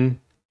version,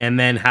 and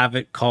then have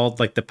it called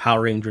like the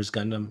Power Rangers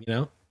Gundam, you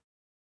know?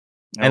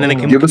 And then it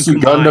can Give us a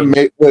Gundam.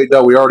 Wait,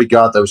 no, we already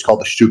got that. It was called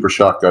the Super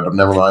Shock Gundam.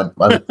 Never mind.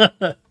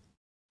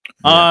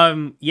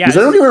 Yeah. Does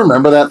anyone even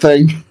remember that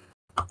thing?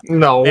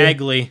 No.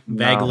 Vaguely.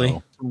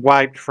 No.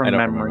 Wiped I from don't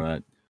memory.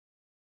 remember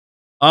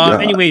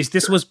that. Anyways,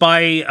 this was by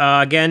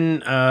again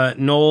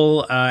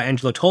Noel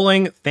Angelo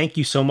Tolling. Thank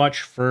you so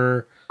much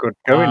for Good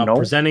going, Noel.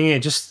 presenting it.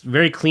 Just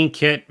very clean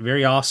kit,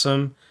 very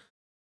awesome.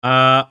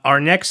 Our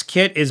next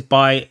kit is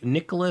by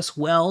Nicholas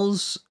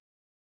Wells.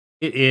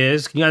 It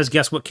is. Can you guys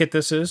guess what kit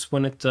this is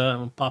when it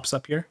pops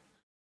up here?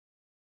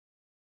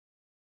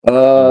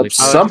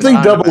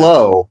 Something double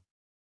O.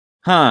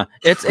 Huh?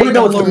 It's Wait,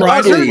 no, it's the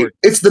Rider. Nodley.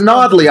 It's the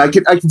Nodley.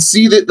 I can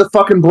see the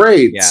fucking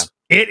braids.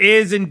 Yeah. It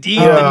is indeed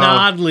Yeah. the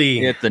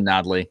Nodley. It's the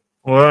Nodley.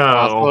 I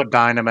Wow. thought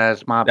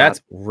Dynamis, my bad.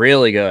 That's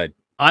really good.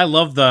 I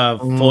love the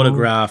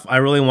photograph. I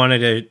really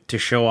wanted to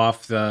show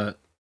off the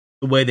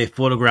way they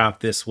photographed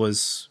this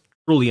was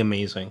truly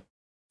amazing.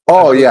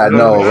 Oh yeah,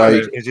 no,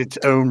 like is its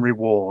own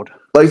reward.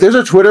 there's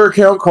a Twitter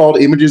account called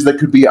Images That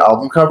Could Be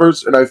Album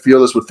Covers, and I feel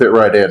this would fit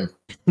right in.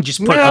 Just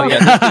put Oh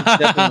yeah, this could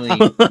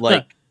definitely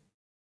like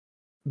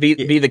be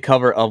the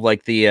cover of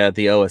like the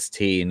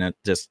OST, and that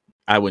just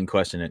I wouldn't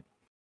question it.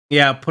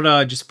 yeah,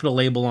 just put a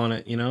label on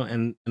it, you know,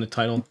 and a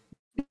title.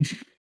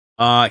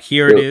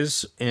 Here it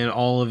is in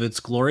all of its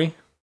glory.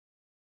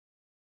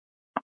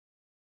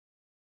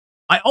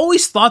 I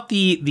always thought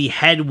the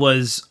head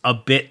was a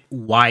bit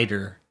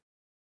wider.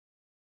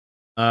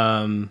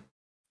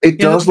 It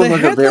does the look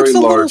like a head very looks a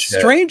little large head.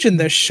 strange in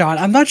this shot.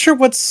 I'm not sure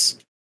what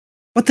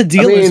the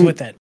deal is mean,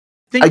 with it.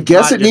 I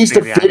guess it needs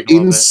to fit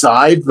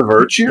inside the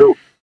Virtue.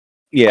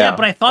 Yeah,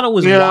 but I thought it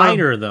was Yeah.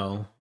 wider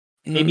though.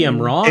 Maybe I'm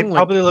wrong. It like-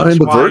 probably looks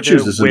the wider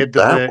Virtues isn't with the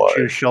that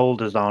Virtue wide.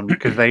 shoulders on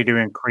because they do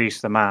increase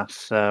the mass.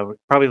 So it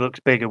probably looks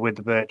bigger with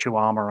the Virtue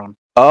armor on.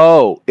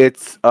 Oh,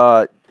 it's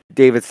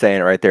David's saying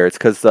it right there. It's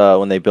because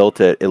when they built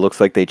it, it looks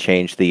like they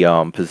changed the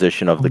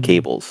position of the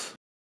cables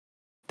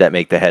that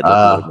make the head look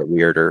a little bit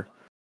weirder.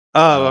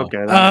 Oh,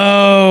 okay.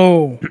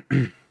 Oh,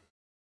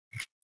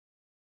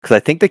 Because I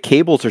think the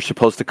cables are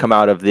supposed to come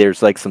out of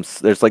there's like some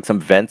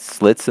vent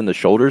slits in the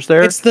shoulders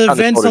there. it's the Not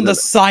vents on the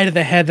shoulders, side of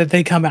the head that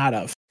they come out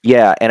of.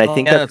 yeah, and I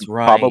think yeah, that's that's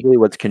right. probably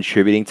what's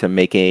contributing to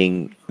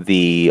making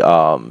the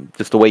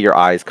just the way your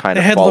eyes kind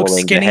The of head looks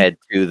following the skinny? head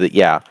to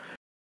the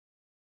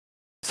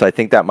So I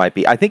think that might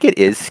be. I think it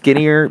is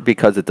skinnier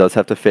because it does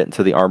have to fit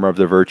into the armor of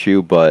the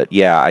Virtue. But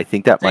yeah, I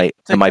think that might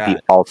be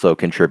also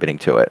contributing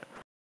to it.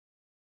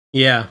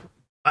 Yeah,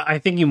 I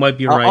think you might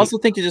be I right. also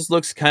think it just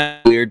looks kind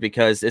of weird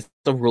because it's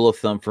the rule of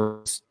thumb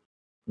for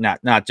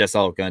not just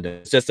all Gundam.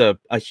 It's just a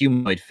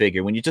humanoid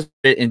figure. When you just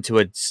fit into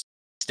a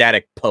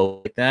static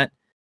pose like that,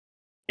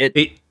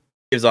 it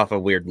gives off a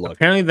weird look.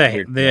 Apparently,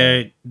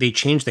 they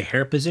changed the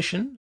hair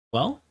position.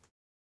 Well,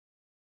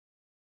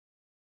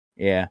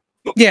 Yeah.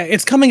 Yeah,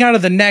 it's coming out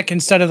of the neck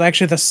instead of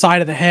actually the side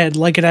of the head,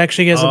 like it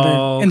actually is in the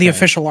okay.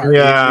 official art.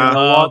 Yeah. You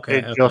know what? okay,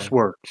 It just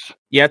works.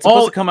 Yeah, it's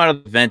supposed to come out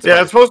of the vents. Yeah,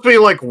 it's supposed to be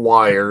like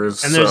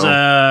wires. and there's so.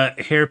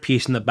 a hair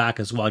piece in the back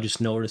as well. I just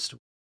noticed.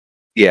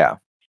 Yeah.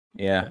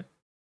 Yeah.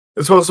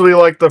 It's supposed to be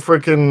like the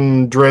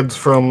freaking dreads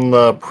from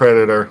the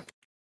Predator.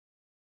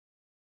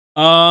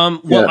 Well,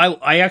 Yeah.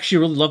 I actually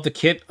really love the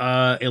kit.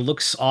 It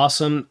looks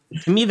awesome.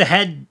 To me, the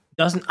head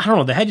doesn't. I don't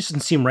know. The head just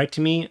doesn't seem right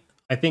to me.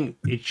 I think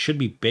it should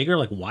be bigger,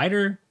 like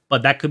wider.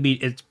 But that could be.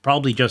 It's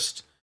probably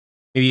just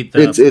maybe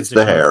the. It's the position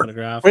of hair.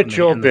 photograph Quit and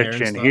your and the hair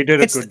and bitching. stuff. You did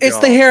a It's good it's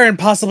job. the hair and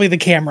possibly the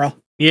camera.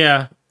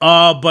 Yeah.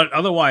 But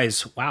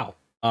otherwise, wow.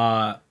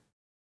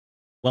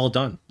 Well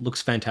done.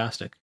 Looks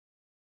fantastic.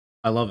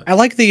 I love it. I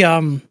like the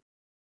I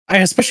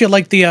especially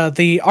like the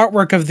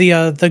artwork of the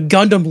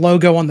Gundam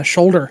logo on the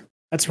shoulder.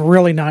 That's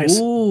really nice.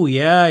 Ooh,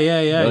 yeah. Oh,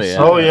 yeah.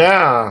 Oh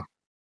yeah.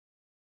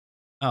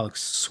 That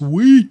looks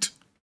sweet.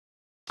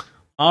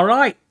 All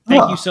right.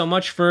 Thank you so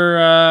much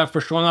for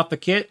showing off the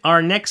kit.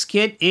 Our next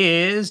kit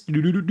is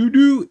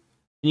Can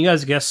you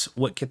guys guess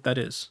what kit that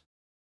is?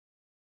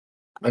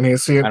 I need to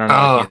see it. I don't know.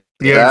 Ah,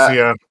 the Yeah.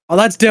 Exia. Oh,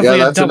 that's Yeah, definitely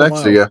that's a an double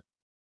O. Exia.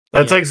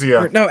 That's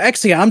Exia. No,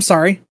 Exia. I'm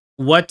sorry.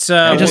 What?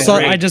 I just what saw.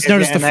 I grade? just Is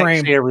noticed it the an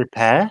frame. XE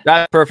repair?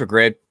 That's perfect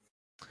grade.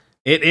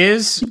 It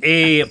is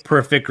a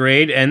perfect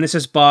grade, and this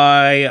is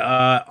by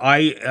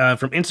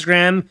from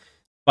Instagram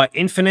by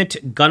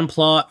Infinite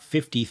Gunpla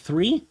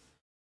 53.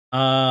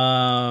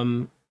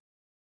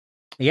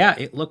 Yeah,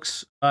 it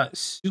looks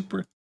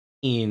super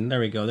clean. There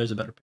we go. There's a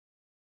better.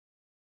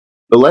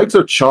 The legs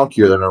are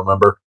chunkier than I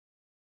remember.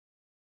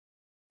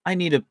 I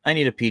need a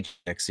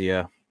PGX,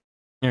 yeah.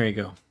 There you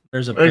go.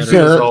 There's a It's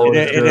better. always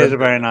It good. is a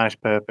very nice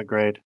perfect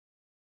grade.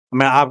 I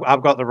mean,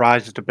 I've got the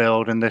riser to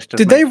build, and this.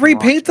 Did they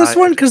repaint this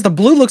one? Because the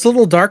blue looks a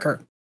little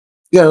darker.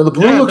 Yeah, the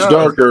blue Yeah, it looks does.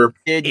 darker.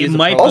 It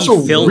might be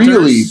Also filters.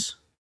 really-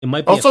 It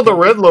might be Also, a the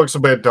filter. red looks a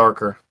bit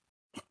darker.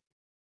 Yeah,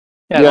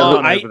 Yeah, I've Well,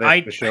 gone over this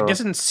I for sure.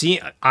 doesn't see.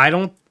 I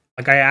don't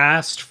like. I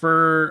asked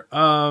for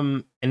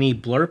any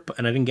blurb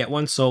and I didn't get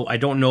one, so I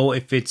don't know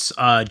if it's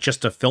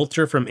just a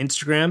filter from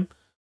Instagram.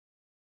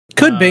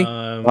 Could be.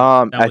 that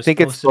I was think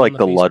it's posted like on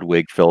the Facebook.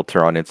 Ludwig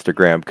filter on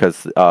Instagram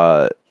because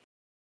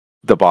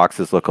the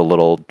boxes look a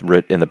little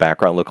in the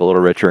background look a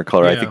little richer in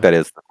color. Yeah.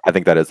 I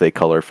think that is a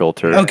color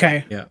filter.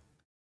 Okay.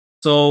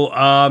 So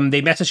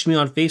they messaged me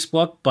on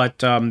Facebook, but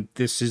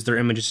this is their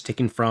images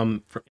taken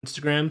from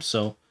Instagram,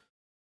 so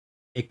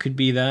it could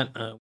be that.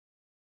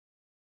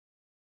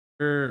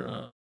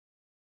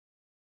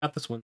 Not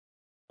this one.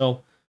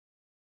 So,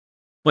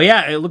 but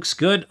yeah, it looks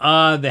good.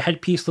 The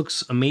headpiece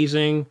looks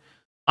amazing.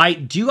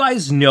 Do you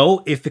guys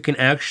know if it can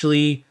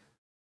actually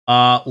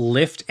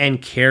lift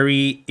and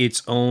carry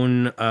its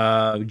own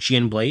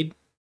GN blade?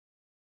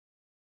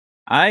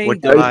 Would I- you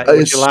like, I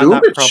would you like assume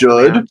that it properly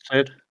should.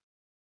 answered?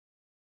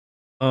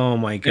 Oh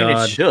my And it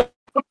god! should.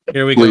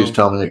 Here we Please go.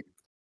 tell me.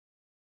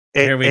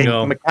 Here we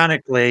go.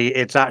 Mechanically,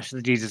 it's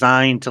actually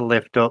designed to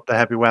lift up the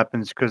heavy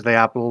weapons because they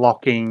have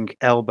locking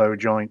elbow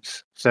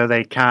joints, so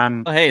they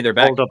can Oh, hey, they're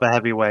back. hold up a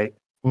heavy weight.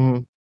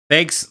 Mhm.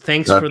 Thanks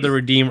Gotcha. for the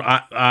redeem.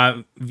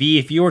 V,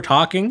 if you were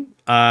talking,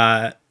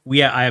 I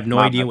have no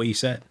My idea bad. what you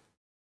said.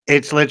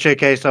 It's literally a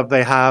case of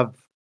they have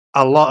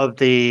a lot of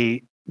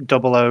the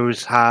double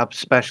O's have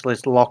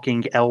specialist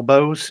locking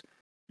elbows.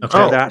 Okay.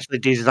 So they're actually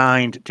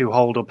designed to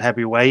hold up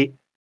heavy weight.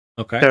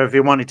 Okay. So if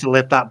you wanted to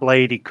lift that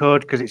blade, he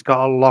could because it's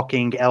got a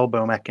locking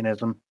elbow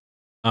mechanism.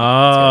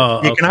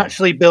 Oh, You can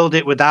actually build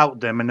it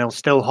without them, and they'll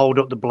still hold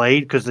up the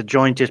blade because the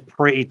joint is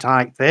pretty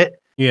tight fit.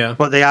 yeah.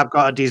 But they have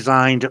got a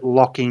designed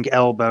locking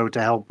elbow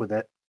to help with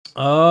it.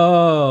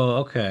 Oh,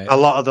 okay. A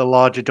lot of the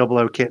larger double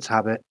O kits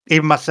have it.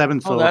 Even my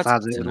 7th Oh, Source that's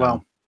has good it to as know.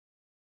 well.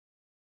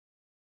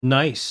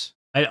 Nice.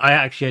 I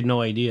actually had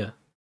no idea.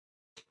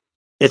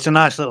 It's a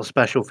nice little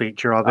special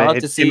feature of I'll have it.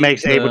 to It see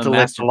makes it able the to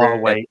lift a lot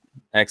of Master weight.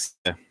 X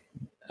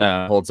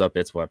holds up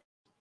its weapon.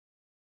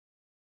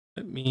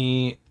 Let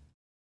me.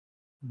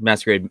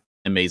 Masquerade,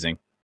 amazing.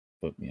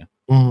 But yeah.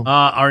 Mhm.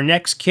 Our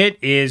next kit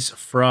is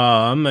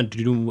from.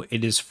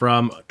 It is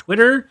from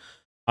Twitter.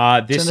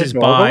 This an is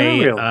adorable by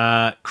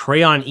Ariel.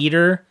 Crayon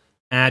Eater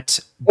at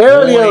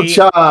Ariel boy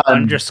Chan.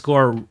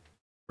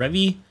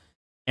 _Revi,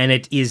 and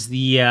it is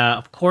the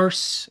of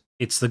course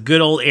it's the good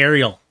old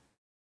Ariel.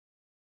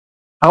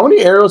 How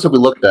many arrows have we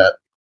looked at?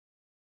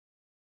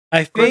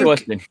 I Good think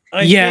question.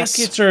 Yes.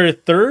 it's our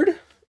third,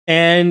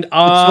 and It's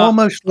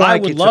almost I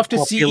like would it's a love to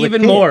see popular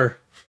even kit. more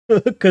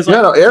because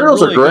Yeah, no,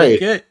 arrows are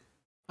great.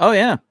 Oh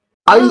yeah.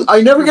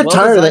 I never get Well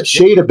tired of that designed.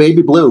 shade of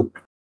baby blue.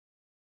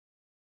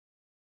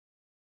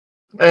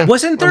 Eh,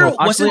 Wasn't there? almost.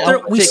 Wasn't Actually,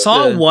 there? I'll We take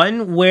saw the-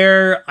 one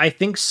where I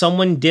think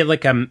someone did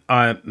like a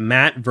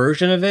matte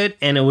version of it,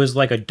 and it was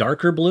like a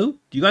darker blue.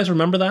 Do you guys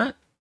remember that?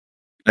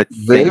 I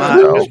Vaguely? think Might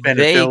have so. just been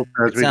a Vague.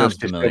 filter as It we sounds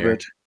just familiar.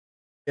 discovered.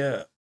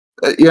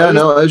 Yeah. Yeah,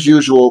 no, as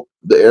usual,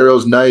 the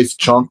arrow's nice,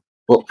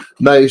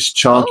 nice,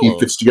 chunky, Oh.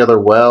 fits together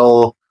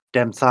well.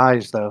 Dem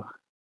thighs, though.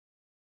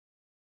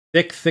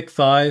 Thick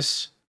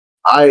thighs.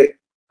 I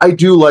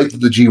do like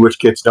that the G-Witch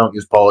kits don't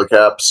use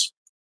polycaps.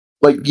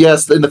 Like,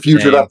 yes, in the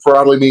future Same. that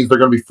probably means they're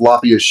going to be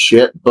floppy as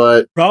shit,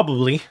 but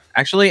Probably.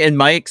 Actually, in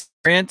my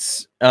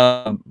experience,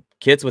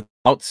 kids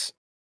without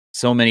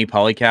so many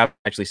polycaps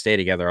actually stay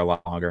together a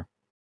lot longer.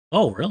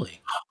 Oh,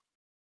 really?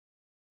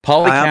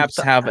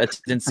 Polycaps have a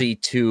tendency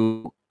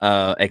to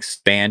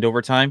expand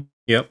over time,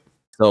 Yep.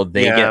 so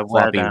they Yeah, get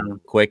wear floppy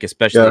down. quick,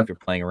 especially Yeah. if you're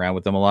playing around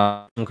with them a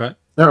lot. Okay.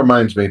 that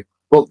reminds me.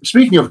 Well,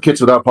 speaking of kits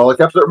without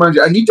polycaps, that reminds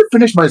me. I need to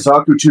finish my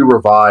Zaku 2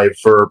 Revive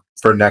for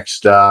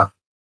next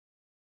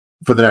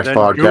for the next Then do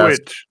podcast.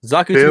 it.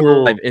 Zaku Bill. 2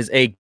 Live is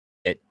a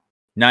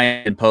not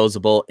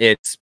imposable.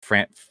 It's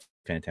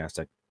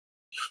fantastic.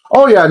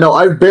 Oh yeah, no,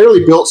 I've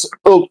barely built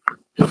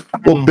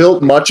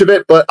built much of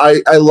it, but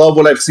I love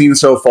what I've seen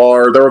so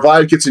far. The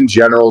Revive kits in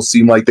general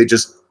seem like they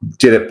just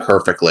did it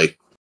perfectly.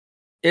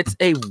 It's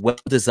a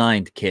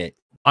well-designed kit.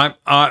 I'm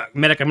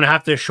Medic. I'm gonna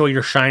have to show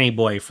your shiny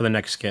boy for the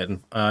next kit.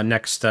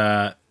 Next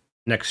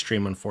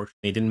stream.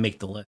 Unfortunately, it didn't make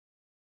the list.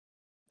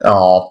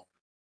 Oh,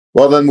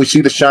 well then we see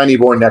the shiny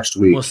boy next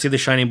week. We'll see the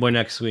shiny boy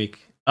next week.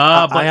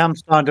 I But am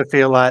starting to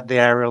feel like the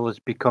aerial is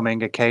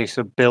becoming a case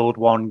of build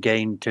one,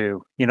 gain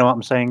two. You know what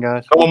I'm saying,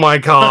 guys? Oh my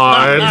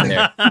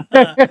god.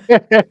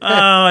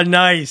 oh,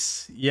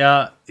 nice.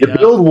 Yeah. You Yeah.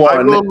 build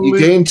one, will you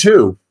leave- gain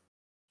two.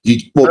 You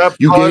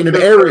gain an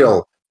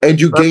aerial, and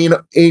you gain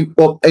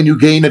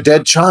a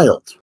dead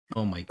child.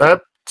 Oh my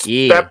god.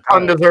 That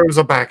pun deserves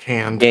a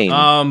backhand.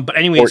 But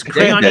anyways,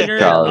 Crayon dead Eater,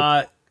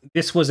 child.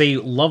 this was a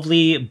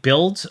lovely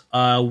build.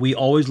 We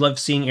always love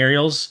seeing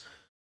aerials.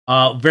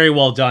 Very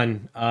well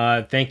done.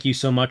 Thank you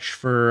so much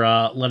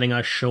for letting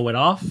us show it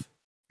off.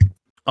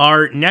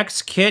 Our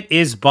next kit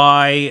is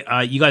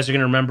by, you guys are going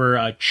to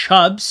remember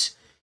Chubbs.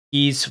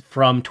 He's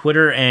from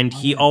Twitter, and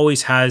he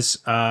always has,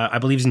 I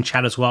believe he's in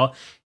chat as well.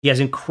 He has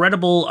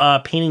incredible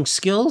painting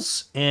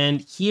skills,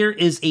 and here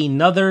is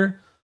another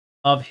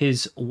of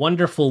his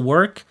wonderful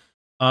work.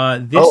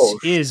 This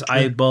is,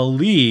 I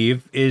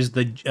believe, is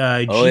the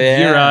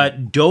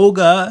Jigira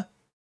Doga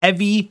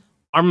heavy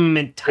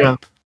armament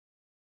type.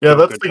 Yeah,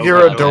 that's the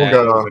Gira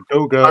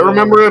Doga. I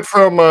remember it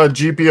from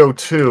GPO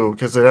 2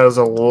 because it has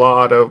a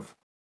lot of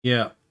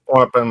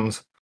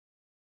weapons.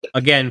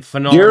 Again,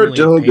 phenomenally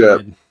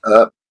painted.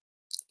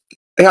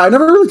 Yeah, I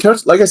never really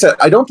touched. Like I said,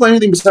 I don't play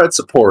anything besides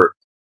support.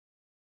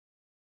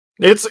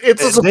 It's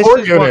a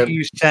support unit.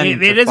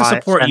 It is a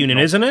support unit,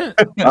 isn't it?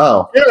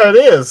 Oh, yeah, it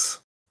is.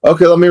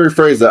 Okay, let me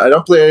rephrase that. I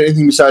don't play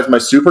anything besides my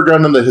Super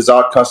Gundam, the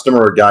Hizak Customer,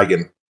 or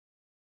Gaigan.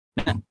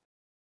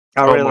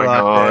 I really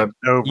like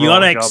it. You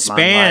gotta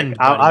expand.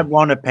 I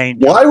want to paint.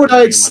 Why would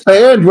I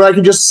expand when I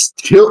can just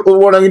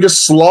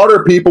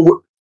slaughter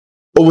people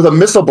with a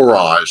missile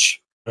barrage?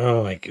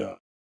 Oh my god!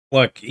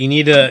 Look, you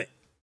need to.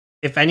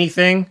 If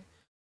anything,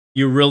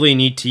 you really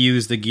need to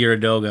use the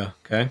Gyaradoga.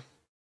 Okay.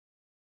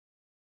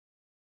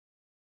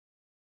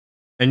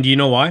 And do you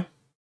know why?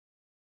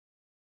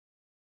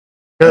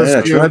 Because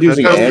I tried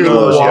using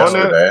Angelos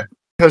yesterday.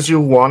 Because you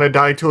want to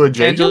die to a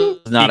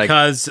Jagan?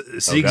 Because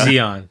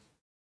Zigzeon.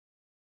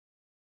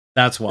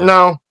 That's why.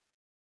 No.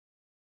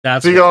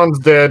 That's Zeon's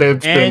dead.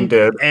 It's been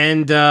dead.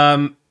 And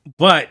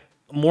but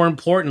more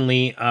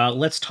importantly,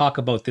 let's talk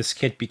about this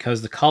kit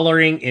because the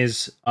coloring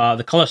is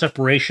the color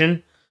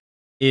separation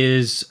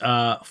is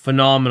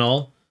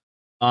phenomenal.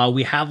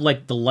 We have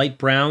like the light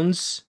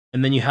browns,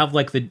 and then you have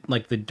like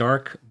the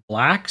darker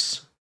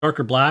blacks.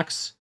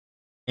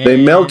 And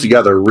they meld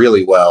together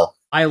really well.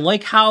 I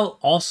like how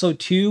also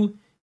too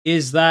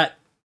is that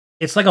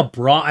it's like a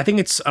bronze. I think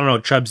it's, I don't know,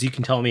 Chubbs, you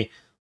can tell me.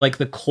 Like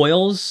the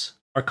coils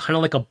are kind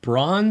of like a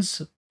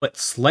bronze, but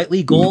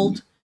slightly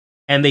gold,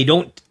 and they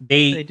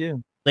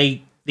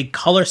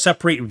color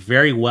separate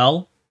very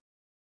well.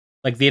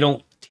 Like they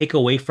don't take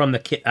away from the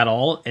kit at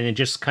all, and it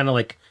just kind of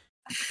like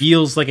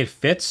feels like it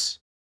fits.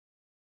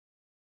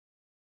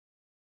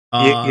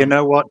 You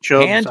know what,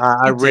 Chubbs?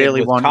 I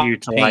really want you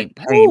to like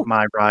paint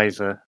my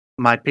riser.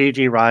 My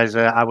PG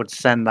riser, I would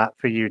send that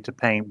for you to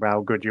paint, bro.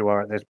 How good you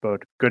are at this,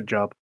 bud. Good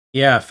job.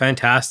 Yeah,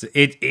 fantastic.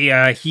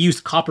 He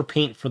used copper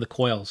paint for the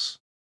coils.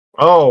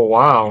 Oh,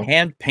 wow.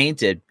 Hand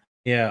painted.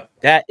 Yeah.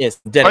 That is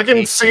dedication. I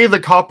can see the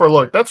copper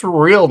look. That's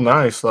real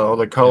nice, though,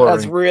 the coloring.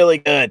 That's really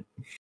good.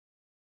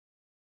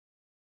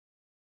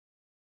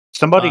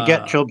 Somebody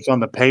get Chubbs on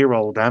the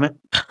payroll, damn it.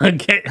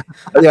 Get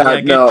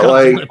on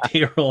the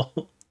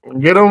payroll.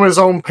 Get him his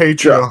own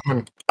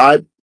Patreon.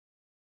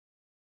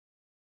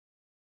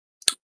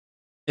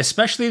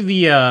 Especially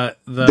the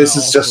this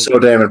is just so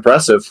damn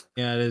impressive.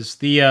 Yeah, it is.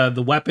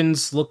 The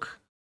weapons look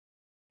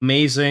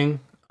amazing.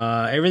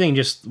 Everything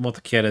just about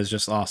the kit is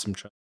just awesome.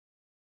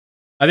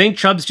 I think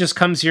Chubbs just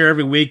comes here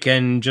every week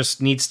and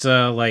just needs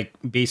to like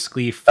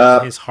basically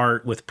fill his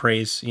heart with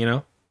praise, you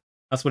know?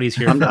 That's what he's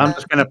here for. I'm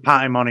just gonna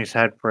pat him on his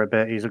head for a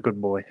bit. He's a good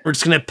boy. We're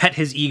just gonna pet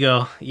his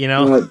ego, you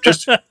know?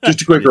 Just a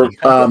quick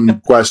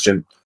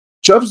question.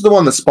 Chubbs is the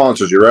one that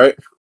sponsors you, right?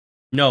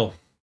 No.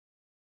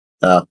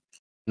 No.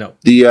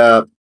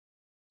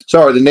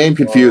 The name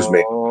confused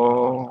me.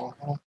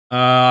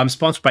 I'm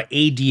sponsored by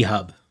AD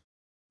Hub,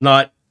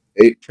 not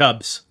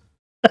Chubbs.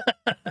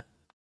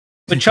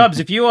 But Chubbs,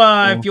 if you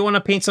want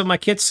to paint some of my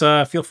kits,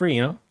 feel free.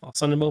 You know, I'll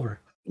send them over.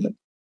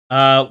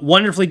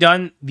 Wonderfully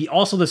done.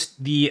 Are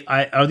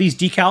these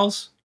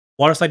decals,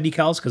 water slide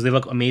decals? Because they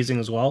look amazing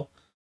as well.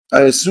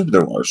 I assume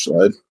they're water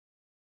slide.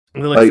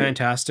 They look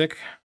fantastic.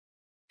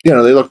 You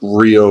know, they look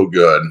real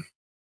good.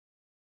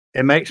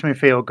 It makes me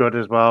feel good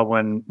as well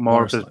when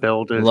more of his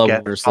builders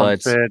get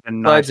sponsored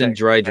and slides and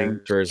dry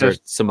drinkers are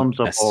some thumbs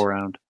up all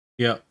around.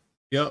 Yep.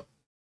 Really,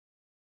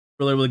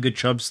 really good,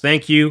 Chubbs.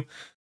 Thank you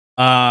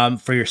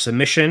for your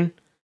submission.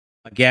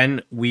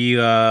 Again,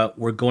 we're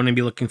going to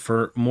be looking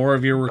for more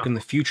of your work in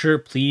the future.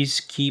 Please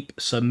keep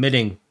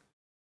submitting.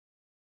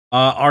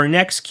 Our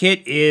next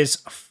kit is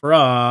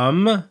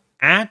from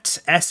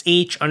 @sh_Kraken.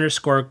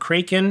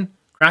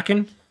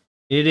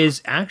 It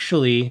is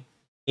actually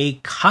a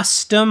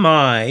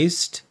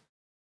customized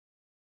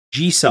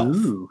G-Self.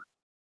 Ooh,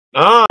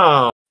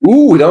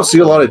 we don't see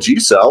a lot of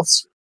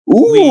G-Selfs.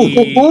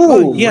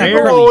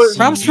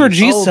 Props for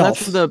G-Self.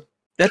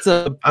 That's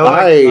a.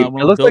 It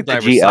looks like the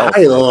GL.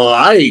 I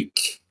like.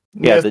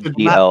 Yeah, the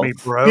GL.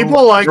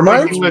 People like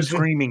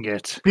screaming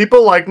it.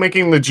 People like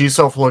making the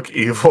G-Self look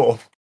evil.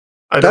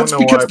 That's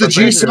because the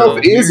G-Self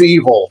is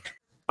evil.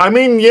 I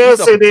mean,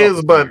 yes, it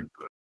is, but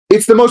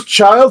it's the most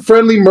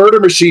child-friendly murder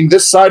machine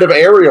this side of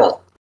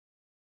Ariel.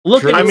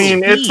 Look, I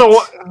mean,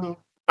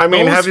 I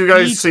mean, Those have you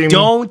guys feet seen?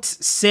 Don't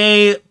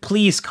say,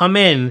 please come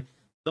in.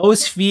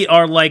 Those feet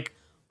are like,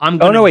 I'm Oh,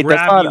 gonna no, wait,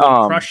 that's grab you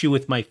not, and crush you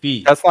with my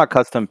feet. That's not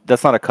custom.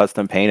 That's not a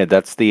custom painted.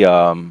 That's the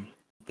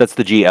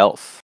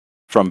GLs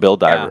from Build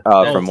Diver.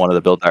 Yeah. From one of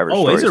the Build Diver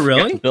Oh, stories. is it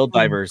really? Build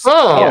divers.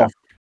 Oh, Yeah.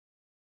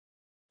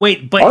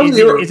 Wait, but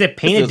Honestly, is it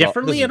painted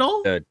differently at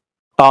all? Good.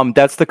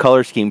 That's the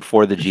color scheme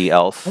for the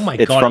GLs. Oh my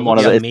it's God, from it one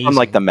of looks the. It's from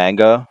like the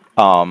manga.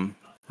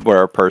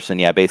 Where a person,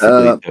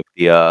 basically took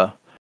the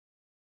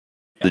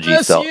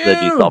G cell,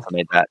 and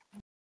made that.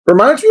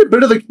 Reminds me a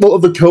bit of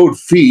the code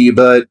fee,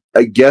 but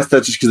I guess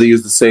that's just because they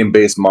use the same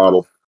base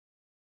model.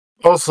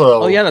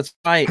 also, Oh yeah, that's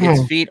right.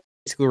 Its feet are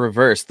basically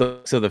reversed.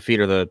 So the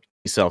feet are the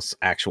G-Cell's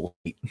actual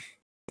feet.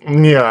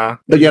 yeah,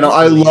 But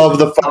I love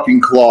the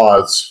fucking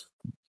claws.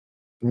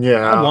 I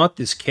yeah. want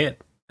this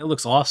kit. It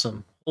looks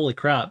awesome. Holy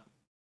crap!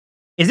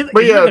 Is it?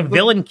 But Is yeah, it a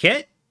villain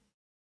kit?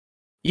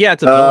 Yeah,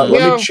 it's a villain,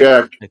 Let me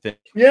check. I think.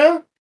 Yeah.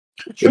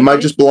 It might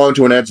just belong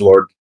to an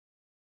edgelord.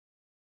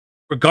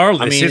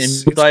 Regardless, I mean,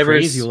 it's in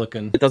Divers, crazy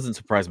looking. It doesn't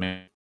surprise me.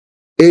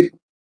 It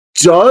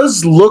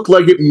does look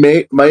like it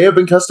may have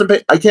been custom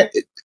paint. I can't.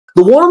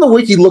 The one on the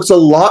wiki looks a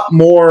lot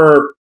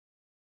more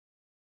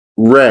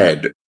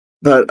red.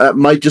 That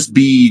might just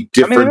be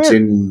different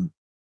in.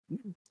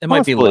 It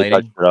might be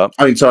lighting.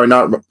 I mean, sorry,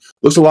 not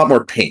looks a lot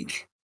more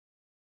pink.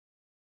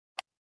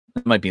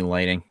 It might be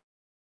lighting.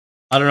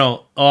 I don't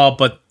know. Oh,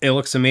 but it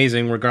looks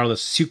amazing.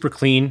 Regardless, super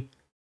clean.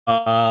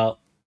 The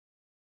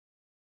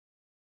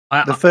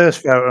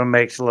first photo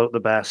makes it look the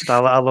best.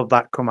 I love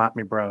that. Come at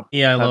me, bro.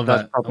 Yeah, I love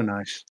That's that. probably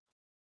nice.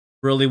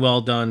 Really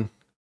well done.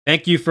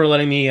 Thank you for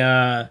letting me.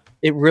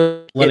 It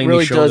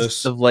really show does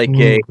this. have like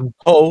a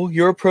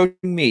you're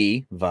approaching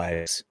me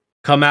vibes.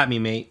 Come at me,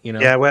 mate. You know.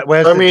 Yeah,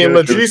 where's I mean,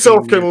 the JoJo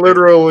G-Self scene? can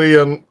literally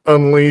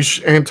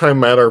unleash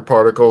antimatter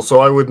particles, so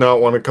I would not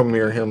want to come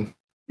near him.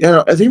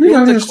 Yeah, I think we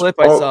There got was a clip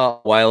I saw a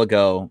while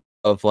ago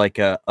of like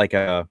a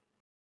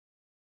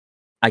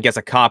I guess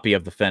a copy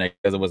of the Fennec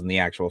because it wasn't the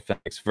actual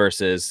Fennec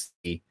versus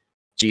the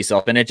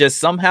G-Self, and it just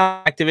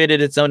somehow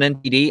activated its own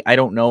NPD. I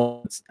don't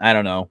know.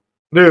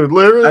 Dude,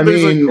 literally, I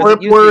there's mean, a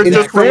clip where it in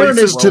just fairness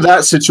releases. to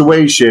that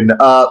situation,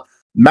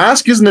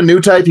 Mask isn't a new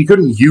type. He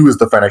couldn't use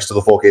the Fennec to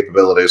the full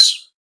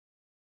capabilities.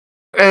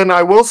 And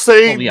I will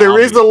say, Well, yeah, there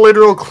is a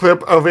literal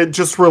clip of it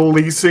just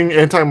releasing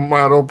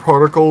antimatter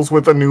particles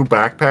with a new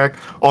backpack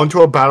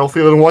onto a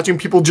battlefield and watching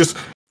people just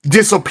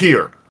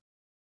disappear.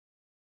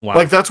 Wow.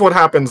 Like, that's what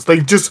happens.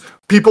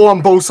 People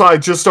on both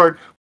sides just start,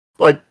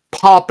 like,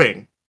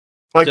 popping.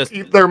 Like,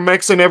 they're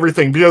mixing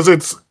everything because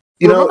it's.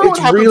 Remember what it's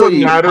happens really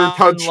when matter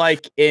touch.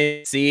 like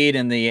in Seed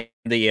and the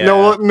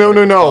No.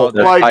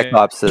 The Like,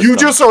 Cyclops system. you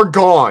just are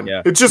gone.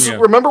 Yeah. It's just, Yeah.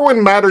 remember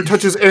when matter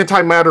touches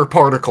antimatter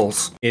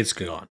particles? It's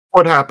gone,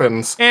 What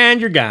happens?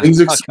 and you're gone. Things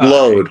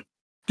explode.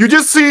 You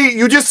just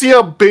see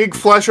a big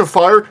flash of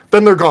fire,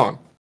 then they're gone.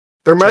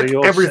 They're So mech,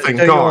 you're everything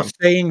so gone. You're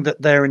saying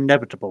that they're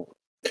inevitable.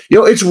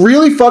 It's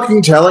really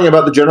fucking telling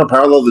about the general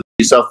parallel of the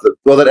G-Self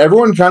that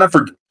everyone kind of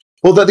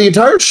that the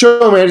entire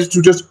show managed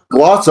to just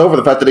gloss over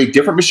the fact that a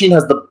different machine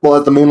has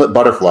the moonlit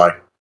butterfly.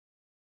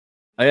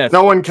 Oh, yeah.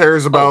 No one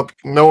cares about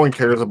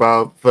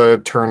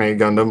the Turn A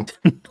Gundam.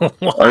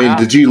 I mean,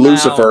 the G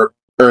Lucifer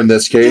in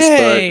this case,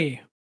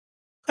 Hey,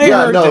 but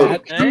I heard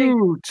that.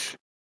 Dude.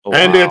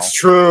 And it's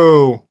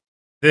true.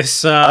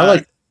 This I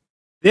like.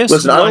 this.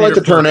 Listen, I don't like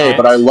the Turn A,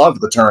 but I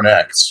love the Turn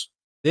X.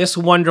 This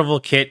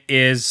wonderful kit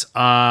is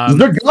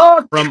The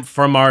God!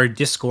 from our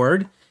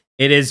Discord.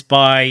 It is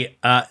by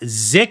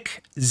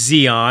Zik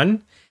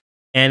Xeon,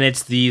 and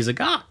it's the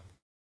Zagat.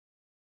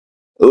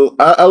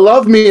 I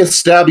love me a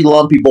stabby,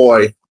 lumpy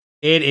boy.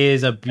 It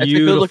is a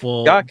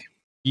beautiful,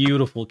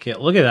 beautiful kit.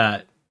 Look at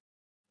that.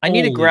 I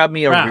need to Holy grab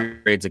me crap. a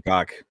regrade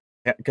Zagok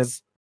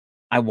because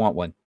I want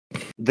one.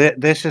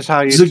 This is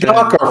how you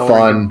Zagok turn are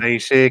boring fun.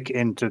 basic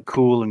into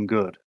cool and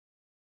good.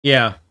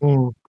 Yeah,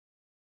 Mm.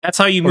 that's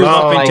how you move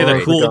Oh, up into there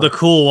we go. the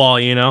cool wall.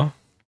 You know.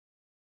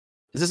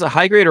 Is this a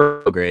high grade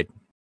or a low grade?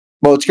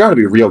 Well, it's got to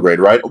be real grade,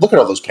 right? Look at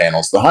all those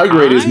panels. The high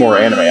grade is more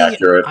anime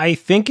accurate. I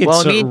think it's.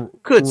 Well, you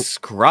could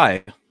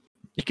scribe.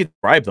 You could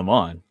scribe them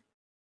on.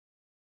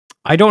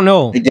 I don't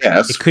know. I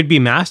guess. It could be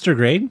master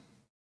grade.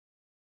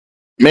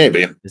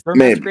 Maybe. Is there a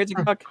Maybe. master grade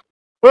Zagok?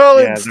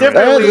 Well, Yeah, it's there is.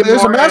 definitely There's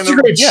a more master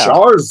anime- grade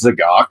Char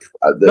Zagok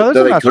No, that there's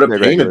a they master could have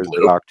grade painted regular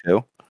blue. Zagok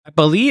too. I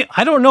believe.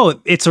 I don't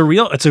know. It's a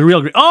real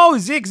grade. Oh,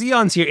 Zik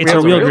Xeon's here. It's Yeah, a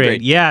it's a real real grade.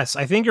 grade. Yes,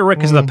 I think you're right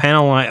because of the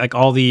panel, like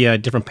all the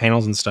different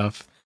panels and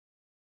stuff.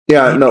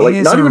 Yeah, It no, like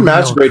is not a even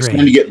master real grades grade.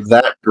 tend to get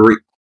that great.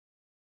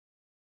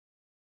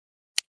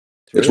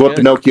 It's really what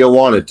Pinocchio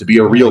wanted to be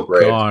a real Oh my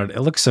grade. God,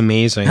 it looks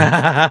amazing.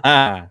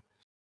 good.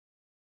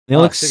 It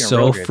looks speaking of so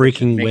real grade,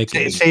 freaking that should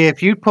wicked. See,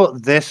 if you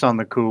put this on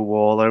the cool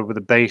wall over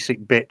the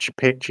basic bitch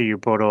picture you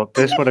put up,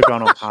 this would have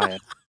gone up higher.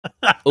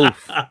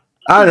 Oof.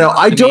 I don't know.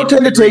 I don't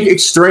tend to take agree.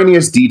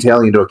 extraneous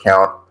detailing into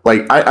account.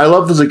 Like, I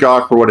love the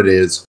Zagok for what it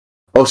is.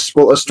 A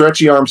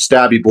stretchy arm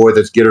stabby boy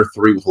that's Getter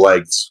 3 with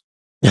legs.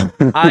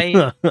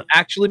 I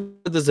actually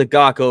put the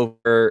Zagok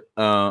over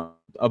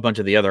a bunch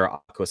of the other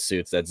Aqua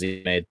suits that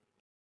Z made.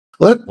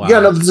 Wow. Yeah,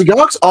 no, the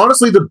Zagog's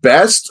honestly the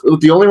best,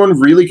 with the only one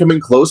really coming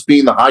close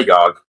being the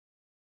Hygog.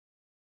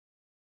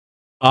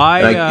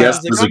 I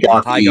guess the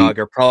Zagog Hygog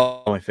are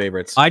probably my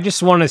favorites. I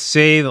just want to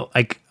say,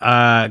 like,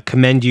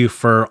 commend you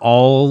for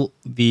all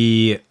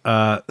the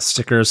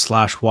stickers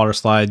 / water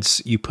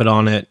slides you put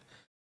on it.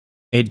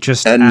 It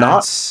just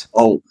adds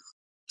so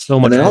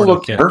much. And they all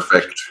look kit.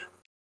 perfect.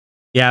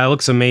 Yeah, it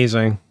looks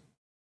amazing.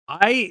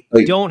 I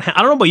don't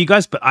know about you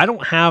guys, but I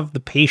don't have the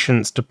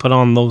patience to put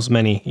on those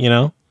many. You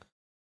know,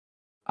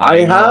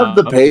 I have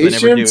the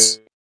patience.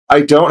 I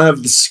don't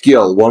have the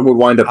skill. One would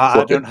wind up.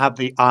 I don't have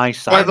the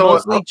eyesight. I'm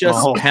mostly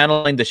just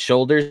handling the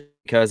shoulders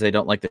because I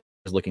don't like the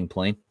looking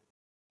plain.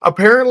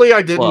 Apparently,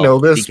 I didn't know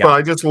this, but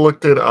I just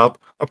looked it up.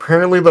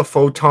 Apparently, the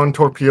photon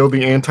torpedo,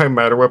 the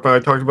antimatter weapon I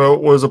talked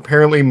about, was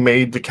apparently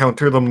made to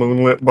counter the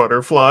moonlit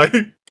butterfly.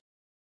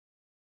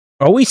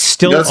 Are we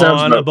still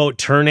on about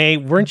Turn A?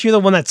 Weren't you the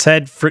one that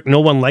said no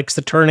one likes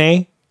the Turn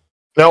A?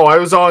 No, I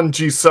was on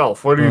G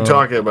Self. What are you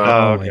talking about?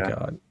 Oh my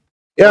god!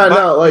 Yeah,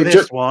 no, like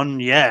this one,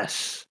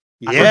 yes.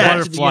 Yeah,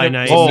 butterfly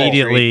night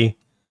immediately.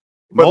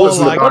 But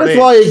listen, the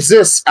butterfly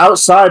exists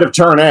outside of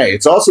Turn A.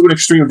 It's also in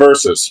Extreme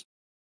Versus.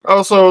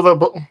 Also,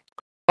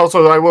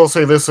 I will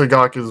say this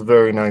Zagok is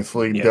very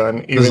nicely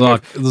done. I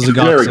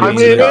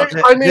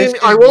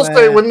will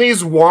say when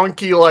these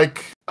wonky,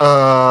 like,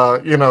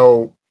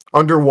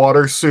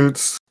 underwater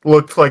suits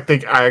look like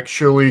they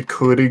actually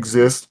could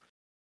exist,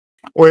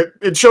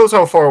 it shows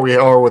how far we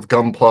are with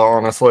Gunpla,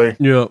 honestly.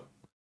 Yeah.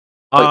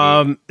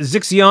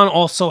 Zixion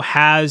also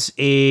has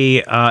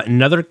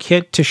another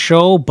kit to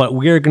show, but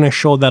we're going to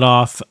show that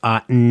off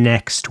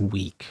next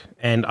week.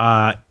 And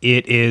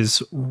it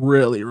is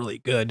really, really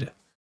good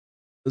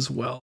as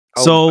well.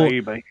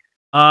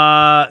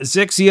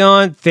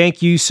 Zixion,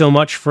 thank you so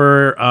much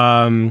for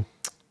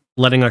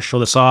letting us show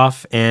this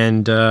off,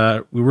 and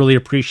we really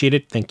appreciate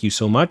it. Thank you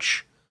so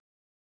much.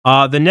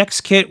 The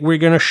next kit we're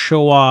going to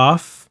show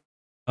off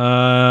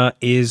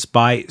is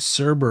by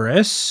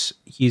Cerberus.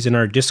 He's in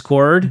our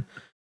Discord.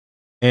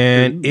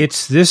 And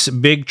it's this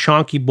big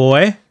chunky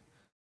boy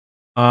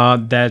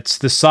that's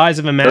the size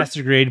of a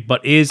master grade,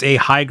 but is a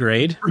high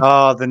grade.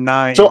 Oh, the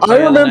 9. So I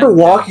remember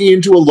walking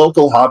into a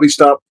local hobby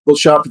shop for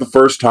the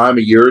first time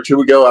a year or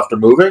two ago after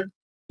moving.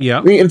 Yeah.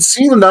 I mean, and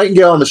seeing the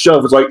Nightingale on the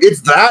shelf was like,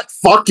 it's that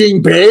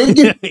fucking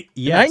big?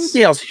 Yes.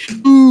 Nightingale's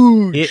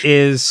huge. It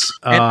is.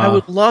 And I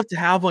would love to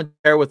have one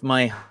there with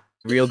my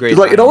real grade.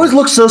 Like, it always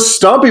looks so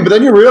stumpy, but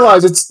then you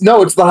realize it's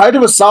the height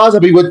of a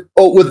Sazabi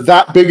with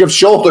that big of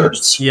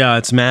shoulders. Yeah,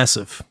 it's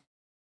massive.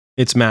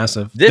 It's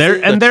massive.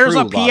 There's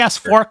a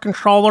PS4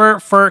 controller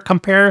for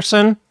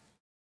comparison.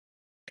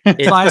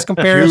 Size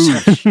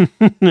comparison.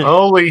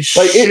 Holy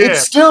shit! It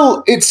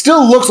still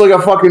looks like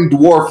a fucking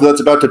dwarf that's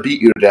about to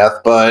beat you to death.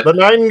 But the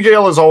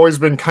Nightingale has always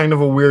been kind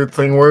of a weird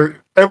thing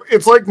where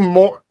it's like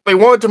more. They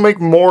wanted to make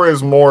more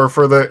is more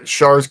for the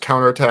Char's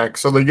counterattack,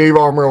 so they gave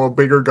Armor a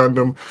bigger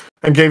Gundam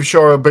and gave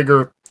Char a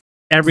bigger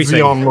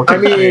everything. I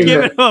mean,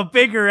 give it a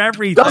bigger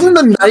everything. Doesn't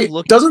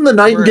the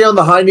Nightingale and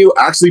the High-Nu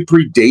actually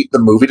predate the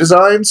movie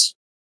designs?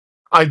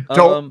 I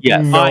don't know.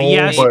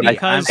 Yes, but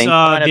because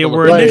they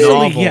were in the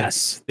novel.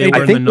 Yes, they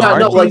were in the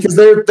novel. Because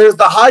there's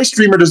the High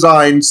Streamer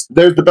designs,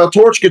 there's the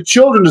Beltorchika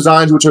children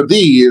designs, which are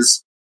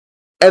these,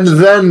 and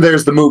then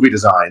there's the movie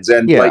designs.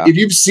 And like, if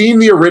you've seen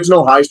the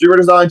original High Streamer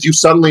designs, you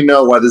suddenly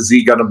know why the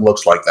Z Gundam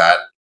looks like that.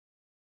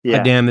 Yeah,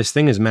 God damn, this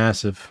thing is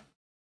massive.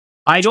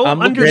 I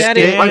don't understand.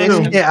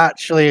 It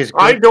actually is.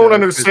 I don't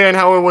understand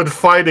how it would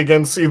fight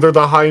against either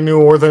the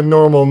High-Nu or the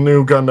normal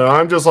new Gundam.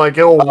 I'm just like,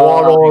 it'll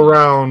waddle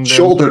around.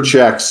 Shoulder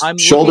checks.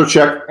 Shoulder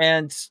check.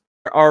 And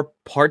there are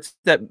parts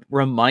that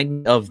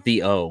remind me of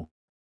the O.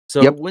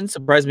 So it wouldn't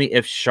surprise me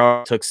if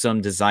Char took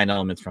some design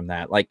elements from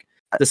that. Like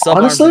the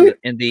subarms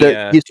in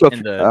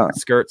the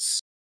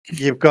skirts.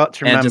 You've got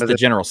to remember just the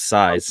general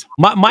size.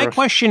 My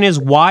question is,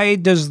 why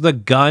does the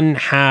gun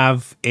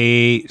have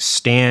a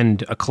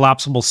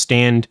collapsible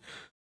stand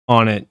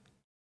on it?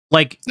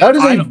 Like, that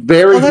is a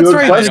very good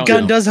question. The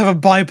gun does have a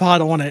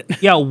bipod on it.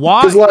 Yeah,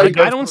 why? I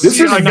don't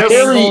see a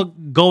Nightingale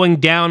going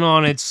down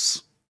on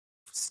its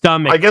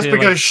stomach. I guess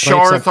because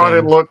Char thought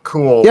it looked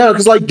cool. Yeah,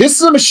 because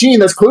this is a machine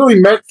that's clearly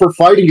meant for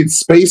fighting in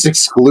space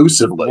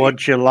exclusively.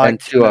 Would you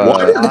like to?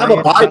 Why does it have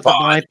a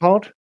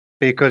bipod?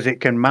 Because it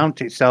can mount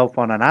itself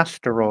on an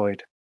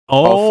asteroid.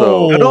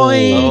 Also,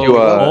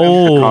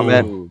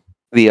 comment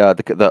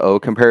the O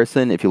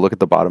comparison. If you look at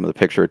the bottom of the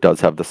picture, it does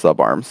have the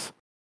sub arms.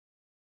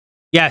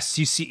 Yes,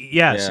 you see.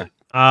 Yes,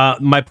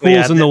 my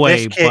pool's in the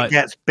way. This kit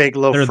gets big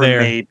love from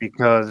me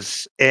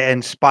because it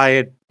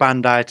inspired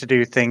Bandai to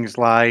do things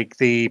like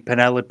the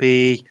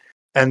Penelope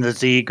and the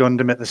Z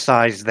Gundam at the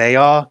size they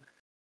are.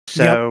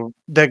 So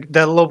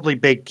they're lovely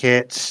big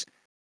kits,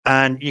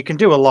 and you can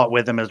do a lot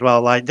with them as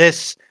well. Like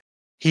this.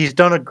 He's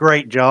done a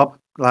great job,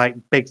 like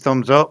big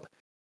thumbs up.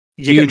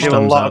 You can do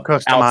a lot of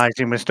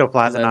customizing with stuff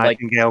like the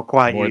Nightingale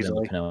quite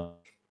easily.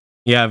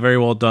 Yeah, very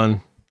well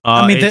done.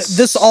 I mean,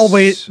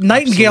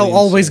 Nightingale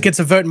always gets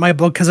a vote in my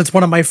book because it's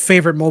one of my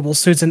favorite mobile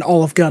suits in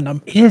all of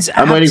Gundam. It's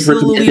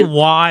absolutely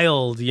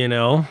wild, you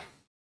know.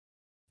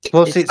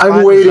 Plus, it's I'm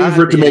fine waiting design,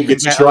 for it to but you make can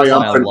its get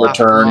triumphant lot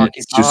return of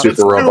to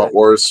Super Robot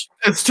Wars.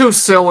 It's too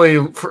silly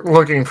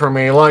looking for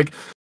me. Like,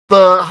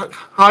 the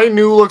High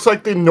New looks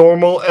like the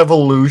normal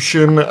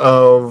evolution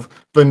of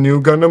the new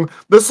Gundam.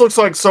 This looks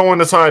like someone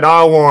decided,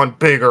 I want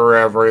bigger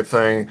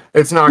everything.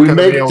 It's not We going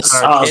to make be able the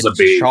to... It's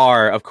Sazabi,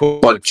 Char, of course.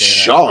 but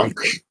chunk.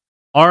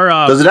 Our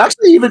Does it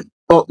actually even?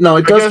 Oh no,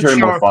 it I does guess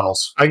carry more Char-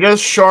 funnels. I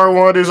guess Char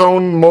wanted his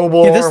own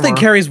mobile Yeah, this armor. thing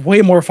carries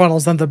way more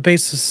funnels than the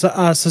base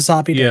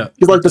Sazabi did. yeah,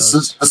 He's like it the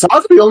does.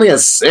 Sazabi only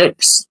has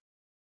 6.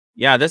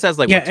 Yeah, this has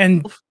like Yeah, what,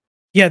 and 12?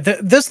 yeah,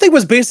 this thing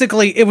was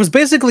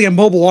basically a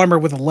mobile armor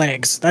with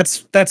legs.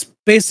 That's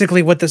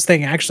basically what this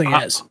thing actually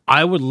is.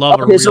 I would love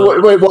a Okay, real.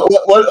 so wait,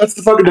 what's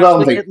the fucking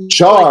development Actually, thing? it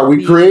Char, might we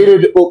be-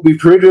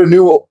 created a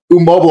new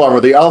mobile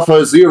armor, the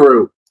Alpha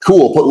Zero.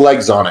 Cool, put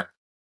legs on it.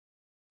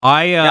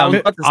 Yeah, I was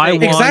about to I say,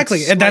 want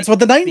Exactly, and that's what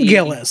the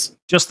Nightingale is.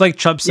 just like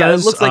Chubb Yeah, it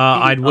says. looks like the,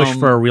 I'd wish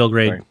for a real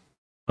grade,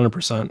 sorry.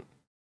 100%.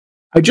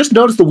 I just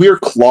noticed the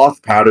weird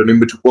cloth pattern in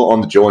between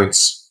on the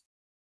joints.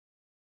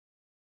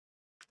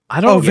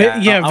 I don't.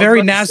 yeah, I was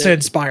very about to NASA say-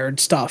 inspired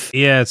stuff.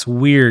 Yeah, it's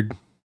weird.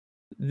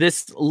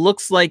 This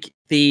looks like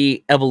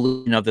the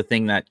evolution of the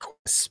thing that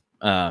Quest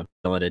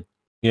piloted.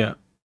 Yeah.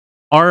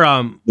 Our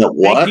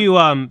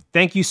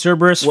thank you,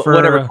 Cerberus, for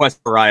Whatever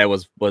Quest Pariah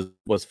was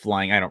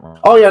flying. I don't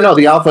remember. Oh yeah, no,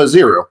 the Alpha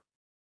Zero.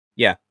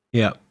 Yeah.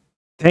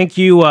 Thank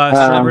you,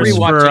 Cerberus, for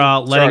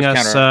rewatching letting Charge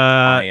us Counter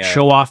on my,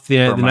 show off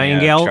the for my,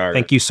 Nightingale. chart.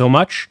 Thank you so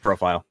much.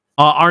 Profile.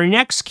 Our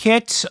next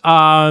kit,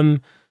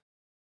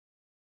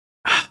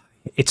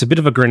 it's a bit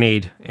of a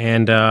grenade,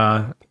 and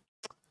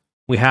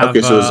we have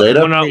Okay, so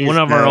Zeta? one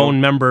of our No.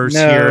 own members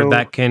No. here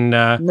that can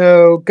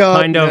No,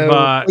 God, kind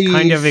of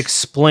please.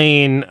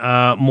 explain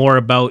more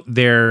about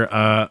their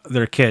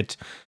kit.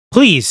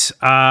 Please,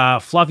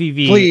 Fluffy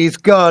V, Please,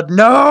 God,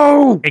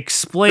 no!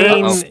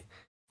 explain.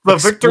 The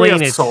Victory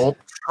explain it. Assault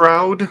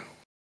Shroud.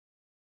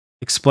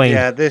 Explain.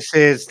 Yeah, this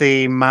is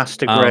the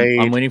Master I'm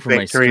Grade waiting for my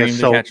Victory stream to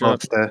Assault catch up.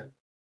 Buster.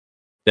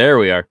 There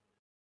we are.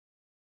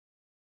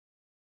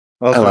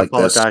 Also, I like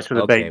this. apologize for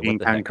the Okay, baked bean what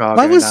the pan heck? car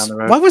Why going down the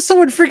road. was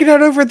someone freaking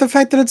out over the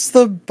fact that it's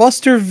the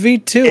Buster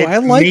V2? It's I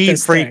like me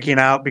this thing. freaking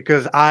out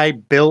because I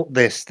built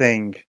this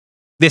thing.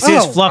 This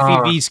is Oh,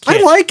 Fluffy V's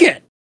kit. I like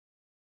it.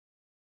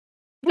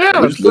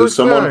 Yeah, Did you lose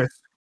someone?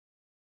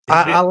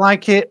 I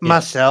like it Yeah.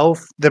 myself.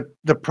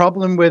 The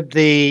problem with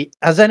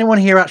has anyone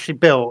here actually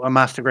built a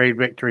Master Grade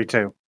Victory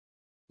 2?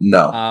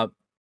 No.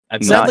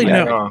 I've Sadly, not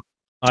yet. no.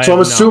 So I'm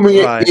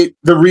assuming Right.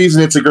 the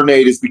reason it's a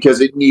grenade is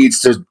because it needs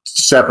to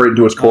separate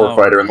into its core Oh.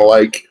 fighter and the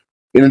like,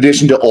 in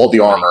addition to all the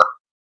armor.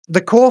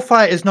 The core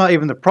fighter is not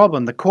even the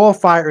problem. The core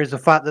fighter is the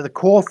fact that the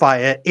core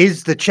fighter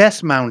is the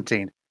chest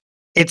mounting.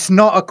 It's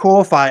not a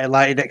core fighter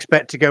like you'd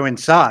expect to go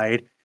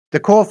inside. The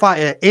core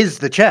fighter is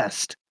the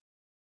chest.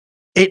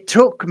 It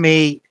took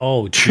me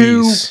Oh,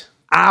 2 jeez.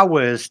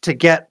 hours to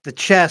get the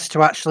chest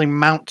to actually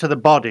mount to the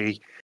body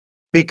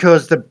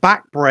because the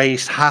back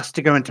brace has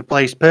to go into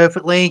place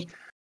perfectly.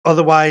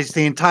 Otherwise,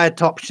 the entire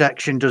top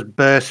section just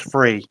bursts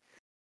free.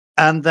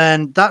 And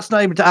then that's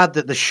not even to add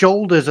that the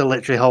shoulders are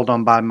literally held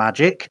on by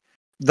magic.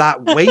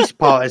 That waist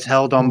part is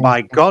held on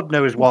by God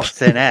knows what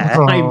thin air.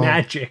 My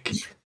magic.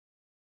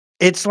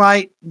 It's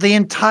like the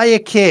entire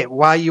kit,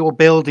 while you're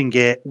building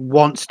it,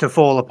 wants to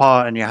fall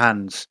apart in your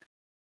hands.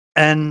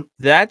 And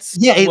That's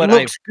yeah, it what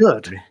looks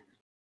good.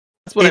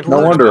 That's what it I've No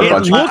looks- wonder a it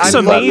bunch looks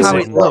of amazing. How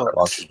it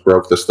looks.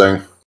 broke this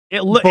thing.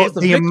 But the the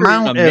Victory is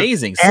amount of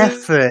amazing.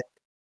 effort.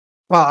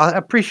 Well, I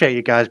appreciate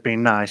you guys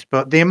being nice,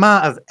 but the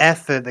amount of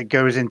effort that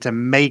goes into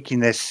making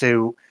this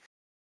suit,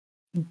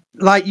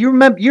 like you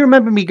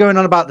remember me going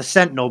on about the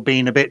Sentinel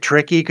being a bit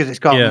tricky because it's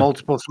got Yeah.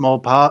 multiple small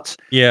parts.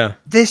 Yeah.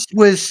 This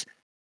was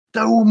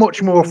so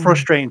much more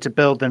frustrating to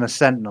build than a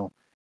Sentinel.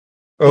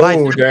 Oh, Like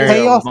the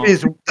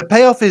damn.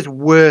 payoff is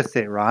worth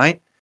it,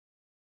 right?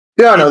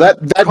 Yeah, no, that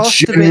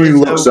cost of it genuinely is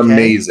looks okay.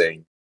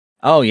 amazing.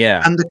 Oh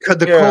yeah. And the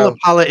Yeah. color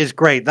palette is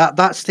great.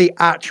 That's the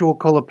actual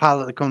color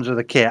palette that comes with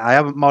the kit. I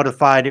haven't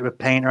modified it with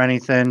paint or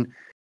anything.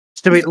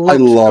 So it I looks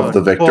love good,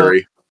 the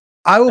Victory.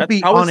 but I will That's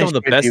be probably honest some of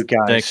the with best you guys.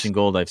 protection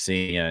gold I've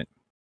seen yet.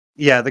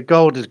 Yeah, the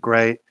gold is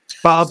great.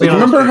 But I'll be Like,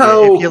 honest remember with you,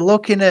 how- if you're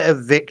looking at a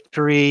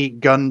Victory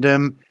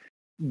Gundam,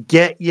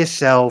 get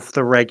yourself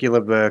the regular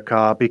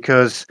Verkar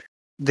because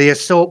the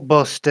Assault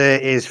Buster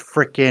is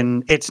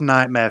freaking, it's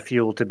nightmare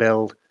fuel to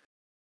build.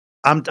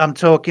 I'm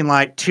talking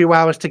like 2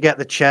 hours to get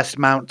the chest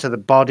mount to the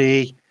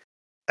body,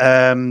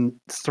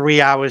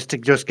 3 hours to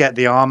just get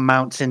the arm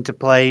mounts into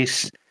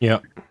place. Yeah.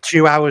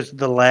 2 hours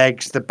the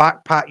legs. The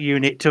backpack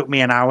unit took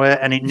me an hour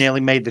and it nearly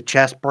made the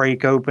chest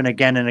break open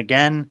again and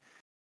again.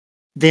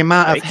 The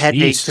amount of Right, headache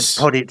Jesus.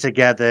 to put it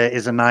together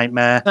is a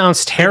nightmare.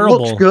 Sounds It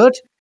terrible. looks good.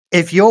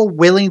 If you're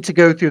willing to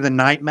go through the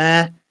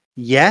nightmare,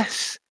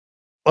 yes.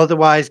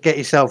 Otherwise, get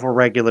yourself a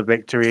regular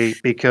Victory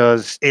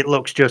because it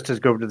looks just as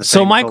good with the So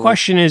same my colours.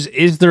 question is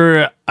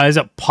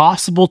it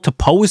possible to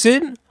pose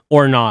it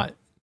or not?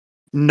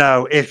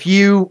 No, if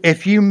you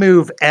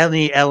move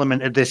any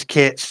element of this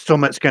kit,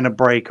 something's going to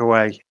break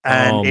away,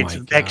 and Oh it's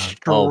my God.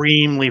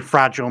 extremely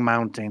fragile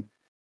mounting.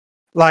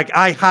 Like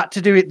I had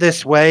to do it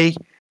this way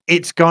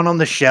it's gone on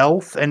the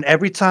shelf, and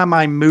every time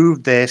I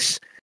move this,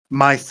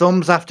 my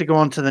thumbs have to go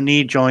onto the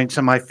knee joints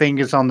and my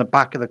fingers on the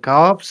back of the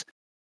calves.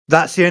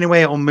 That's the only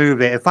way it'll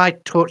move it. If I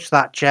touch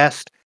that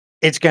chest,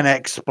 it's going to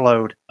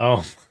explode.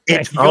 Oh,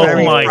 It's oh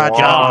very my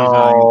fragile.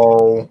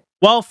 Oh,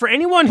 well, for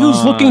anyone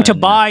who's looking to Fun.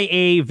 buy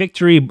a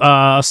Victory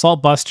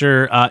Assault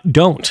Buster,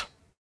 don't.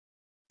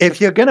 If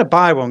you're going to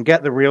buy one,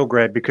 get the real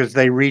grade because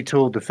they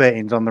retooled the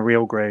fittings on the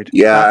real grade.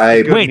 Yeah, That's the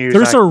I- good Wait, news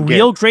there's I a can give.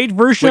 real grade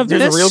version of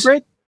There's this? a real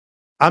grade?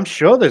 I'm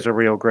sure there's a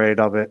real grade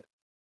of it.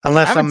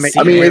 Unless I haven't I'm seen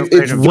mixing I mean, real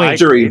grade it's and high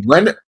victory. grade.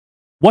 When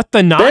What,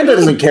 the 9? Bandit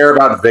doesn't care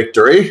about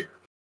victory.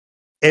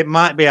 It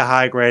might be a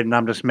high grade, and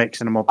I'm just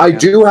mixing them up. I again.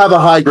 do have a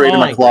high grade in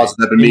my Oh, closet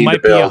that I've been It meaning to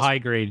might be a build. high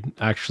grade,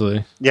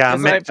 actually. Yeah,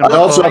 I'm Yes, mixing I them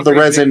also up. have the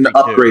resin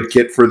upgrade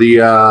kit for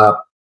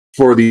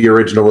the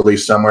original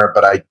release somewhere,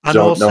 but I And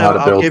don't also, know how to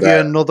I'll build give you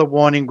that. another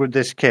warning with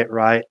this kit,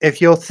 right?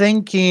 If you're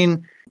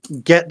thinking,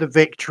 get the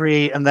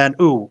victory and then,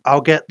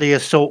 I'll get the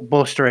Assault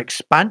Buster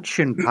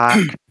expansion pack,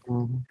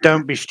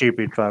 don't be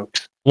stupid,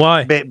 folks.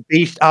 Why?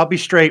 I'll be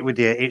straight with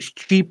you. It's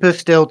cheaper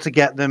still to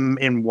get them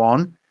in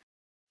one,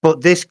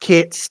 but this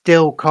kit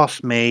still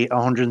cost me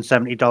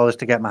 $170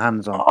 to get my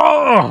hands on.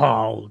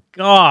 Oh,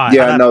 God.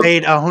 Yeah, And I no,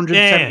 paid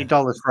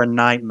 $170 for a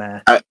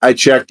nightmare. I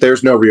checked.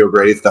 There's no real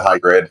grade. It's the high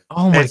grade.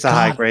 Oh, my It's a God.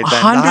 high grade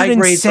then. The high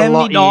grade's a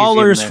lot easier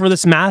 $170 than for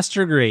this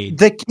master grade.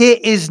 The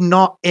kit is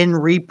not in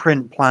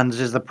reprint plans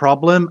is the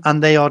problem,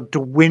 and they are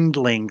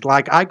dwindling.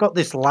 Like I got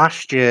this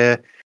last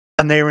year,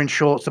 and they were in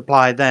short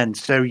supply then,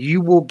 so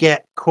you will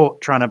get cut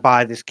trying to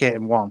buy this kit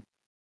in one.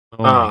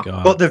 Oh, my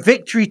God. But the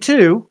Victory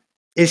 2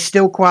 is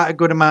still quite a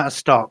good amount of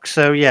stock.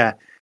 So yeah,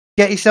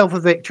 get yourself a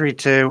Victory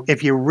 2.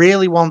 If you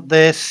really want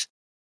this,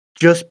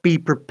 just be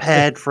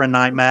prepared for a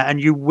nightmare,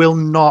 and you will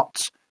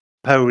not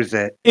pose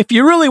it. If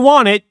you really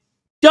want it,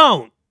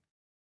 don't.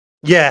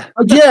 Yeah.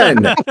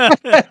 Again,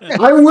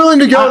 I'm willing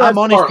to go I'm that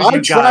honest far. with I you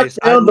guys. tracked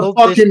down I the love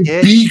this fucking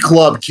kit. B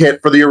Club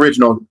kit for the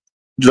original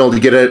to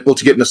get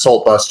an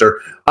Assault Buster.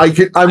 I'm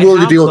I willing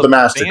to have deal with the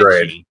Master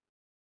grade. Banshee.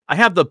 I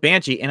have the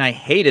Banshee, and I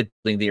hated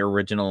building the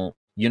original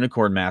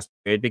Unicorn Master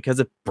grade because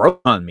it broke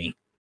on me.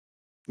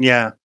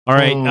 Yeah. All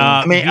right.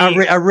 I mean,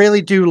 I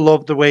really do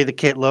love the way the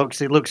kit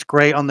looks. It looks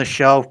great on the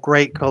shelf,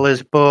 great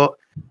colors, but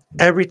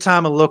every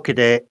time I look at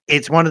it,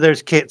 it's one of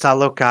those kits I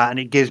look at and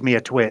it gives me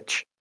a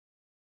twitch.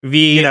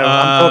 You know,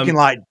 I'm talking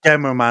like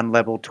Demo Man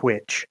level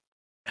twitch.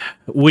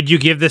 Would you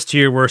give this to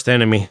your worst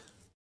enemy?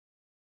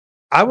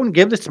 I wouldn't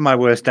give this to my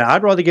worst enemy.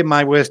 I'd rather give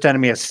my worst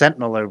enemy a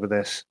Sentinel over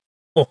this.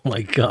 Oh,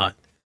 my God.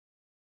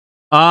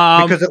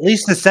 Because at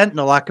least the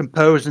Sentinel I can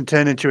pose and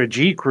turn into a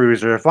G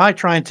Cruiser. If I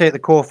try and take the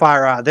core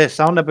fire out of this,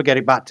 I'll never get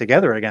it back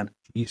together again.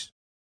 Jeez.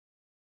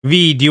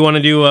 V, do you want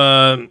to do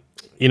My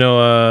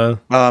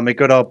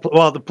good old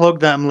the plug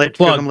that I'm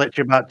literally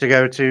about to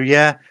go to.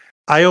 Yeah,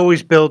 I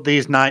always build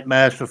these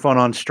nightmares for fun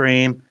on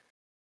stream.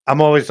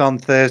 I'm always on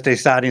Thursday,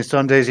 Saturday, and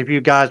Sundays. If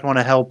you guys want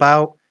to help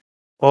out,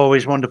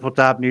 always wonderful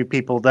to have new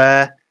people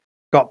there.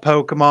 Got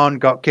Pokemon,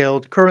 got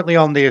killed. Currently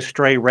on the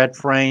Astray Red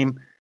frame,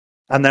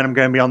 and then I'm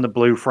going to be on the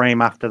blue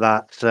frame after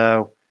that.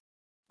 So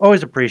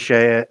always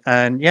appreciate it,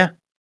 and yeah,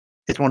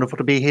 it's wonderful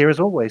to be here as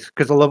always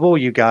because I love all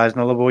you guys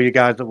and I love all you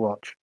guys that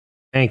watch.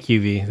 Thank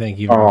you, V. Thank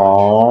you. Very much.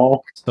 Aww.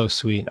 So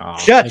sweet.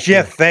 Shut thank your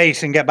you.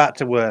 face and get back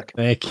to work.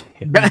 Thank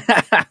you.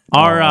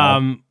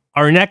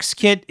 Our next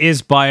kit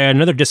is by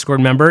another Discord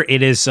member.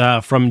 It is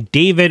from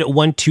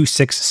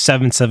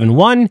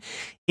David126771.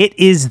 It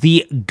is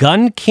the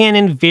gun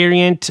cannon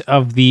variant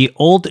of the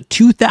old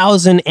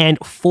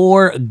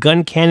 2004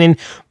 gun cannon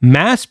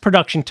mass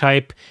production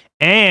type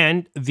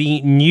and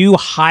the new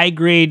high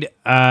grade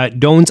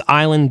Doan's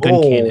Island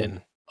gun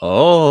cannon.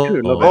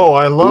 Oh,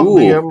 I love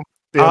Ooh.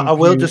 I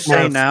will just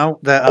say now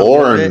that I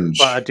love it, Orange.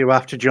 but I do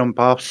have to jump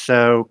off.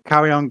 So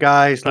carry on,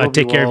 guys. Love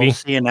take you care, all. V.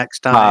 See you next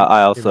time.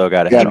 I also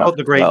got to Yeah, head Keep off. up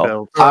the great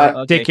well.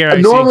 build. Take care.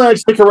 IC. Normally I'd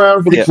stick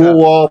around for the Yeah. cool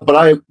wall, but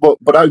I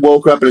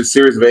woke up in a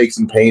series of aches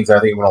and pains. And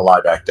I think I'm going to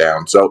lie back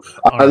down. So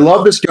I right.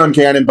 love this gun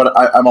cannon, but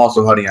I'm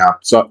also hunting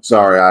out. So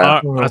sorry,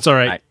 That's all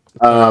right.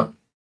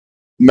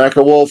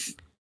 Mecha Wolf.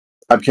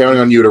 I'm counting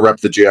on you to rep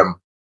the gym.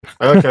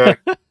 Okay.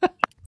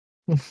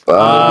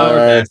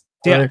 Bye.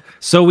 Yeah.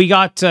 So we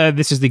got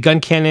this is the gun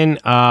cannon.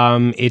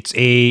 It's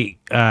a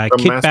The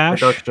kit mass bash,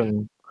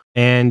 production.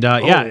 and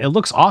yeah, Oh. it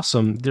looks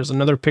awesome. There's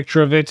another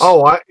picture of it.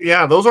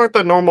 Yeah, those aren't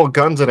the normal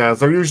guns it has.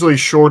 They're usually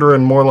shorter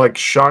and more like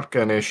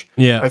shotgun-ish.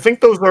 yeah. I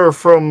think those are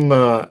from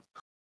the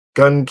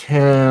gun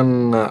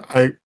can.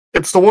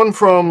 It's the one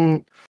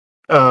from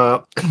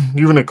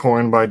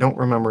Unicorn, but I don't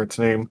remember its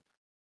name.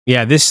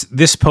 Yeah, this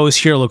pose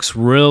here looks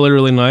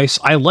really nice.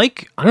 I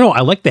like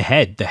the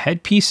head. The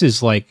headpiece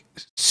is like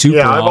super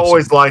Yeah, I've awesome.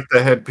 always liked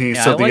the headpiece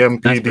Yeah, I of the like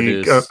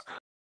MPD mass-produced.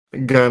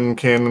 gun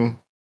cannon.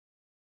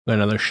 Got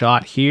another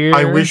shot here.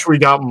 I wish we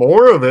got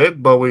more of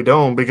it, but we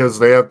don't because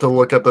they have to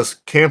look at this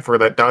camphor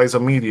that dies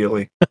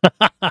immediately.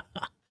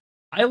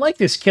 I like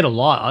this kit a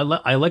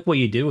lot. I like what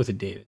you did with it,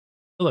 David.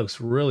 It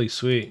looks really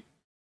sweet.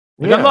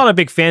 Like, I'm Yeah. not a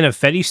big fan of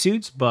Fetty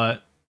suits,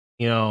 but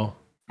you know,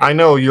 I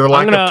know your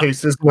lack gonna- of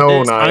taste is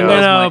known. I'm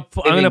I,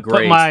 gonna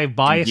put my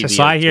bias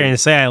aside here and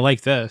say I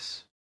like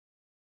this.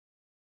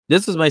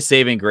 This was my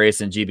saving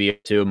grace in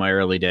GBO2 in my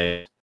early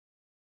days.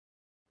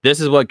 This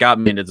is what got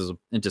me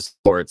into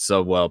sports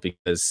so well,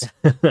 because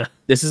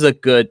this is a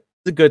good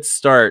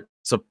start.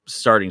 So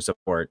starting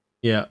support.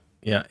 Yeah.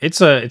 It's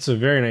a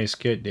very nice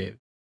kit, Dave.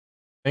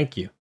 Thank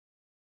you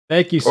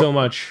so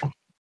much.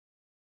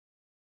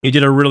 You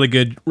did a really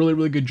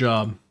good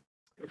job.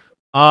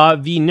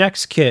 The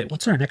next kit.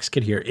 What's our next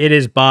kit here? It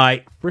is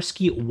by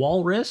Frisky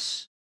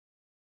Walrus.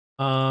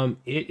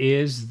 It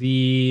is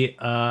the.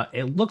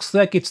 It looks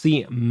like it's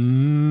the.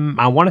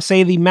 I want to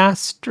say the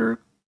master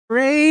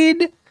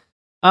grade. it's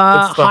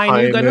the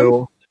high new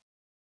Gundam.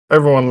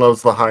 Everyone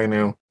loves the high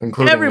new,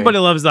 including Everybody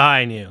me. loves the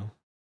high new.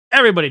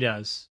 Everybody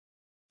does.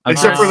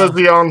 Except for the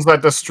Zeons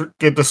that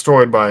get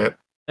destroyed by it.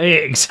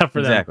 Except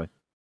for that. Exactly.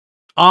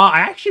 I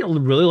actually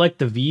really like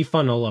the V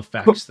funnel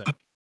effects though.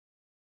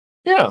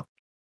 Yeah.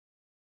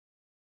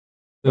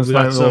 We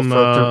got some.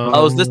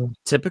 Oh, is this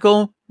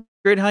typical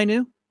grade high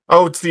new?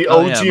 Oh, it's the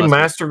Oh, yeah, OG it must be.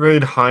 Master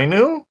Grade High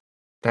new?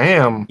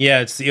 Damn. Yeah,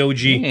 it's the OG.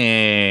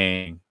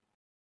 Dang.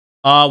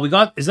 We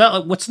got. Is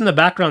that what's in the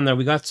background there?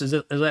 We got. Is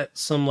that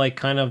some like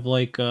kind of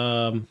like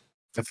I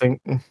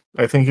think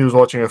he was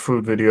watching a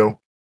food video.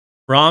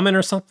 ramen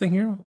or something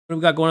here? What do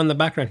we got going on in the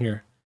background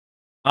here?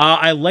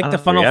 I like the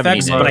funnel haven't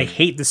effects, eaten but I it.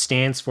 hate the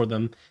stands for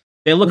them.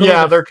 They look a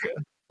Yeah, little they're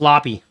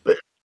floppy.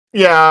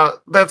 yeah,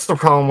 that's the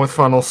problem with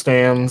funnel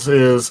stands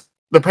is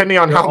depending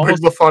on They're how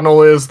almost- big the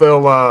funnel is,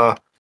 they'll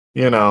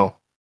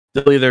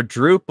They'll either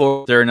droop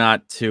or they're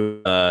not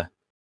too.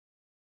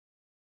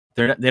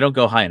 They don't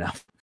go high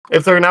enough.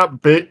 if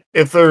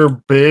they're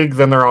big,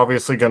 then they're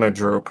obviously gonna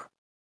droop.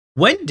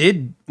 When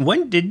did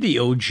the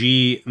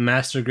OG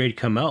Master Grade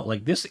come out?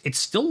 Like this, it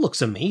still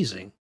looks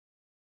amazing.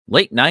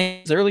 Late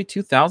 90s, early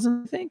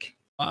 2000s, I think.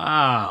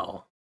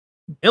 Wow,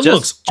 it Just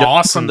looks judging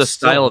awesome from the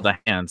style still. of the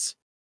hands.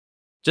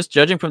 Just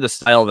judging from the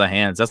style of the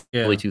hands, that's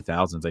Yeah. early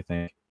 2000s, I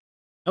think.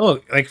 Oh,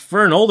 like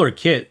for an older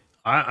kit,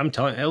 I'm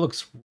telling you, it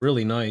looks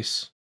really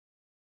nice.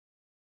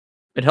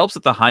 It helps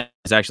that the high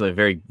is actually a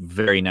very,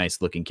 very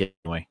nice looking kit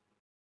anyway.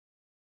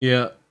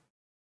 Yeah.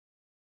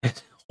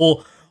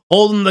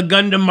 Holding the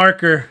Gundam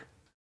marker.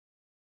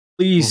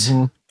 Please.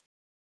 Mhm.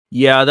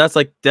 Yeah, that's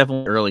like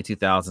definitely early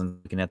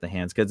 2000s looking at the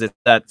hands, because it's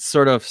that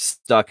sort of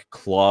stuck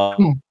claw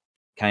Hmm.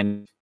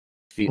 kind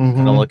of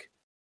Mhm. look.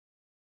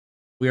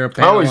 We are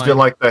I always did playing.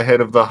 like the head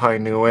of the high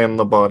new and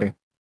the body.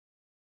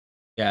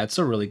 Yeah, it's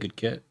a really good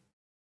kit.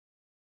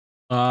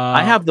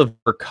 I have the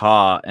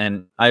Verka,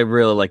 and I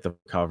really like the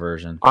Verka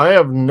version. I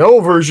have no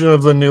version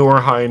of the newer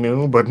high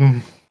new, but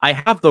I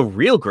have the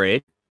real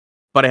grade,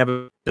 but I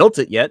haven't built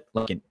it yet,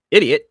 like an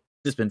idiot.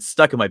 It's been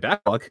stuck in my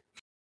backlog.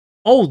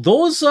 Oh,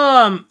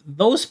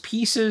 those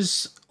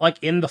pieces like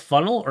in the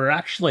funnel are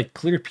actually like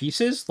clear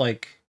pieces.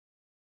 Like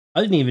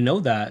I didn't even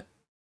know that.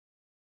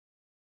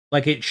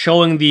 Like it's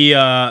showing the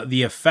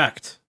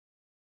effect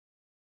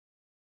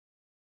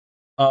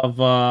of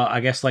I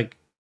guess like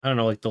I don't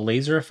know, like the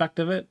laser effect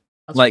of it.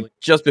 That's Like really-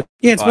 just before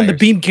Yeah, it's when the fires.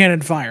 beam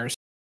cannon fires.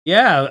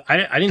 yeah, I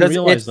didn't 'Cause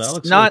realize that. it's That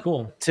looks not-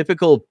 really cool.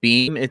 Typical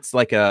beam. It's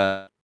like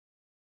an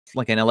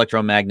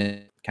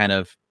electromagnet kind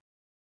of.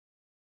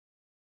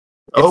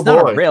 It's oh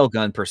not boy. a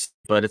railgun per se,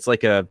 but it's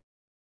like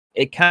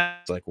it kind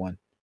of like one.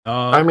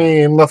 I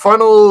mean, the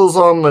funnels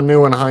on the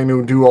new and high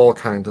new do all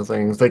kinds of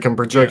things. They can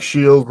project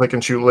shields, they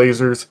can shoot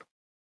lasers.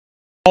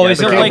 oh, Yeah, is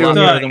they it can like do more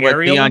the than what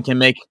aerial? Theon can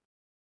make?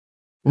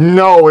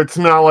 No, it's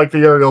not like the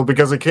aerial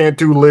because it can't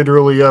do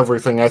literally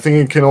everything. I think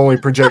it can only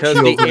project Because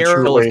shields the and shoot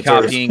aerial is lasers.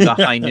 copying the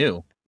high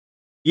new.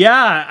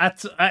 Yeah,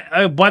 that's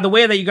by the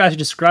way that you guys are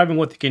describing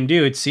what they can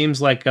do, it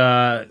seems like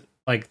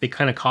they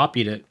kind of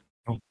copied it.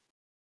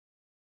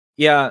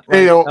 Yeah,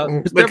 They, like, don't-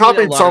 there's they definitely a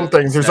copied lot some of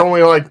things. There's stuff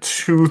only like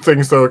 2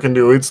 things that it can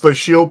do. It's the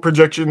shield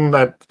projection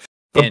that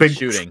the and big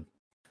shooting.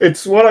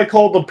 It's what I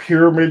call the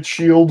pyramid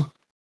shield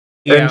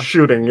Yeah, and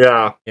shooting.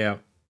 Yeah. yeah.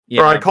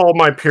 Or I Yeah, call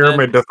my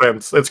pyramid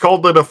defense. It's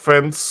called the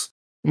defense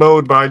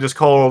mode, but I just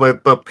call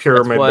it the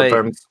pyramid why-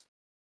 defense.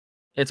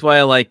 it's why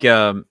I like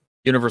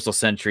Universal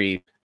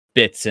Sentry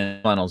bits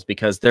and funnels,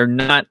 because they're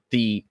not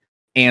the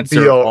answer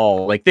The, at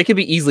all. Like they could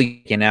be easily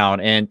taken out,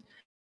 and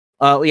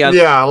yeah,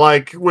 Yeah,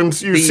 like when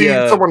you the, see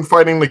someone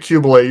fighting the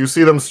Cubelate, you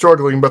see them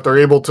struggling, but they're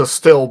able to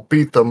still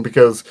beat them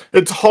because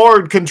it's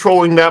hard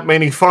controlling that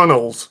many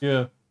funnels.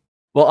 Yeah.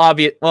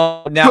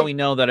 Well, now we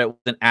know that it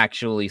wasn't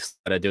actually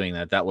Seta doing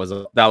that. That was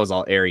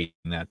all Airy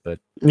doing that, but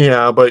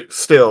Yeah, but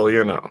still,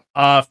 you know.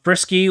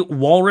 Frisky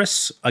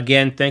Walrus,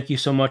 again, thank you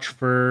so much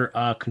for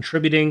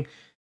contributing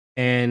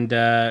and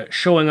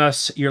showing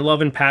us your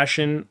love and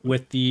passion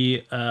with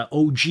the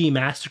OG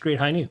Master Grade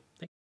High New.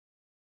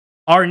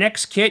 Our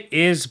next kit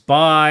is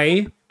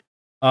by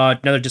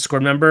another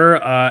Discord member,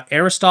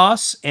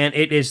 Aristos, and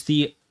it is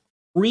the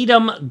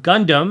Freedom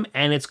Gundam,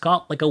 and it's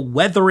got like a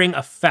weathering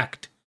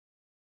effect.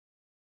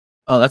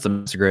 oh, that's a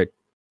Master Grade.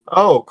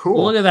 Oh,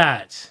 cool. Look at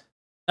that.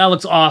 That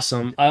looks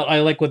awesome. I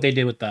like what they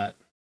did with that.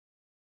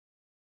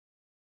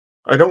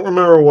 I don't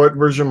remember what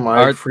version my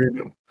Are-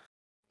 Freedom.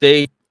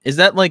 Is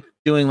that like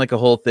doing like a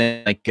whole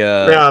thing like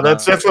Yeah,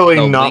 that's definitely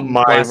the not wing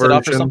my blasted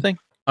off or version. something?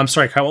 I'm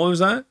sorry, Kyle, what was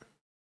that?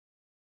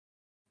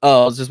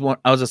 Oh,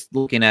 I was just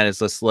looking at it. It's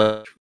just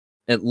like,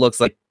 it looks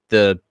like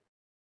I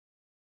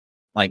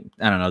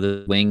don't know,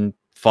 the wing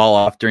fall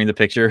off during the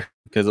picture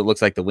because it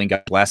looks like the wing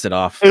got blasted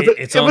off.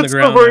 It's on the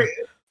ground.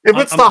 If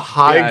it's the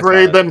high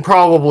grade, then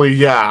probably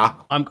yeah.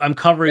 I'm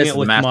covering This it is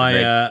with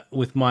master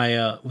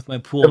my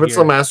pool. If it's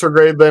the master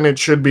grade, then it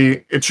should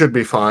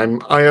be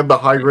fine. I have the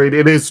high grade.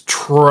 It is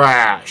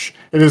trash.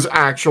 It is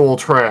actual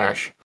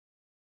trash.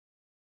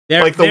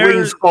 Like the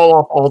wings fall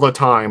off all the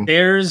time.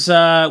 There's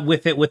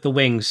with the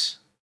wings.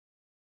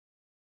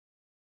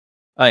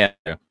 Oh yeah.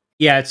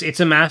 Yeah, it's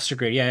a master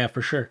grade. Yeah,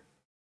 for sure.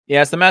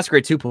 Yeah, it's the master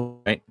grade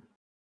 2, right?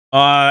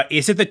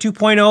 Is it the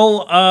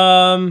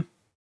 2.0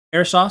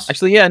 air sauce?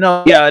 Actually, yeah,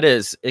 no, yeah, it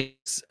is.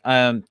 It's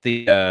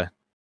the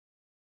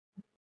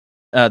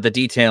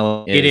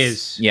detail is, it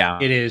is. Yeah.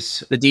 It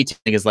is. The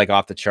detailing is like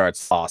off the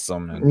charts.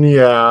 Awesome. And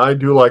Yeah, I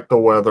do like the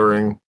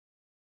weathering.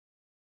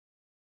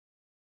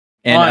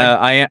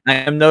 I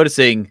am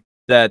noticing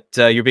that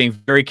you're being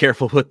very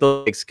careful with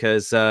the legs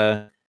because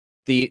the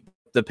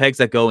pegs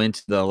that go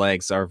into the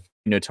legs are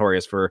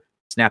notorious for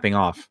snapping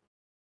off.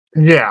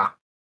 Yeah.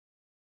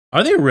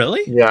 Are they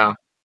really? Yeah.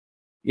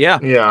 Yeah.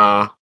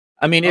 Yeah.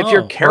 I mean, if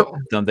you're careful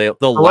with them,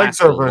 they'll last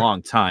a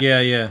long time.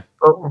 Yeah, yeah.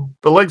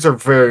 The legs are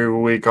very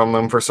weak on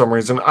them for some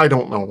reason. I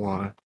don't know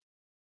why.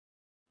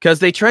 Because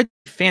they tried to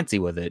be fancy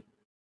with it.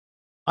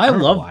 I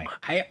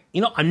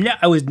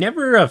was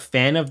never a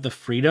fan of the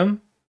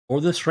Freedom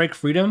or the Strike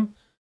Freedom,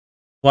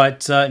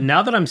 but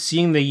now that I'm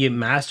seeing the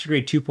Master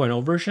Grade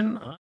 2.0 version,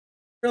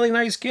 really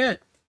nice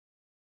kit.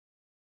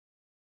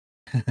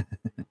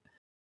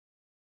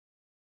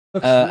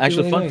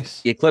 Actually, really fun.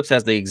 Nice. The Eclipse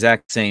has the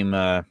exact same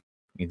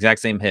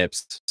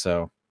hips,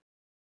 so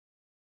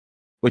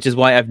which is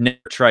why I've never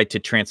tried to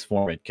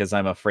transform it because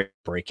I'm afraid to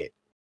break it.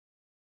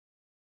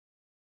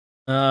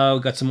 We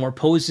got some more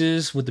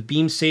poses with the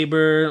beam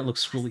saber. It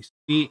looks really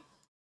sweet.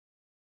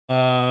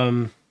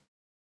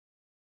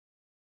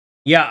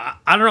 Yeah,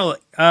 I don't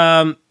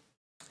know.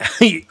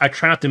 I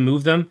try not to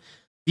move them.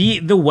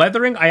 The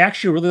weathering, I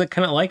actually really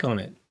kind of like on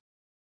it.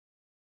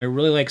 I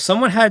really like.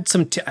 Someone had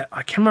some.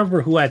 I can't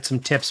remember who had some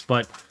tips,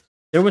 but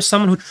there was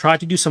someone who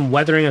tried to do some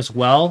weathering as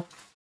well.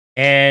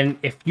 And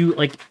if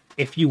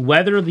you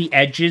weather the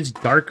edges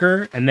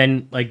darker and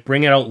then like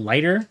bring it out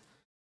lighter,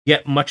 you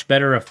get much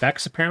better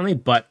effects apparently.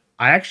 But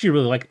I actually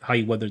really like how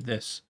you weathered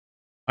this.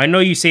 I know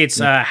you say it's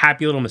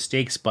happy little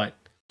mistakes, but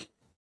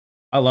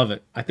I love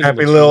it. I think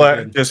happy little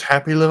accidents.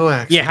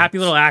 Yeah, happy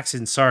little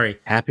accidents. Sorry,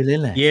 happy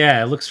little accidents.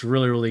 Yeah, it looks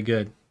really really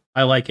good.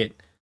 I like it.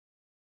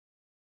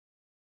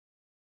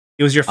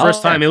 It was your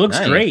first time. It looks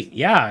great.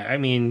 Yeah, I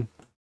mean,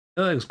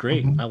 it looks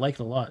great. I like it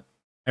a lot.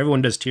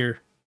 Everyone does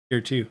tier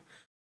 2.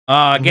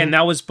 Again,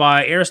 that was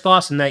by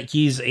Aristos, and that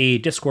he's a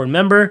Discord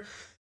member.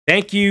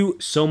 Thank you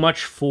so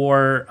much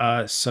for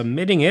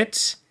submitting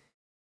it.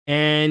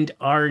 And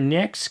our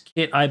next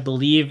kit, I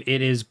believe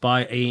it is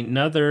by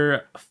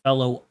another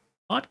fellow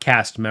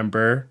podcast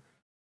member.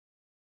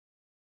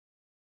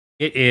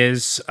 It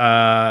is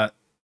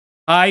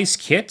I's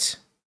kit.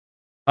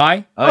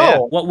 Hi.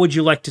 What would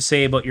you like to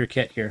say about your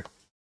kit here?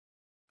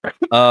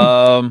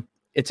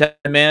 It's a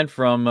man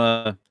from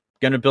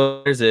Gundam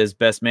Builders is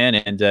best man,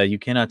 and you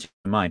cannot change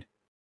my mind.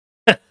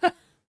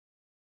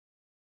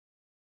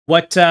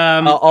 What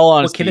all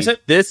honesty, what kit is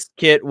it? This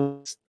kit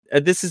was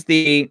this is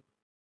the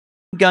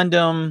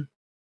Gundam.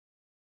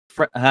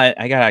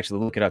 I gotta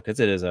actually look it up because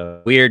it is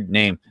a weird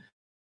name.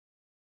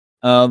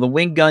 The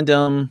Wing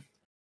Gundam.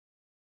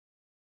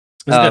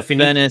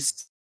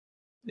 Fenice.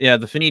 Yeah,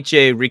 the Fenice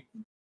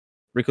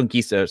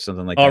Reconquista or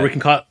something like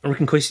that.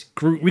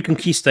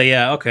 Reconquista.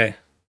 Yeah, okay.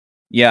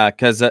 Yeah,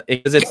 because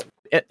it's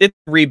a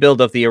rebuild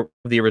of the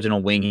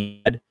original wing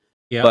he had.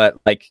 Yeah, but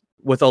like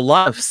with a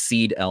lot of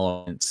seed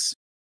elements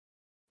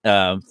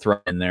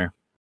thrown in there.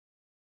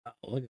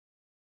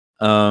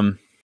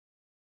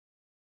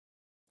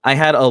 I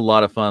had a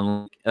lot of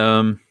fun.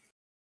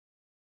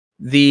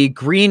 The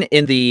green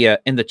in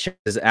the chest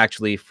is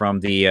actually from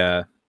the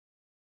a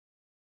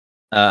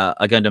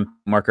Gundam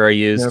marker I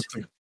used.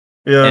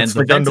 Yeah, and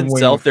the vents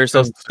itself. There's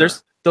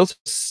those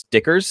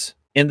stickers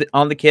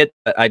on the kit.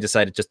 I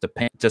decided just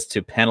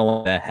to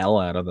panel the hell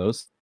out of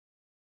those.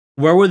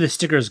 Where would the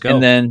stickers go?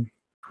 And then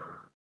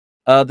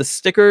the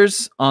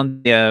stickers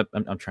on the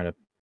I'm trying to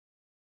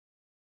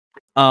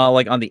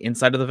like on the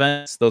inside of the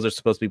vents. Those are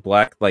supposed to be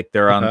black. Like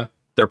they're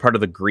part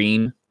of the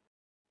green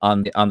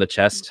on the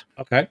chest.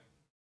 Okay.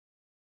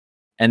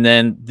 And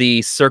then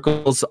the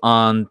circles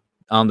on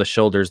the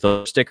shoulders,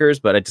 those stickers.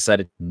 But I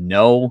decided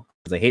no,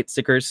 because I hate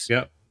stickers.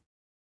 Yep.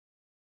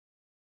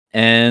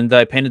 And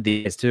I painted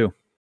these too.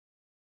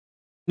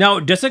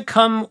 Now, does it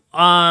come?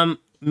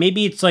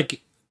 Maybe it's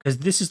like because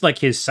this is like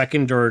his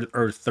second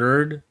or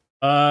third.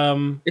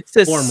 It's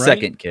his form,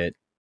 second kit.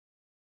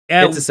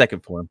 It's a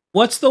second form.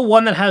 What's the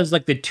one that has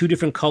like the 2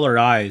 different colored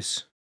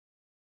eyes?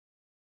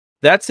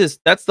 That's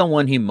the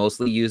one he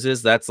mostly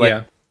uses. That's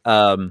like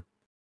and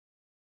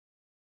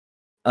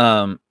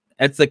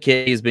That's the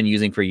kit he's been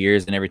using for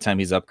years, and every time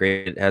he's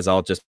upgraded, it has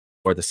all just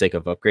for the sake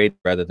of upgrade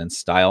rather than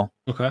style.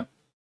 Okay.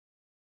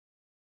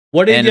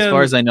 What did, and as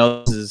far as I know,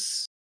 this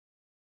is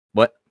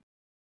what?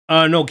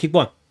 No, keep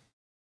going.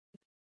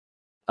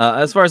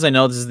 As far as I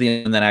know, this is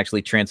the one that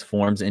actually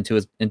transforms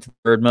into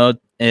bird mode.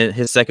 And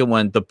his second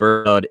one, the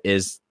bird mode,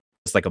 is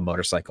just like a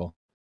motorcycle.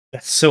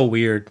 That's so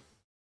weird.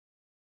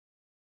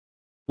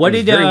 What It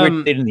was did very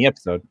weird in the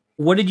episode?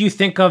 What did you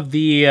think of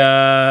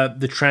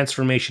the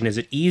transformation? Is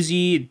it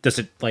easy? Does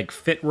it like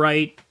fit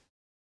right?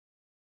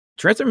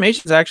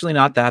 Transformation is actually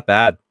not that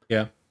bad.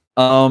 Yeah.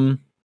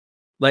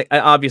 Like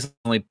obviously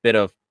only bit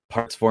of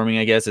parts forming,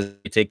 I guess, is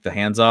you take the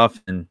hands off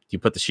and you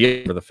put the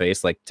shield over the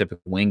face like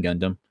typical Wing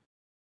Gundam.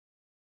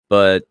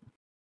 But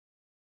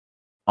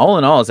all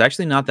in all, it's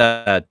actually not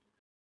that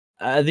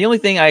bad. The only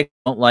thing I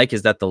don't like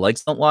is that the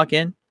legs don't lock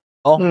in.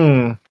 Are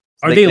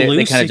they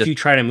loose kinda if you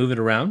try to move it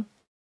around?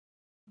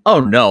 Oh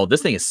no,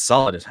 this thing is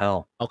solid as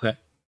hell. Okay.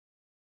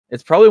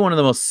 It's probably one of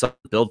the most solid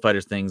build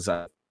fighters things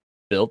I've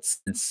built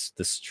since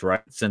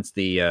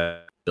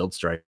the build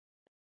strike.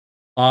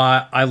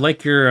 I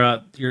like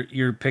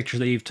your pictures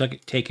that you've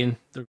taken.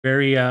 They're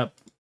very Yeah,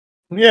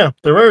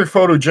 they're very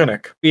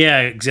photogenic. yeah,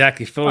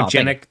 exactly, photogenic.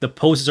 thank The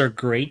poses are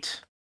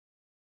great.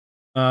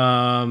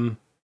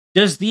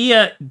 Does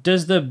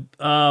the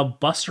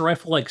Buster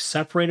rifle like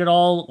separate at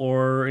all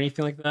or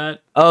anything like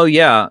that? Oh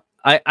yeah,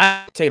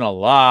 I've taken a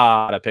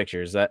lot of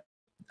pictures. That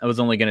I was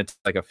only going to take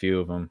like a few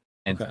of them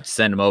and Okay.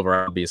 send them over,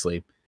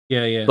 obviously.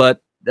 Yeah.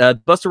 But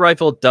Buster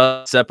rifle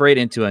does separate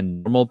into a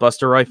normal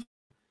Buster rifle,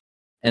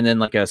 and then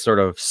like a sort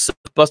of sub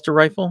Buster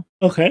rifle,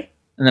 Okay.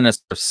 and then a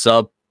sort of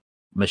sub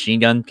machine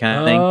gun kind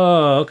of thing.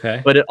 Oh,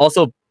 okay. But it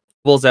also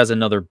doubles as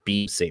another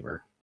beam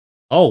saber.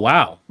 Oh,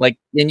 wow. Like,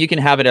 and you can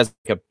have it as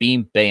like a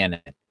beam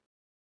bayonet.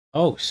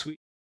 Oh, sweet.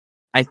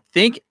 I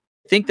think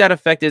that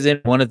effect is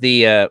in one of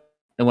the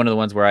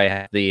ones where I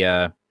have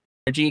the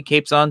energy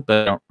capes on,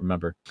 but I don't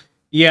remember.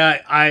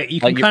 Yeah, you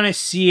can Like kind of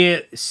see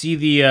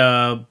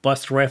the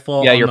Buster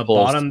rifle Yeah, on your the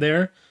pulse. bottom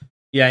there.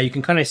 Yeah, you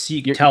can kind of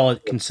tell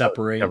it can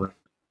separate.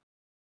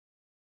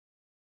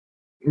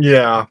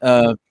 Yeah.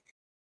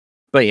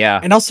 But yeah,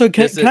 And also,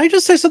 can I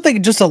just say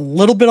something just a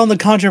little bit on the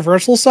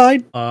controversial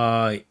side?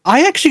 I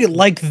actually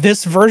like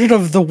this version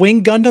of the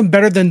Wing Gundam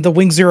better than the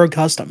Wing Zero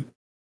Custom.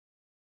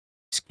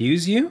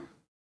 Excuse you?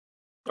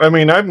 I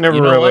mean, I've never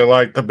You know really what?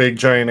 liked the big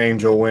giant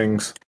angel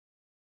wings.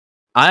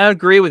 I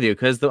agree with you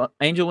because the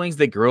angel wings,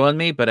 they grew on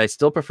me, but I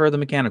still prefer the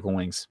mechanical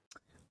wings.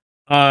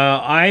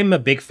 I'm a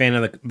big fan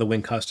of the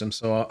Wing Custom,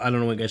 so I don't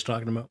know what you guys are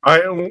talking about.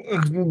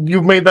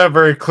 You've made that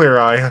very clear.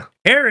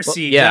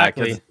 Heresy, Yeah,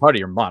 exactly. because it's part of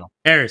your model.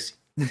 Heresy.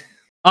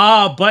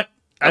 But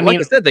I Like mean,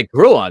 I said, they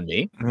grew on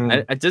me.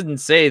 Mm. I didn't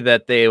say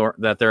that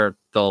they're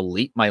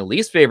my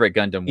least favorite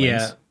Gundam wings.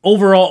 yeah.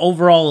 Overall,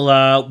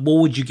 what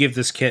would you give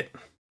this kit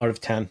out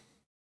of 10?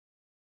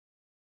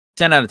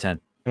 10 out of 10.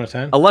 Out of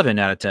 10? 11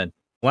 out of 10.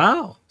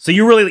 Wow. So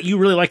you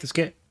really like this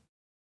kit?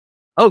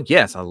 Oh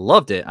yes, I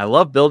loved it. I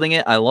love building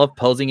it. I love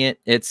posing it.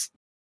 It's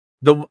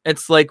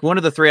like one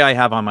of the three I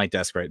have on my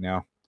desk right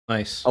now,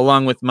 Nice.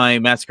 along with my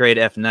Masquerade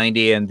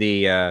F90 and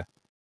the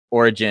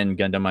Origin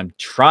Gundam. I'm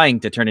trying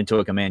to turn into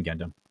a Command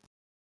Gundam.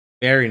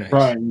 Very nice.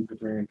 Right.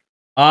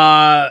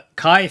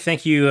 Kai,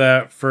 thank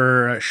you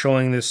for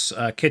showing this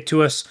kit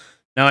to us.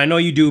 Now I know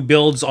you do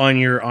builds on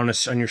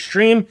your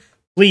stream.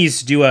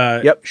 Please do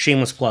a Yep.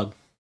 shameless plug.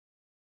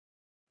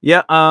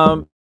 Yeah.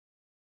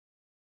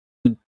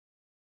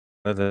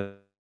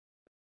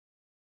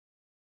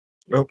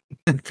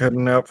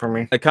 Cutting out for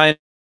me. The kind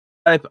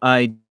of type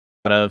I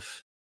thought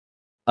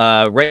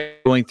of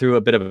going through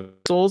a bit of a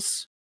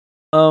Souls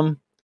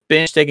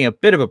binge, taking a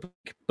bit of a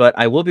break, but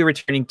I will be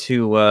returning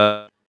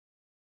to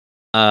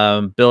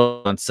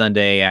build on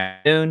Sunday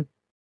afternoon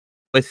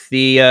with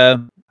the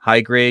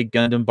high grade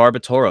Gundam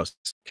Barbatoros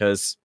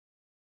because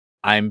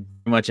I'm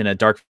pretty much in a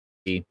dark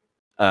phase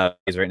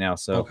right now.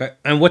 So Okay.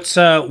 And what's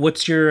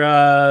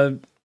your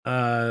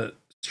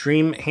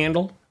stream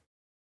handle?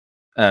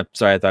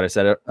 sorry, I thought I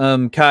said it.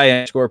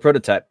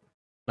 Kai_prototype.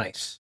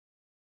 Nice.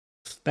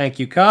 Thank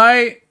you,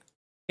 Kai.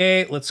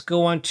 Okay, let's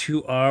go on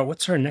to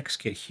what's our next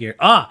kit here?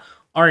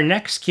 Our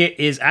next kit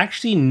is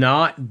actually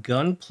not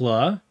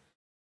Gunpla.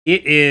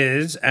 It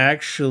is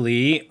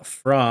actually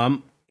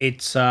from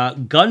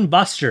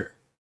Gunbuster.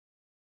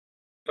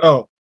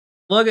 Oh.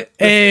 Look at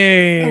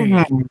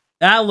Hey,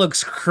 that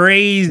looks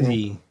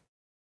crazy.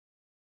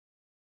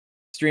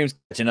 Stream's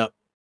catching up.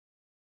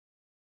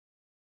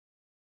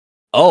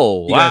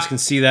 Oh, You wow. guys can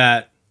see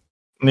that.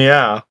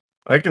 Yeah,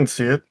 I can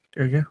see it.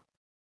 There you go.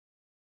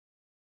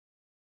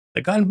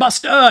 The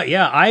Gunbuster.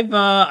 Yeah,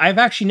 I've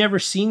actually never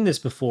seen this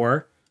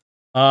before.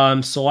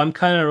 So I'm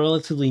kind of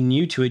relatively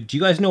new to it. Do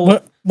you guys know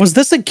what? was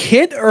this a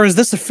kit or is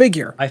this a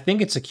figure? I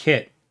think it's a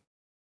kit.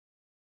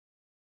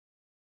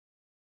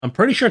 I'm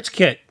pretty sure it's a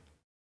kit.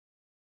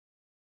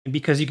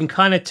 Because you can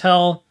kind of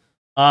tell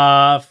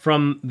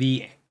from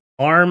the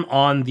arm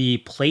on the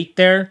plate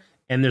there,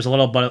 and there's a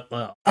little bit.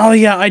 Oh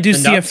yeah, I do The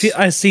see nuts?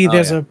 I see. Oh,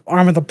 There's yeah. a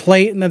arm of the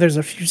plate, and then there's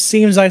a few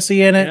seams I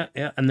see in it.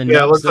 Yeah, and then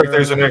Yeah, it looks like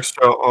there's an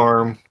extra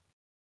arm.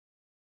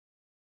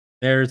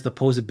 There's the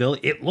posability.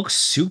 It looks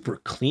super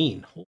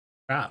clean. Holy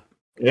crap.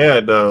 Yeah,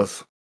 it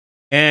does.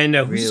 And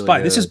who's Really this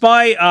by? This is good.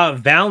 by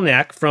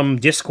Valnek from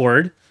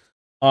Discord.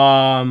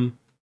 Yeah,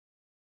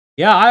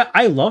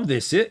 I love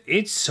this.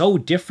 It's so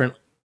different.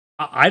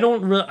 I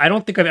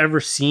don't think I've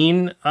ever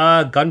seen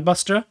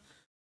Gunbuster.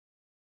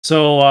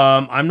 So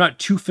I'm not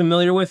too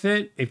familiar with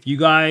it. If you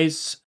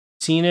guys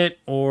seen it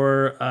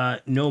or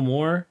know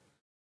more.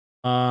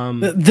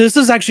 This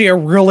is actually a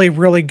really,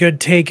 really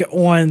good take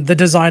on the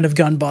design of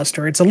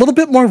Gunbuster. It's a little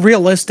bit more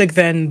realistic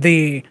than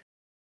the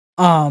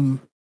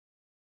anime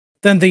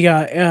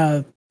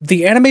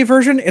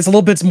version. It's a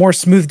little bit more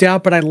smoothed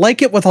out, but I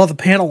like it with all the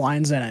panel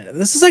lines in it.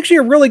 This is actually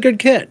a really good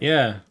kit.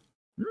 Yeah.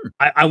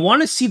 I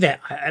want to see that.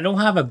 I don't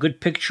have a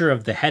good picture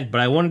of the head, but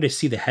I wanted to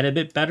see the head a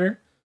bit better.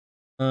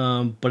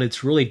 But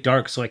it's really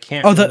dark, so I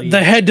can't. Oh, really...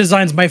 the head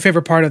design's my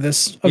favorite part of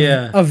this.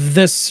 Yeah. Of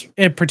this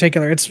in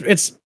particular,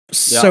 it's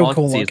so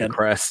cool looking. The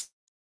crest.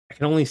 I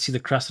can only see the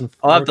crest.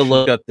 I'll have to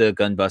look up the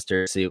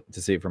Gunbuster to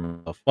see it for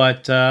myself.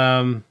 But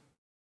yeah,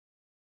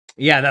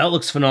 that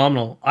looks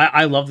phenomenal.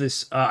 I love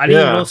this. I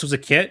didn't even know this was a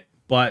kit,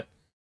 but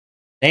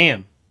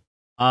damn,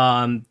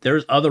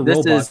 there's other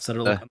robots that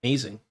look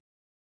amazing.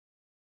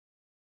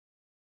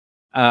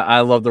 I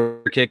love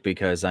the kick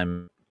because I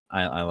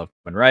love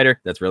Kamen Rider.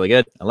 That's really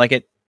good. I like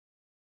it.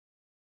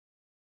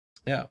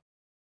 Yeah,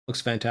 looks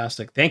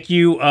fantastic. Thank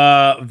you,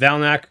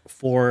 Valnak,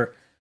 for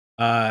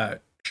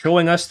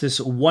showing us this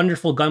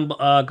wonderful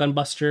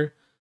Gunbuster.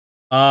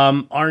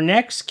 Our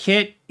next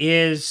kit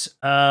is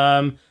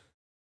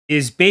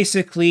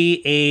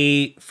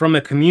basically from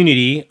a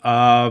community.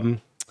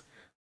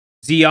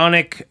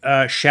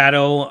 Zeonic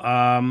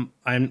Shadow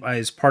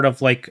is part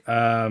of like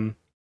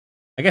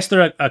I guess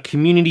they're a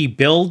community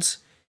build,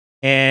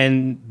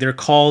 and they're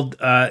called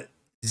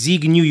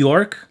Zeeg New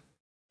York,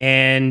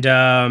 and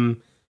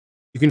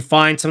you can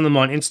find some of them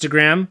on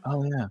Instagram.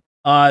 Oh yeah.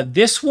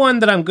 This one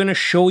that I'm gonna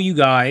show you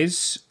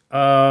guys,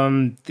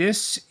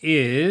 this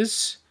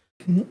is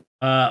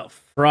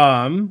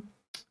from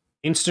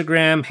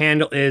Instagram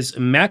handle is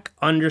mech_dio.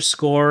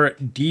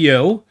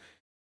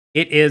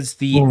 It is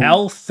the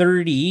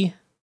L30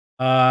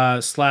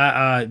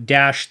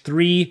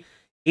 -3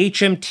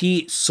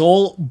 HMT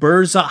Soul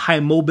Burza High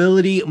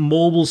Mobility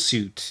Mobile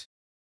Suit.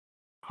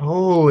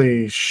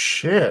 Holy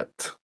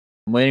shit.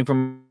 I'm waiting for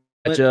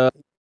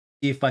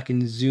See if I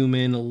can zoom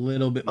in a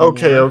little bit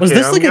Okay, more. okay. Was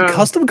this like a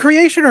custom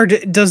creation, or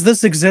does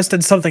this exist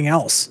in something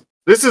else?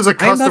 This is a I'm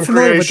custom not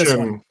familiar with this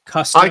creation. one.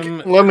 Custom I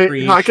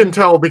creation. can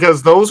tell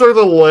because those are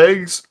the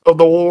legs of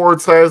the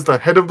wards. That is the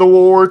head of the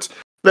wards.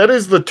 That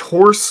is the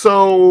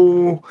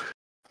torso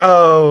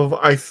of,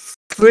 I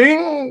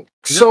think,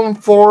 some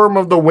form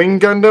of the Wing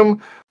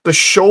Gundam. The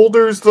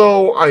shoulders,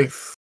 though, I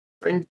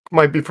think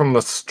might be from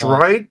the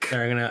Strike.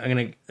 There, I'm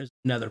gonna. There's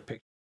another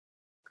picture.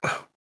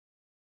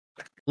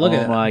 Look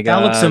at that. my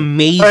That looks God.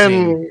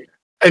 amazing.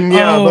 And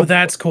yeah, Oh,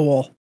 that's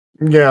cool.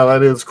 yeah,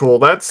 that is cool.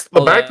 That's the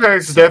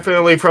backpack's that's-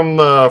 definitely from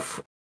the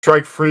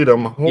Strike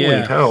Freedom. Holy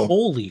hell!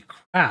 Holy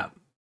crap!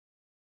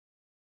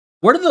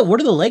 Where are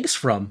the legs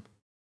from?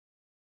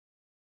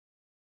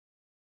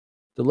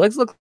 The legs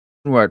look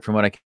weird from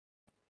what I.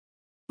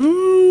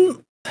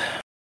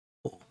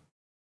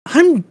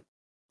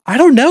 I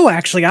don't know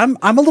actually. I'm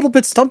a little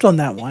bit stumped on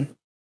that one.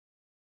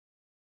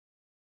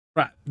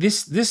 Right.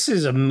 This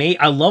is amazing.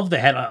 I love the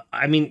head.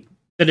 I mean,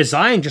 the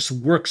design just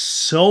works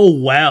so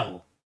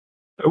well.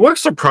 It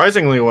works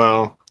surprisingly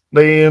well.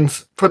 They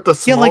put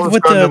the Yeah, like smallest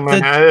with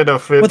Gundam head to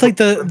fit. With like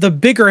the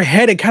bigger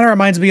head, it kind of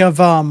reminds me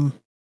of I'm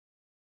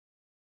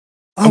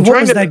what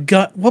trying was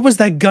to- what was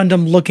that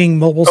Gundam looking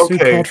mobile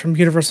suit Okay. called from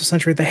Universal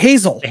Century? The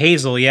Hazel. The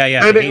Hazel,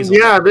 yeah. And The Hazel.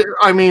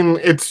 I mean,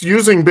 it's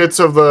using bits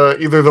of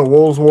either the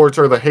Woolsworts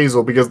or the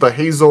Hazel, because the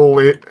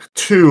Hazel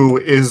 2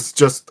 is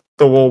just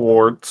the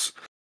Woolworts,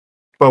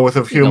 but with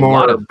a few a lot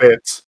more of-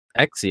 bits.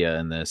 Exia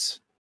in this.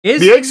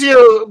 Is The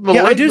Exia, the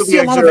Yeah, I legs do of the see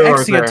a lot of are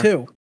Exia there.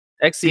 too.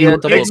 Exia,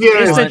 double Exia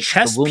is the Quant,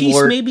 chest the piece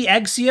Woolwort. maybe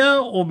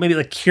Exia or maybe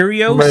like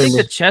Curios? I think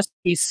Maybe. the chest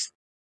piece.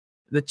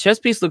 The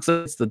chest piece looks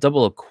like it's the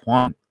double of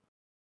Quant.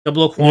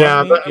 Double Quant,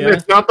 Yeah, maybe?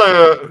 it's not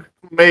the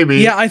maybe.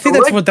 Yeah, I think The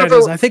that's legs what that are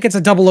is. I think it's a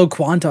 00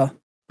 Quanta.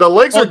 The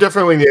legs Oh, are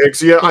definitely the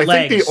Exia. the I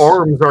think legs. the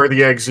arms are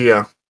the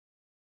Exia.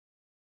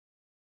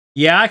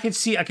 Yeah, I could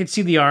see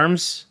the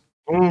arms.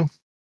 Mm.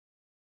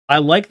 I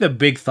like the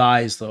big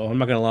thighs though. I'm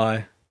not gonna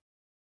lie.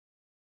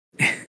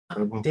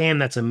 Damn,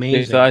 that's Big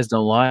amazing. thighs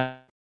don't lie.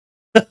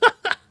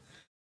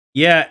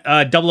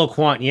 Yeah, 00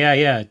 Quant.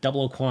 Yeah,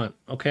 00 Quant.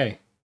 Okay.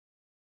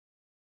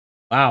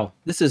 Wow.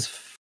 This is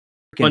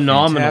freaking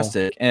Phenomenal.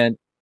 fantastic, and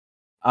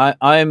I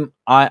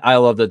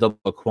love the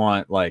double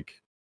Quant like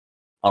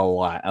a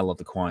lot. I love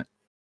the Quant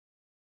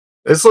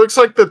This looks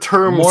like the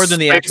term more than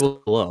the space- actual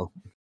glow.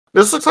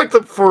 This looks like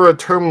for a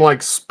term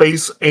like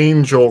Space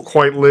Angel,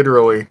 quite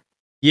literally.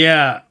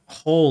 Yeah.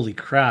 Holy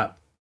crap.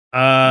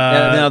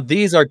 Now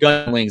these are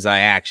gun wings I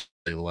actually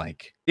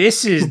like.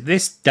 This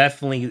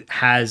definitely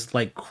has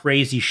like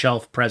crazy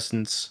shelf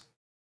presence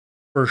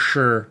for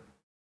sure.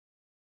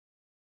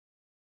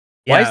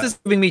 Why Yeah. is this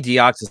giving me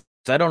Deoxys?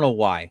 I don't know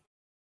why.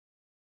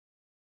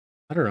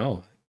 I don't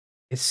know.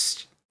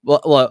 It's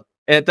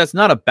that's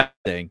not a bad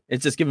thing.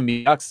 It's just giving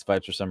me Oxus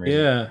vibes for some reason.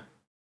 yeah.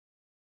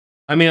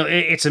 I mean,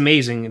 it's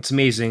amazing. It's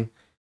amazing.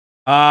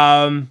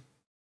 The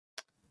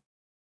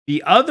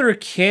other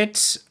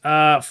kit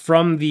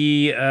from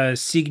the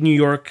Sieg New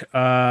York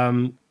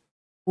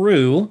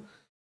crew,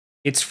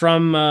 it's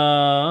from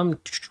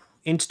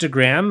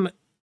Instagram,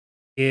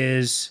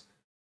 is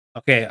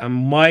okay. I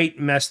might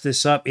mess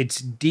this up. It's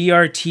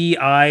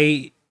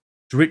DRTI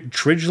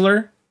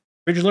Tridgler,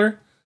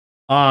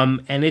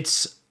 and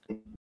it's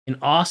an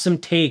awesome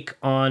take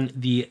on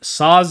the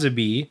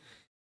Sazabi.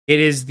 It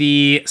is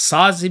the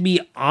Sazabi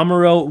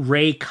Amuro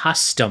Ray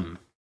Custom.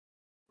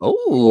 Oh,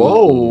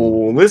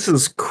 Whoa, this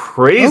is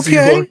crazy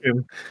Okay.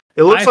 looking.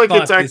 It looks I like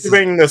thought it's this is-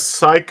 activating the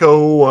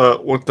Psycho.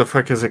 What the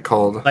fuck is it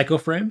called? Psycho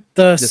frame.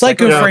 The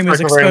psycho Yeah, frame is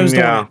Psycho frame, exposed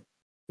on it.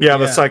 Yeah,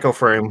 the Yeah. Psycho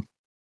frame.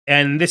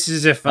 And this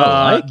is if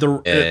I like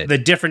the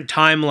it. different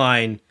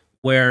timeline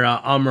where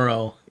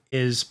Amuro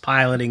is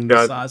piloting the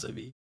God.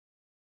 Sazabi.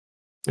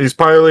 He's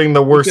piloting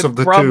the worst You of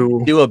could the probably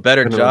two. do a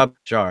better I know. job,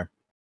 Char.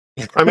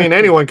 I mean,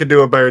 anyone could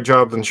do a better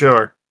job than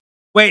Char.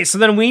 Wait, so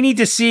then we need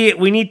to see the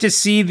we need to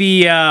see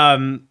the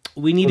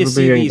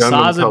Sazabi and Gundam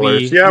Sazabi.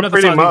 colors. Yeah, not the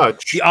pretty Sazabi,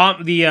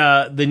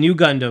 much. the new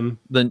Gundam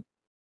Then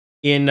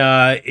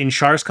in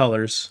Char's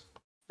colors.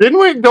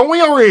 Don't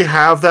we already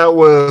have that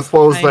with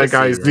what was Kinda that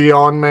guy, see that.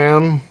 Xeon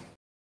Man?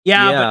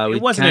 Yeah, Yeah, but we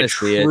it wasn't a kinda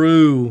see it.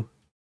 true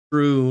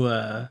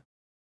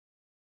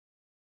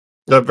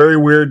That very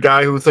weird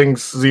guy who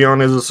thinks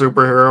Xeon is a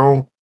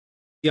superhero.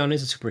 Leon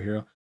is a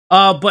superhero.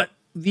 But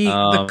the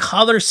Um,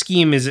 color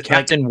scheme is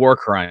Captain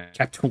Warcrime. like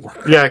Captain War.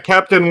 Yeah,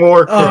 Captain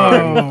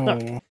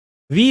Warcrime. Oh,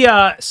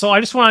 The so I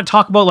just want to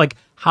talk about like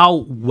how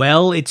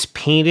well it's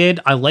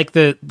painted. I like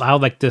how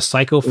like the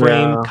Psycho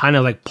frame Yeah. kind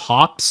of like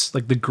pops,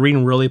 like the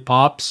green really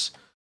pops.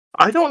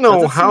 I don't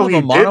know Does it how seem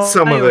he like a did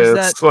some of mono, or is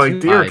this. that Like, too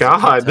dear high? I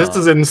can't God, this tell.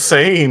 is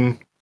insane.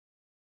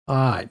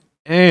 God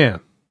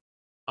damn.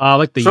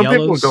 Like the Some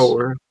yellows. people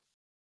go.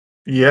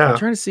 Yeah. I'm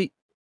trying to see.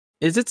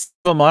 Is it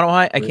still mono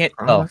high? I can't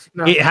tell.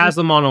 No. It has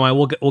the mono eye.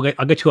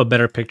 I'll get you a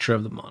better picture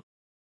of the mono.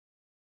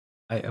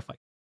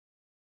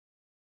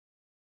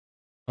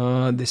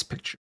 This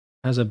picture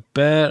has a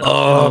bit.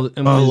 Oh,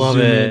 I'm gonna I love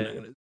zoom it. I'm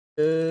gonna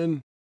zoom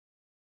in.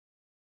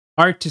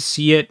 Hard to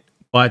see it,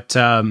 but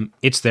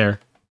it's there.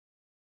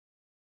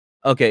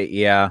 Okay,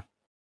 yeah.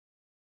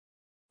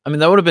 I mean,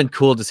 that would have been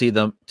cool to see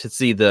the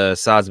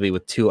Sazabi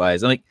with two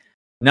eyes. Like,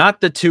 not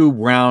the two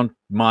round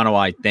mono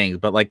eye things,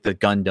 but like the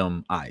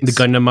Gundam eyes. The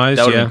Gundam eyes,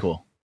 That would have yeah. been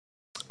cool.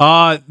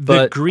 The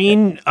But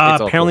green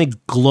all apparently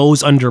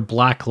glows under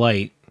black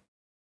light.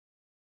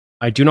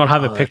 I do not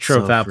have a Oh, picture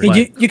that's of so that,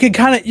 freaky. but you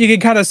can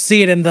kind of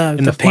see it in the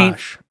in the paint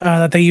flash.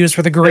 that they use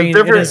for the green. It's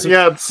different. It is,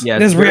 Yeah, it's Yeah,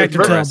 it is it's very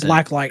reactive to fluorescent.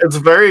 black light. it's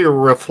very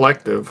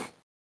reflective.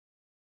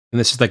 And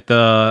this is like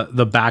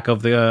the back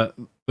of the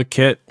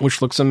kit,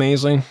 which looks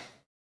amazing.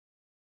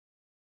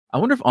 I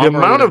wonder if The Amuro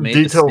amount would have of made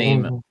detail. the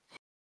same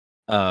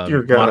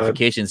Dear God.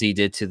 modifications he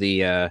did to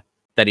the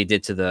that he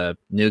did to the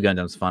new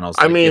Gundam's funnels.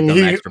 I like, give mean, them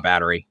he- extra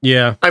battery.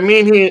 Yeah. I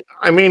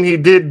mean, he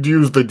did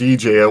use the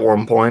DJ at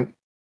one point.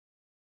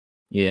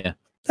 Yeah.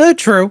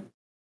 True.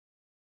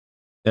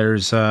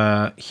 There's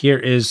here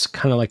is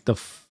kind of like the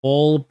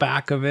full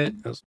back of it.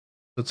 It's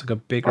like a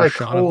bigger Like,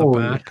 shot of the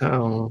holy back.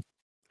 cow.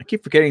 I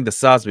keep forgetting the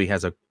Sazabi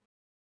has a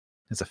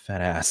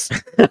fat ass.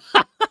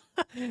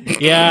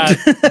 Yeah,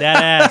 that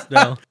ass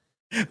though.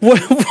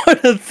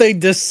 What a thing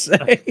to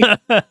say.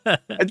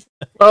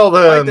 Well,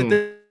 Like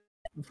then,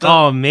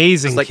 Oh,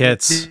 amazing like-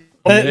 kits.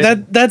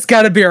 That's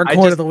got to be our I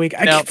quote just- of the week.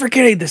 I now- keep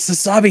forgetting the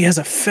Sazabi has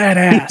a fat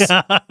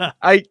ass.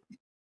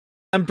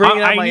 I'm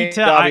bringing I up my need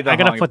to. Sazabi I the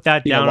gotta Hong- put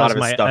that seen a down lot as of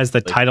his my stuff as the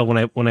lately. title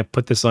when I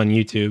put this on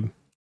YouTube.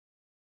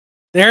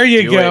 There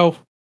you Do go.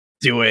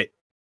 Do it.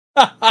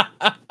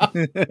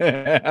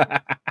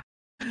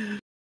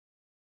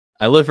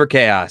 I live for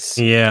chaos.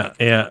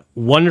 Yeah,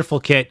 wonderful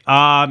kit.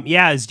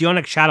 Yeah,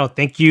 Zeonic Shadow.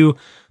 Thank you,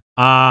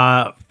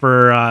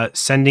 for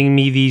sending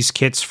me these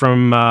kits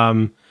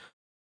from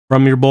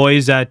your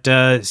boys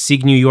at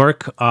Sieg New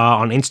York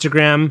on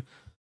Instagram.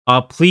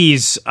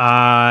 Please,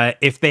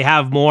 if they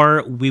have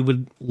more, we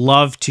would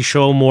love to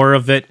show more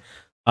of it.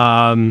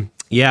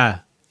 Yeah,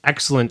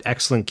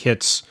 excellent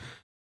kits.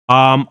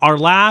 Our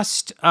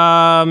last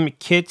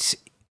kit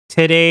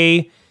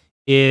today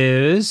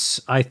is,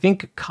 I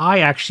think Kai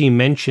actually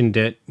mentioned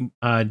it.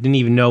 Didn't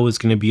even know it was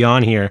going to be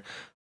on here,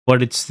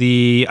 but it's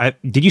the.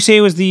 Did you say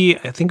it was the?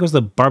 I think it was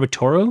the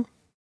Barbatoro. I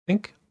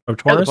think Yeah,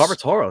 the Barbatoros.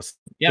 Barbatoros.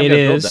 Yeah, I'm It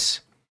gonna build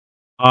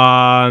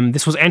that. is.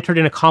 This was entered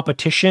in a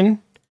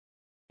competition,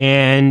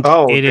 and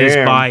Oh, it is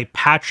damn. by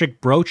Patrick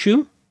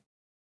Brochu.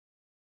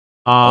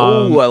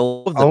 Oh, I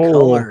love the oh.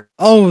 color.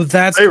 Oh,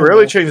 that's they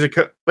really cool. changed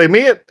it. They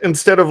made it,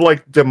 instead of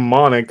like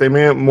demonic, they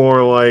made it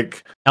more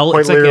like quite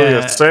It's like literally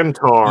a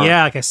centaur.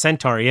 yeah, like a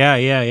centaur.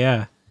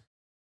 Yeah.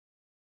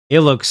 It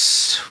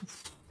looks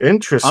I'm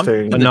Interesting.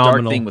 giving the dark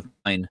Phenomenal. theme with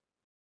mine.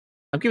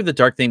 I'm giving the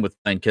dark theme with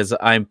mine because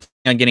I'm planning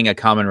on getting a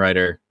common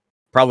writer,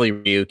 probably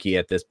Ryuki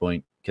at this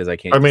point because I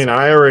can't. I mean,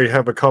 decide. I already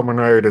have a common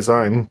Rider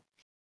design.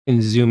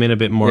 and zoom in a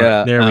bit more.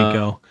 Yeah, There we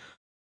go.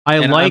 I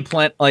And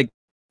like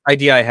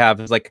idea I have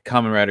is like a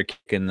Kamen Rider kick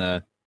in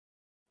the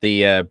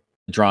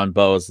drawn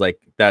bows like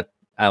that.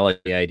 I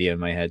like the idea in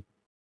my head.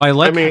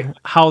 I mean,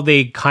 how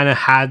they kind of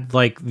had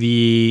like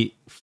the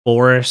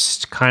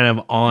forest kind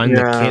of on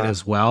the kit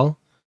as well.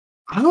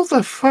 How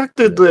the fuck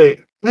did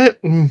they?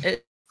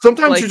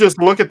 Sometimes like- you just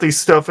look at these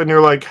stuff and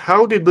you're like,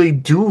 how did they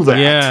do that?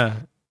 Yeah,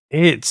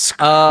 it's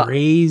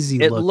crazy.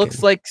 It looking.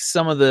 looks like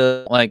some of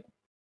the like.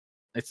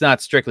 It's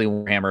not strictly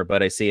Warhammer,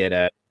 but I see it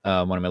at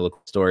one of my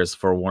local stores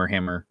for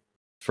Warhammer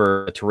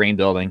for terrain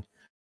building.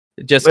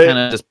 It just kind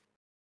of just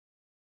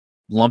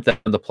lumped out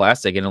in the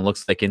plastic, and it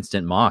looks like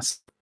instant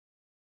moss.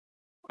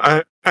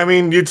 I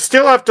mean, you'd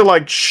still have to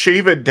like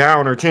shave it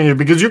down or change it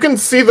because you can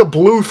see the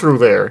blue through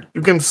there.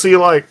 You can see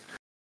like.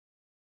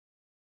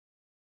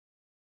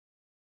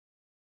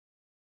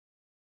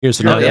 Here's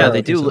another. Yeah,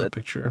 they do.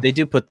 Picture. They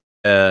do put.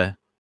 And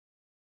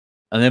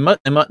they might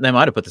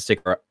have put the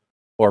sticker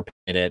or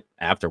painted it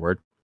afterward.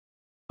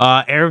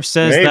 Arab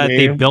says that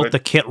they built the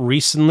kit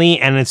recently,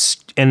 and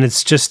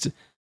it's just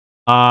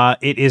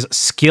it is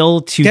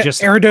skill to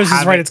just. Arados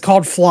is right. It's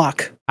called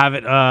Flock. Have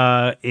it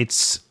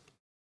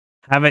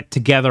have it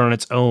together on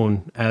its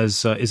own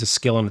as is a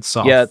skill in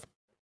itself. Yeah,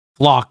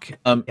 Flock.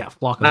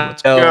 Flock.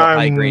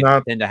 I agree.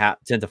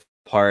 Tend to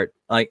part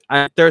like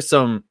there's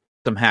some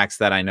hacks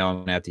that I know I'm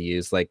gonna have to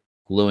use, like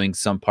gluing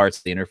some parts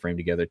of the inner frame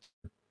together.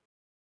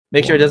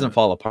 Make sure it doesn't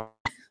fall apart.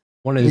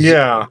 One is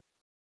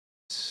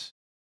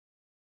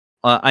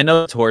I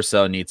know the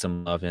torso needs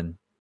some love, and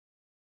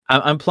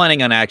I'm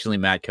planning on actually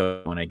matte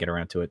coat when I get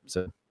around to it.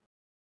 So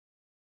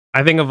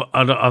I think of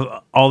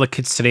all the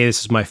kits today, this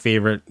is my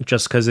favorite,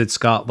 just because it's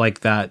got like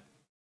that,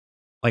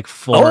 like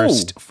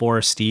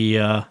foresty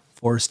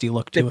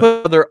look to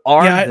it. Their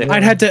arm. Yeah,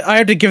 I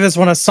had to give this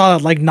one a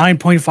solid like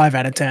 9.5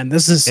 out of 10.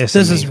 This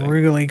is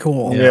really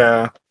cool.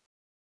 Yeah.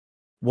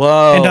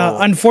 Whoa. And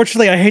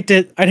unfortunately, I'd hate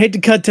to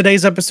cut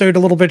today's episode a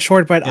little bit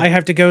short, but I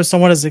have to go.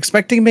 Someone is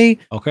expecting me.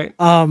 Okay.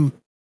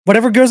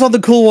 Whatever goes on the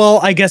cool wall,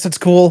 I guess it's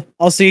cool.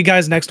 I'll see you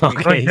guys next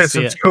week. I guess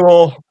it's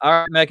cool. All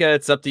right, Mecha,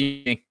 it's up to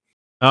you.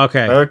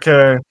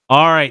 Okay.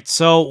 All right.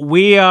 So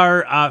we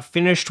are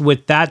finished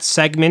with that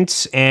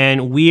segment,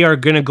 and we are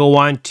going to go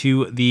on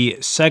to the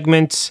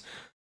segment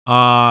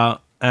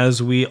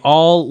as we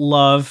all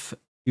love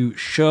to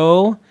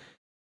show.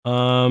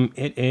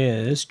 It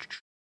is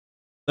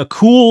the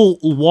cool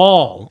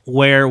wall,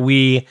 where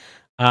we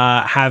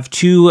have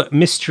two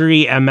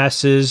mystery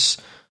MSs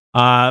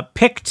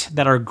picked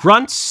that are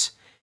grunts,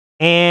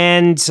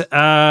 and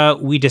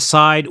we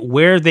decide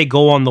where they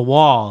go on the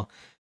wall.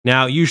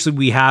 Now, usually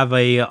we have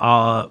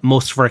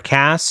most of our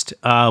cast,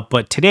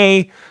 but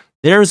today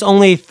there's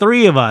only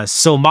 3 of us,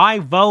 so my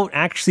vote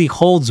actually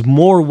holds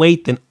more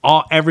weight than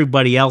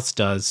everybody else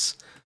does,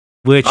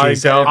 which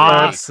is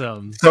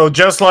awesome. So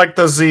just like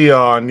the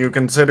Xeon, you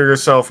consider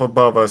yourself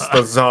above us,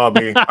 the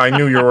zombie. I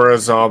knew you were a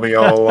zombie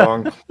all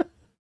along.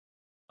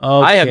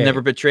 Okay. I have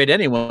never betrayed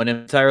anyone in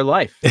my entire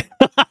life.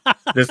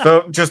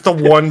 Just the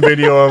one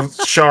video of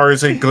Char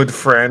is a good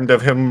friend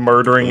of him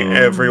murdering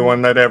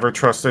everyone that ever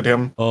trusted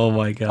him. Oh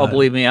my god! Oh,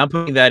 believe me, I'm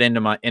putting that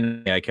into my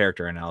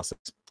character analysis.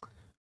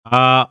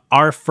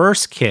 Our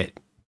first kit,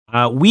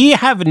 we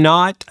have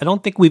not. I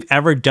don't think we've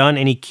ever done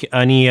any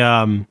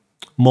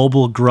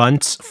mobile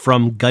grunts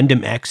from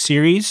Gundam X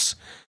series,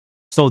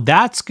 so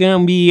that's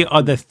gonna be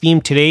the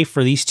theme today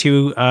for these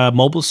 2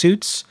 mobile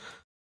suits.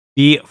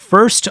 The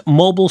first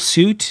mobile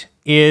suit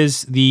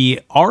is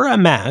the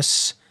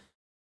RMS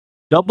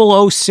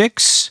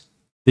 006,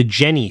 the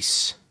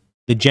Genis.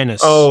 This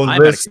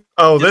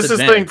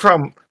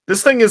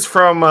thing is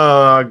from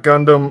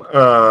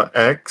Gundam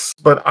X,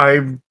 but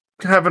I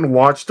haven't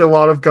watched a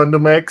lot of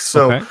Gundam X,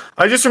 so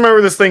I just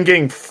remember this thing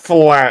getting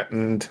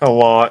flattened a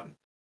lot.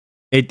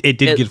 It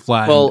did get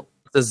flattened. Well,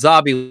 the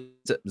Zabi,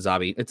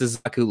 it's a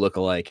Zaku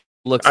lookalike.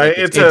 Looks like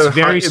it's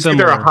very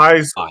similar.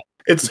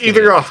 It's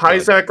either a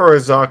Hyzak or a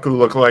Zaku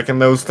lookalike,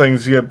 and those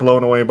things get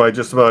blown away by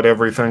just about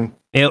everything.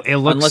 It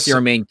looks, unless you're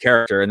a main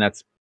character, and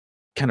that's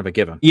kind of a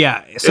given.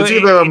 Yeah, so it's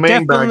either a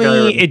main bad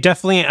guy or... It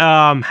definitely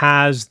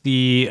has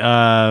the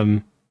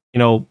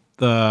the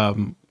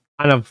kind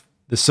of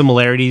the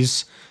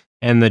similarities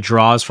and the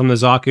draws from the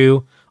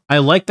Zaku. I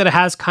like that it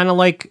has kind of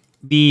like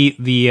the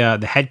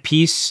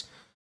headpiece.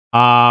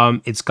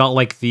 It's got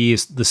like the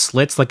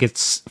slits, like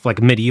it's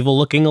like medieval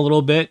looking a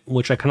little bit,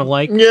 which I kind of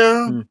like.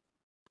 Yeah.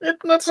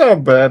 That's not a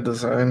bad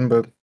design,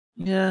 but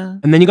yeah.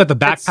 And then you got the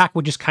backpack,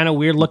 which is kind of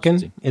weird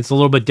looking. It's a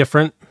little bit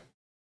different.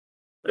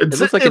 It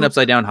looks like an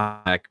upside down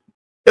hack.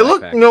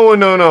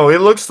 No.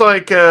 It looks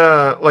like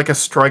a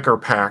striker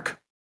pack.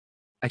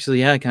 Actually,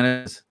 yeah, it kind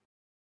of is.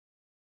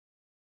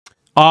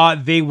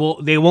 They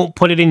won't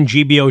put it in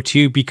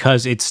GBO2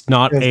 because it's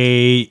not not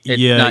UC.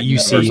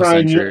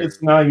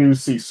 It's not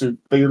UC suit.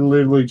 They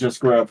literally just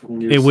grab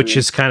from UC. Which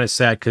is kind of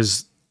sad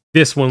because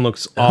this one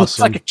looks awesome. Looks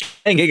like it's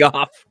hanging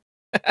off.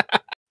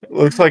 It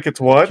looks like it's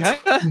what?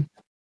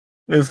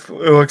 It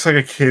looks like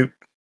a kid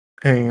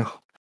hanging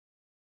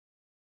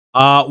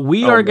off.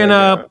 We are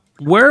gonna.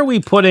 Where are we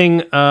putting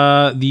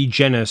the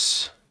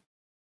Genis?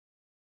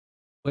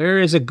 Where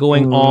is it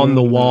going on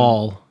the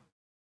wall?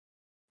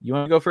 You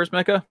want to go first,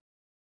 Mecca?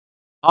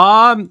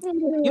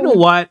 You know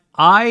what?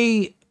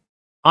 I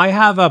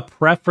have a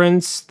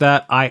preference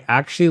that I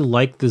actually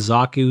like the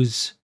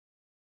Zaku's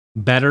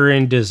better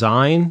in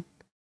design.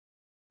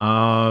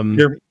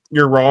 Your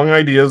wrong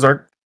ideas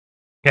are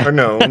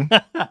known.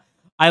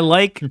 I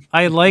like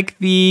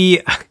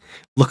the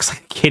looks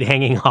like a kid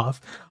hanging off.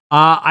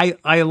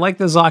 I like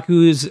the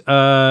Zaku's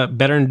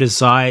better in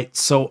design.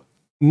 So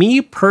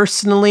me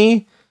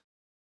personally,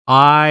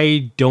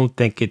 I don't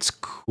think it's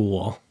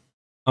cool.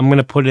 I'm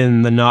gonna put it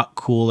in the not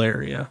cool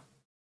area.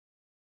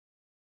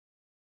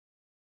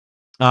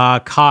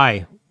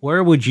 Kai,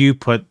 where would you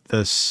put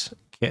this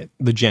kit,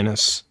 the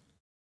Genesis?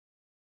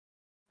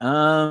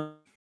 I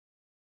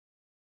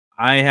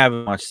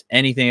haven't watched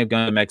anything of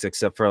Gundam X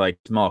except for like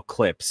small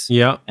clips.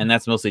 Yeah, and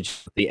that's mostly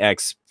just the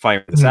X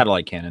fire the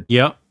satellite cannon.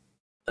 yeah.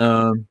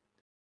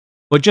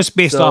 But just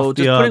based off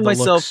the putting the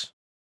myself. looks.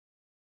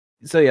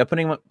 So yeah,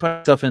 putting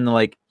myself in the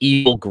like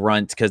evil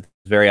grunt because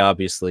very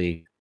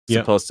obviously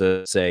supposed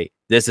to say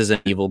this is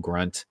an evil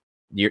grunt.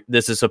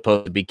 This is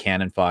supposed to be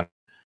cannon fodder.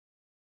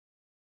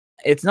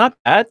 It's not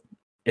bad.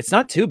 It's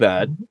not too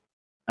bad,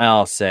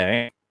 I'll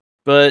say,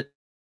 but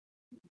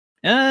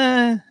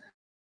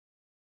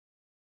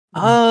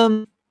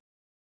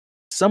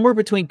somewhere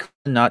between cool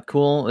and not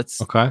cool.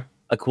 It's Okay.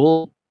 a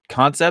cool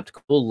concept,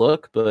 cool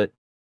look, but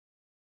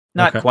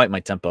not quite my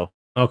tempo.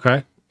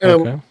 Okay.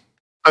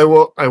 I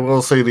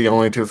will say the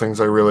only two things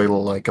I really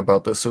like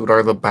about this suit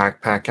are the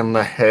backpack and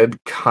the head,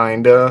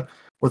 kinda,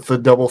 with the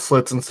double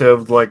slits instead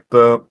of like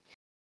the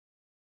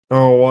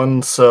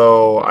one.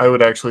 So I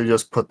would actually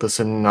just put this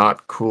in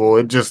not cool.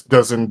 It just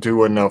doesn't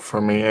do enough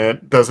for me.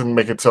 It doesn't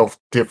make itself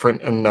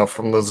different enough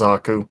from the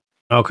Zaku.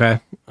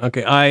 Okay.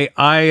 I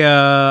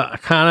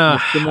kind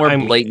of the more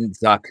blatant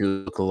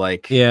Zaku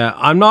look-alike. Yeah,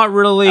 I'm not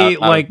really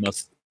like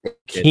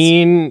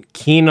keen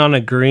on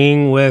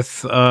agreeing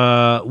with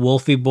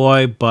Wolfie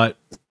Boy, but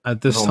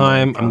at this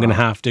time I'm gonna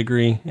have to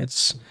agree.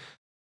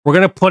 We're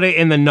gonna put it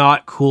in the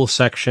not cool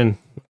section.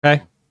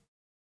 Okay.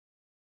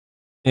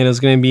 It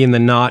is gonna be in the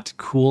not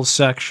cool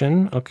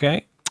section.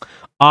 Okay.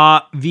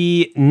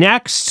 The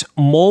next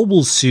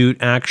mobile suit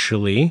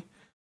actually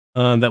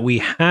that we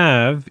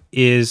have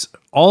is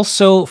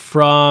also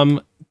from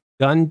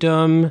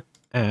Gundam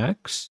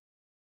X,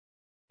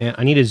 and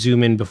I need to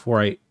zoom in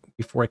before I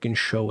can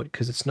show it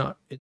because it's kind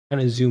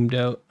of zoomed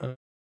out.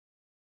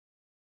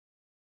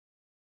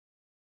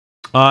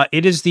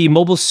 It is the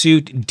mobile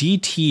suit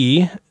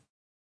DT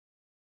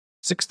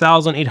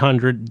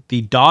 6800,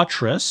 the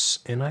Daughters,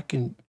 and I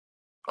can.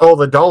 Oh,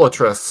 the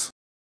Daughters.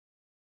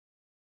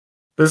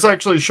 This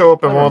actually show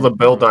up in one of the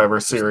Bell Diver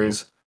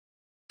series.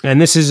 And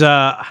this is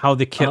how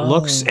the kit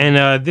looks,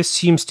 and this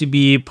seems to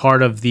be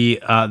part of the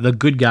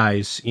good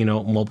guys,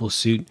 mobile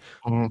suit.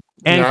 Mm-hmm.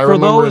 And for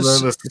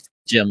those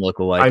Jim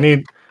look-alike,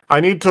 I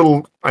need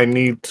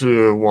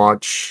to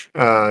watch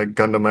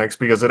Gundam X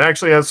because it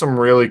actually has some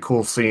really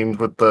cool scenes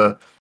with the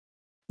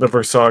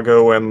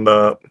Versago and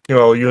the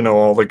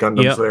all the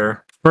Gundams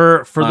there.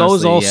 For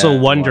those also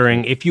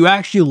wondering, if you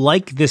actually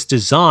like this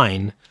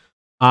design,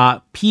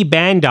 P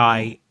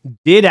Bandai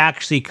did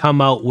actually come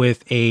out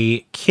with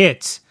a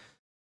kit.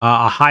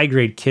 A high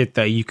grade kit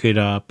that you could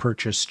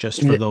purchase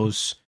just for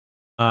those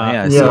who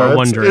are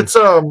wondering. It's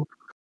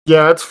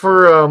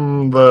for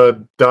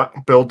the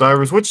Build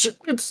Divers, which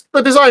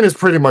the design is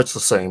pretty much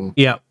the same.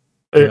 Yeah,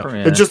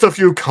 it's just a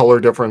few color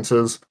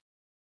differences.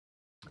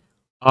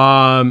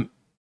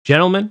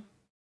 Gentlemen,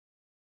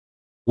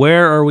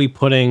 where are we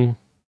putting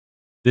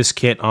this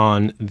kit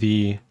on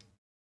the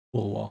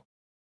wall?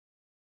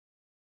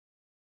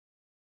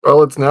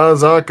 Well, it's not a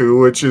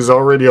Zaku, which is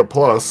already a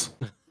plus.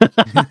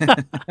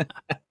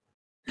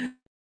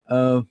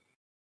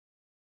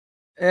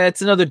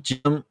 It's another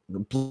Jim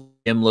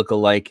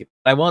look-alike.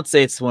 I won't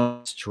say it's one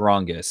of the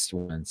strongest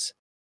ones.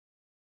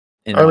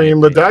 I mean,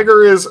 the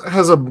dagger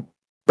has a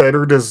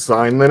better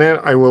design than it.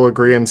 I will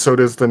agree, and so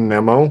does the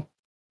Nemo.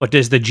 But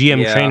does the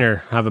GM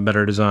trainer have a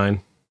better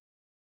design?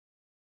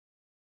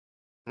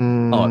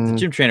 Oh, the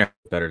Gym Trainer has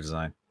a better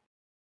design.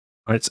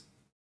 All right,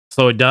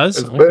 so it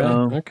does.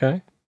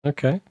 Okay.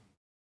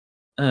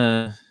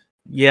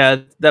 Yeah,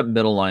 that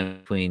middle line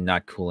between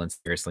not cool and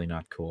seriously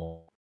not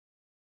cool.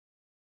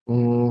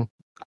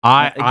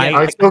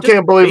 I still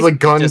can't believe the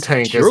gun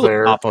tank is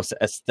there. Off of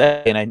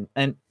aesthetic,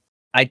 and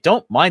I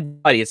don't mind the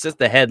body. It's just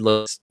the head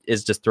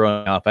is just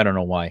throwing off. I don't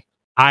know why.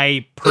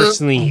 I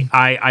personally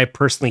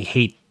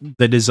hate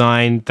the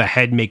design. The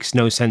head makes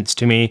no sense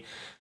to me.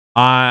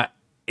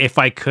 If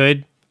I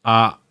could,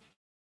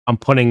 I'm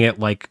putting it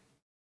like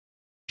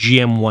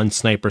GM1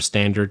 Sniper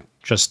standard.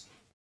 Just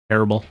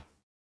terrible.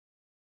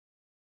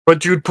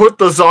 But you'd put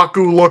the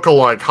Zaku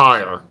look-alike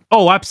higher.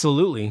 Oh,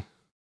 absolutely.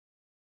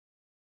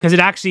 Because it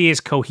actually is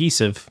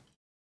cohesive.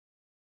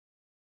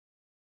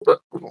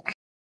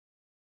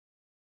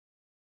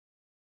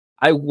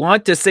 I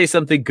want to say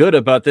something good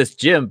about this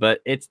gym,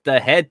 but it's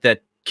the head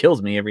that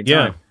kills me every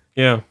time.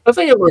 Yeah. I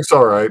think it looks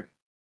all right.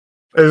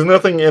 There's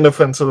nothing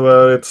inoffensive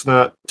about it. It's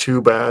not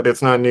too bad.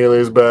 It's not nearly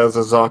as bad as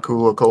a Zaku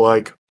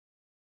look-alike.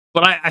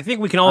 But I think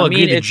we can all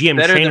agree the it's GM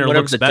better trainer than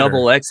whatever looks the better.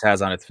 double X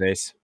has on its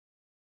face.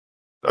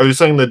 Are you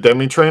saying the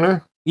Demi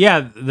Trainer?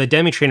 Yeah, the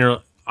Demi Trainer.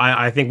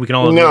 I think we can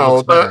all agree No,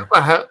 looks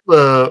better.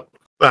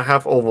 the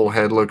half oval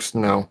head looks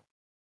no.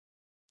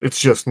 It's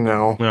just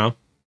no. No.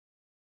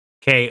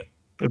 Okay,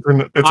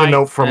 It's a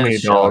note from me,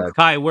 shut dog. up.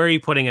 Kai, where are you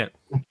putting it?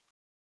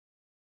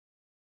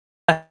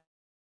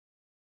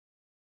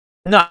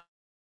 Not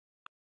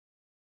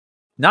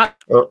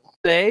Oh.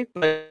 say,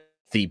 but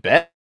the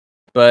best,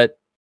 but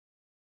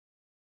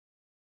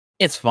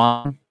it's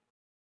fine.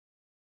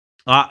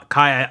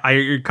 Kai,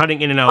 you're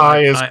cutting in and out.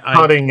 Eye is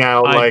cutting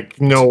out I-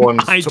 like no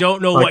one's. I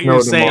don't know like what you're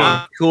no saying. tomorrow.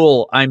 Not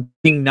cool. I'm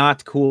being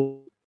not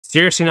cool.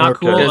 Seriously, not Okay,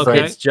 cool.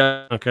 because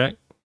Okay.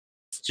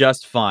 It's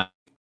just fine.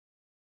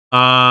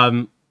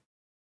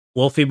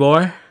 Wolfie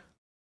boy.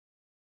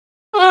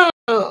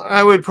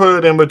 I would put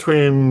it in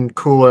between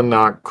cool and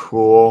not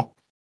cool.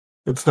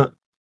 It's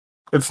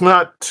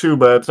not too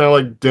bad. It's not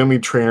like Demi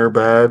Trainer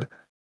bad.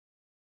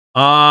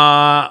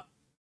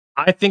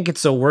 I think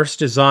it's a worse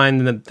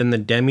design than the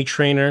Demi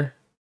Trainer.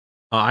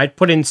 I'd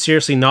put in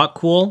seriously not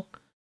cool,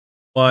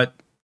 but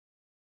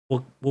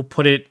we'll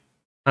put it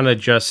kind of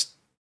just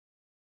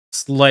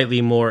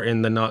slightly more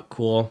in the not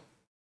cool,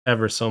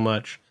 ever so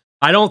much.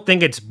 I don't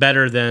think it's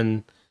better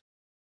than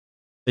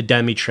the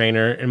Demi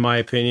Trainer, in my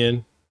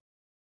opinion.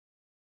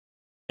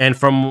 And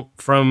from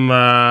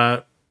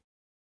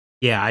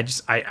yeah, I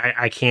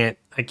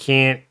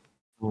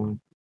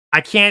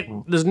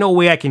can't. There's no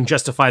way I can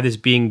justify this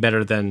being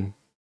better than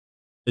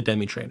the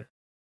Demi Trainer.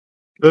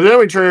 The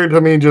Demi Trainer to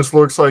me just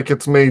looks like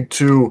it's made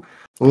to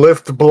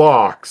lift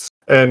blocks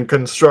and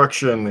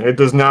construction. It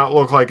does not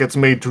look like it's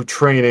made to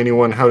train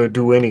anyone how to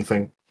do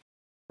anything.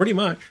 Pretty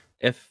much.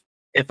 If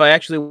I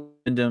actually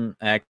win them,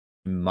 I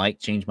might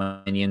change my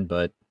opinion,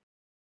 but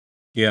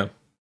Yeah.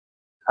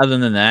 other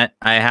than that,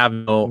 I have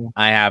no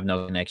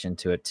connection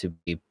to it to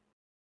be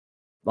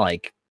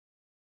like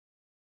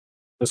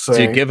Just to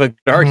saying. give a good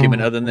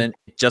argument other than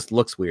it just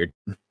looks weird.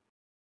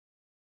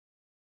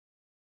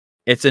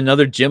 It's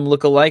another gym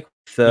lookalike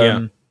with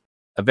a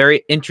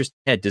very interesting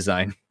head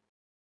design.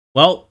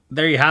 Well,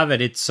 there you have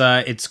it. It's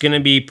going to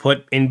be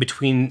put in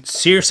between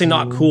seriously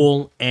not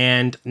cool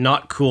and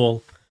not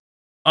cool.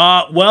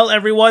 Well,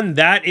 everyone,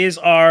 that is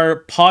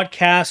our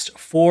podcast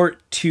for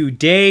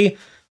today.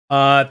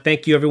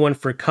 Thank you, everyone,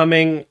 for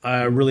coming.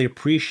 I really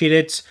appreciate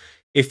it.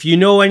 If you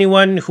know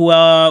anyone who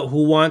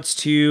wants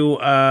to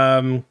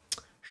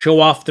show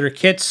off their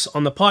kits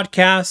on the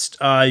podcast,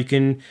 you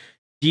can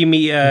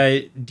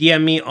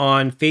DM me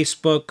on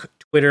Facebook,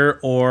 Twitter,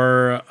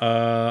 or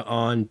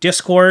on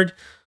Discord.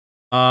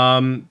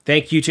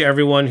 Thank you to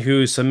everyone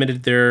who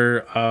submitted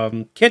their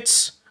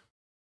kits.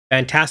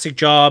 Fantastic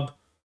job.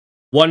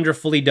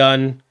 Wonderfully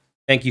done.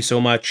 Thank you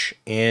so much.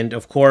 And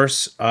of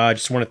course, I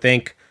just want to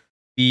thank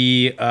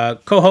the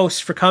co-hosts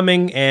for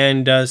coming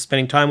and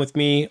spending time with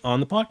me on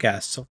the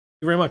podcast. So thank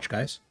you very much,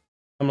 guys.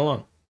 Coming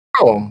along.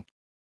 Oh,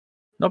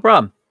 No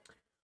problem.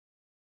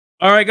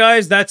 All right,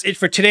 guys, that's it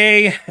for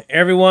today.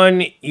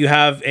 Everyone, you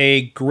have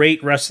a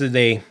great rest of the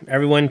day.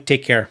 Everyone,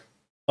 take care.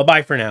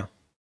 Bye-bye for now.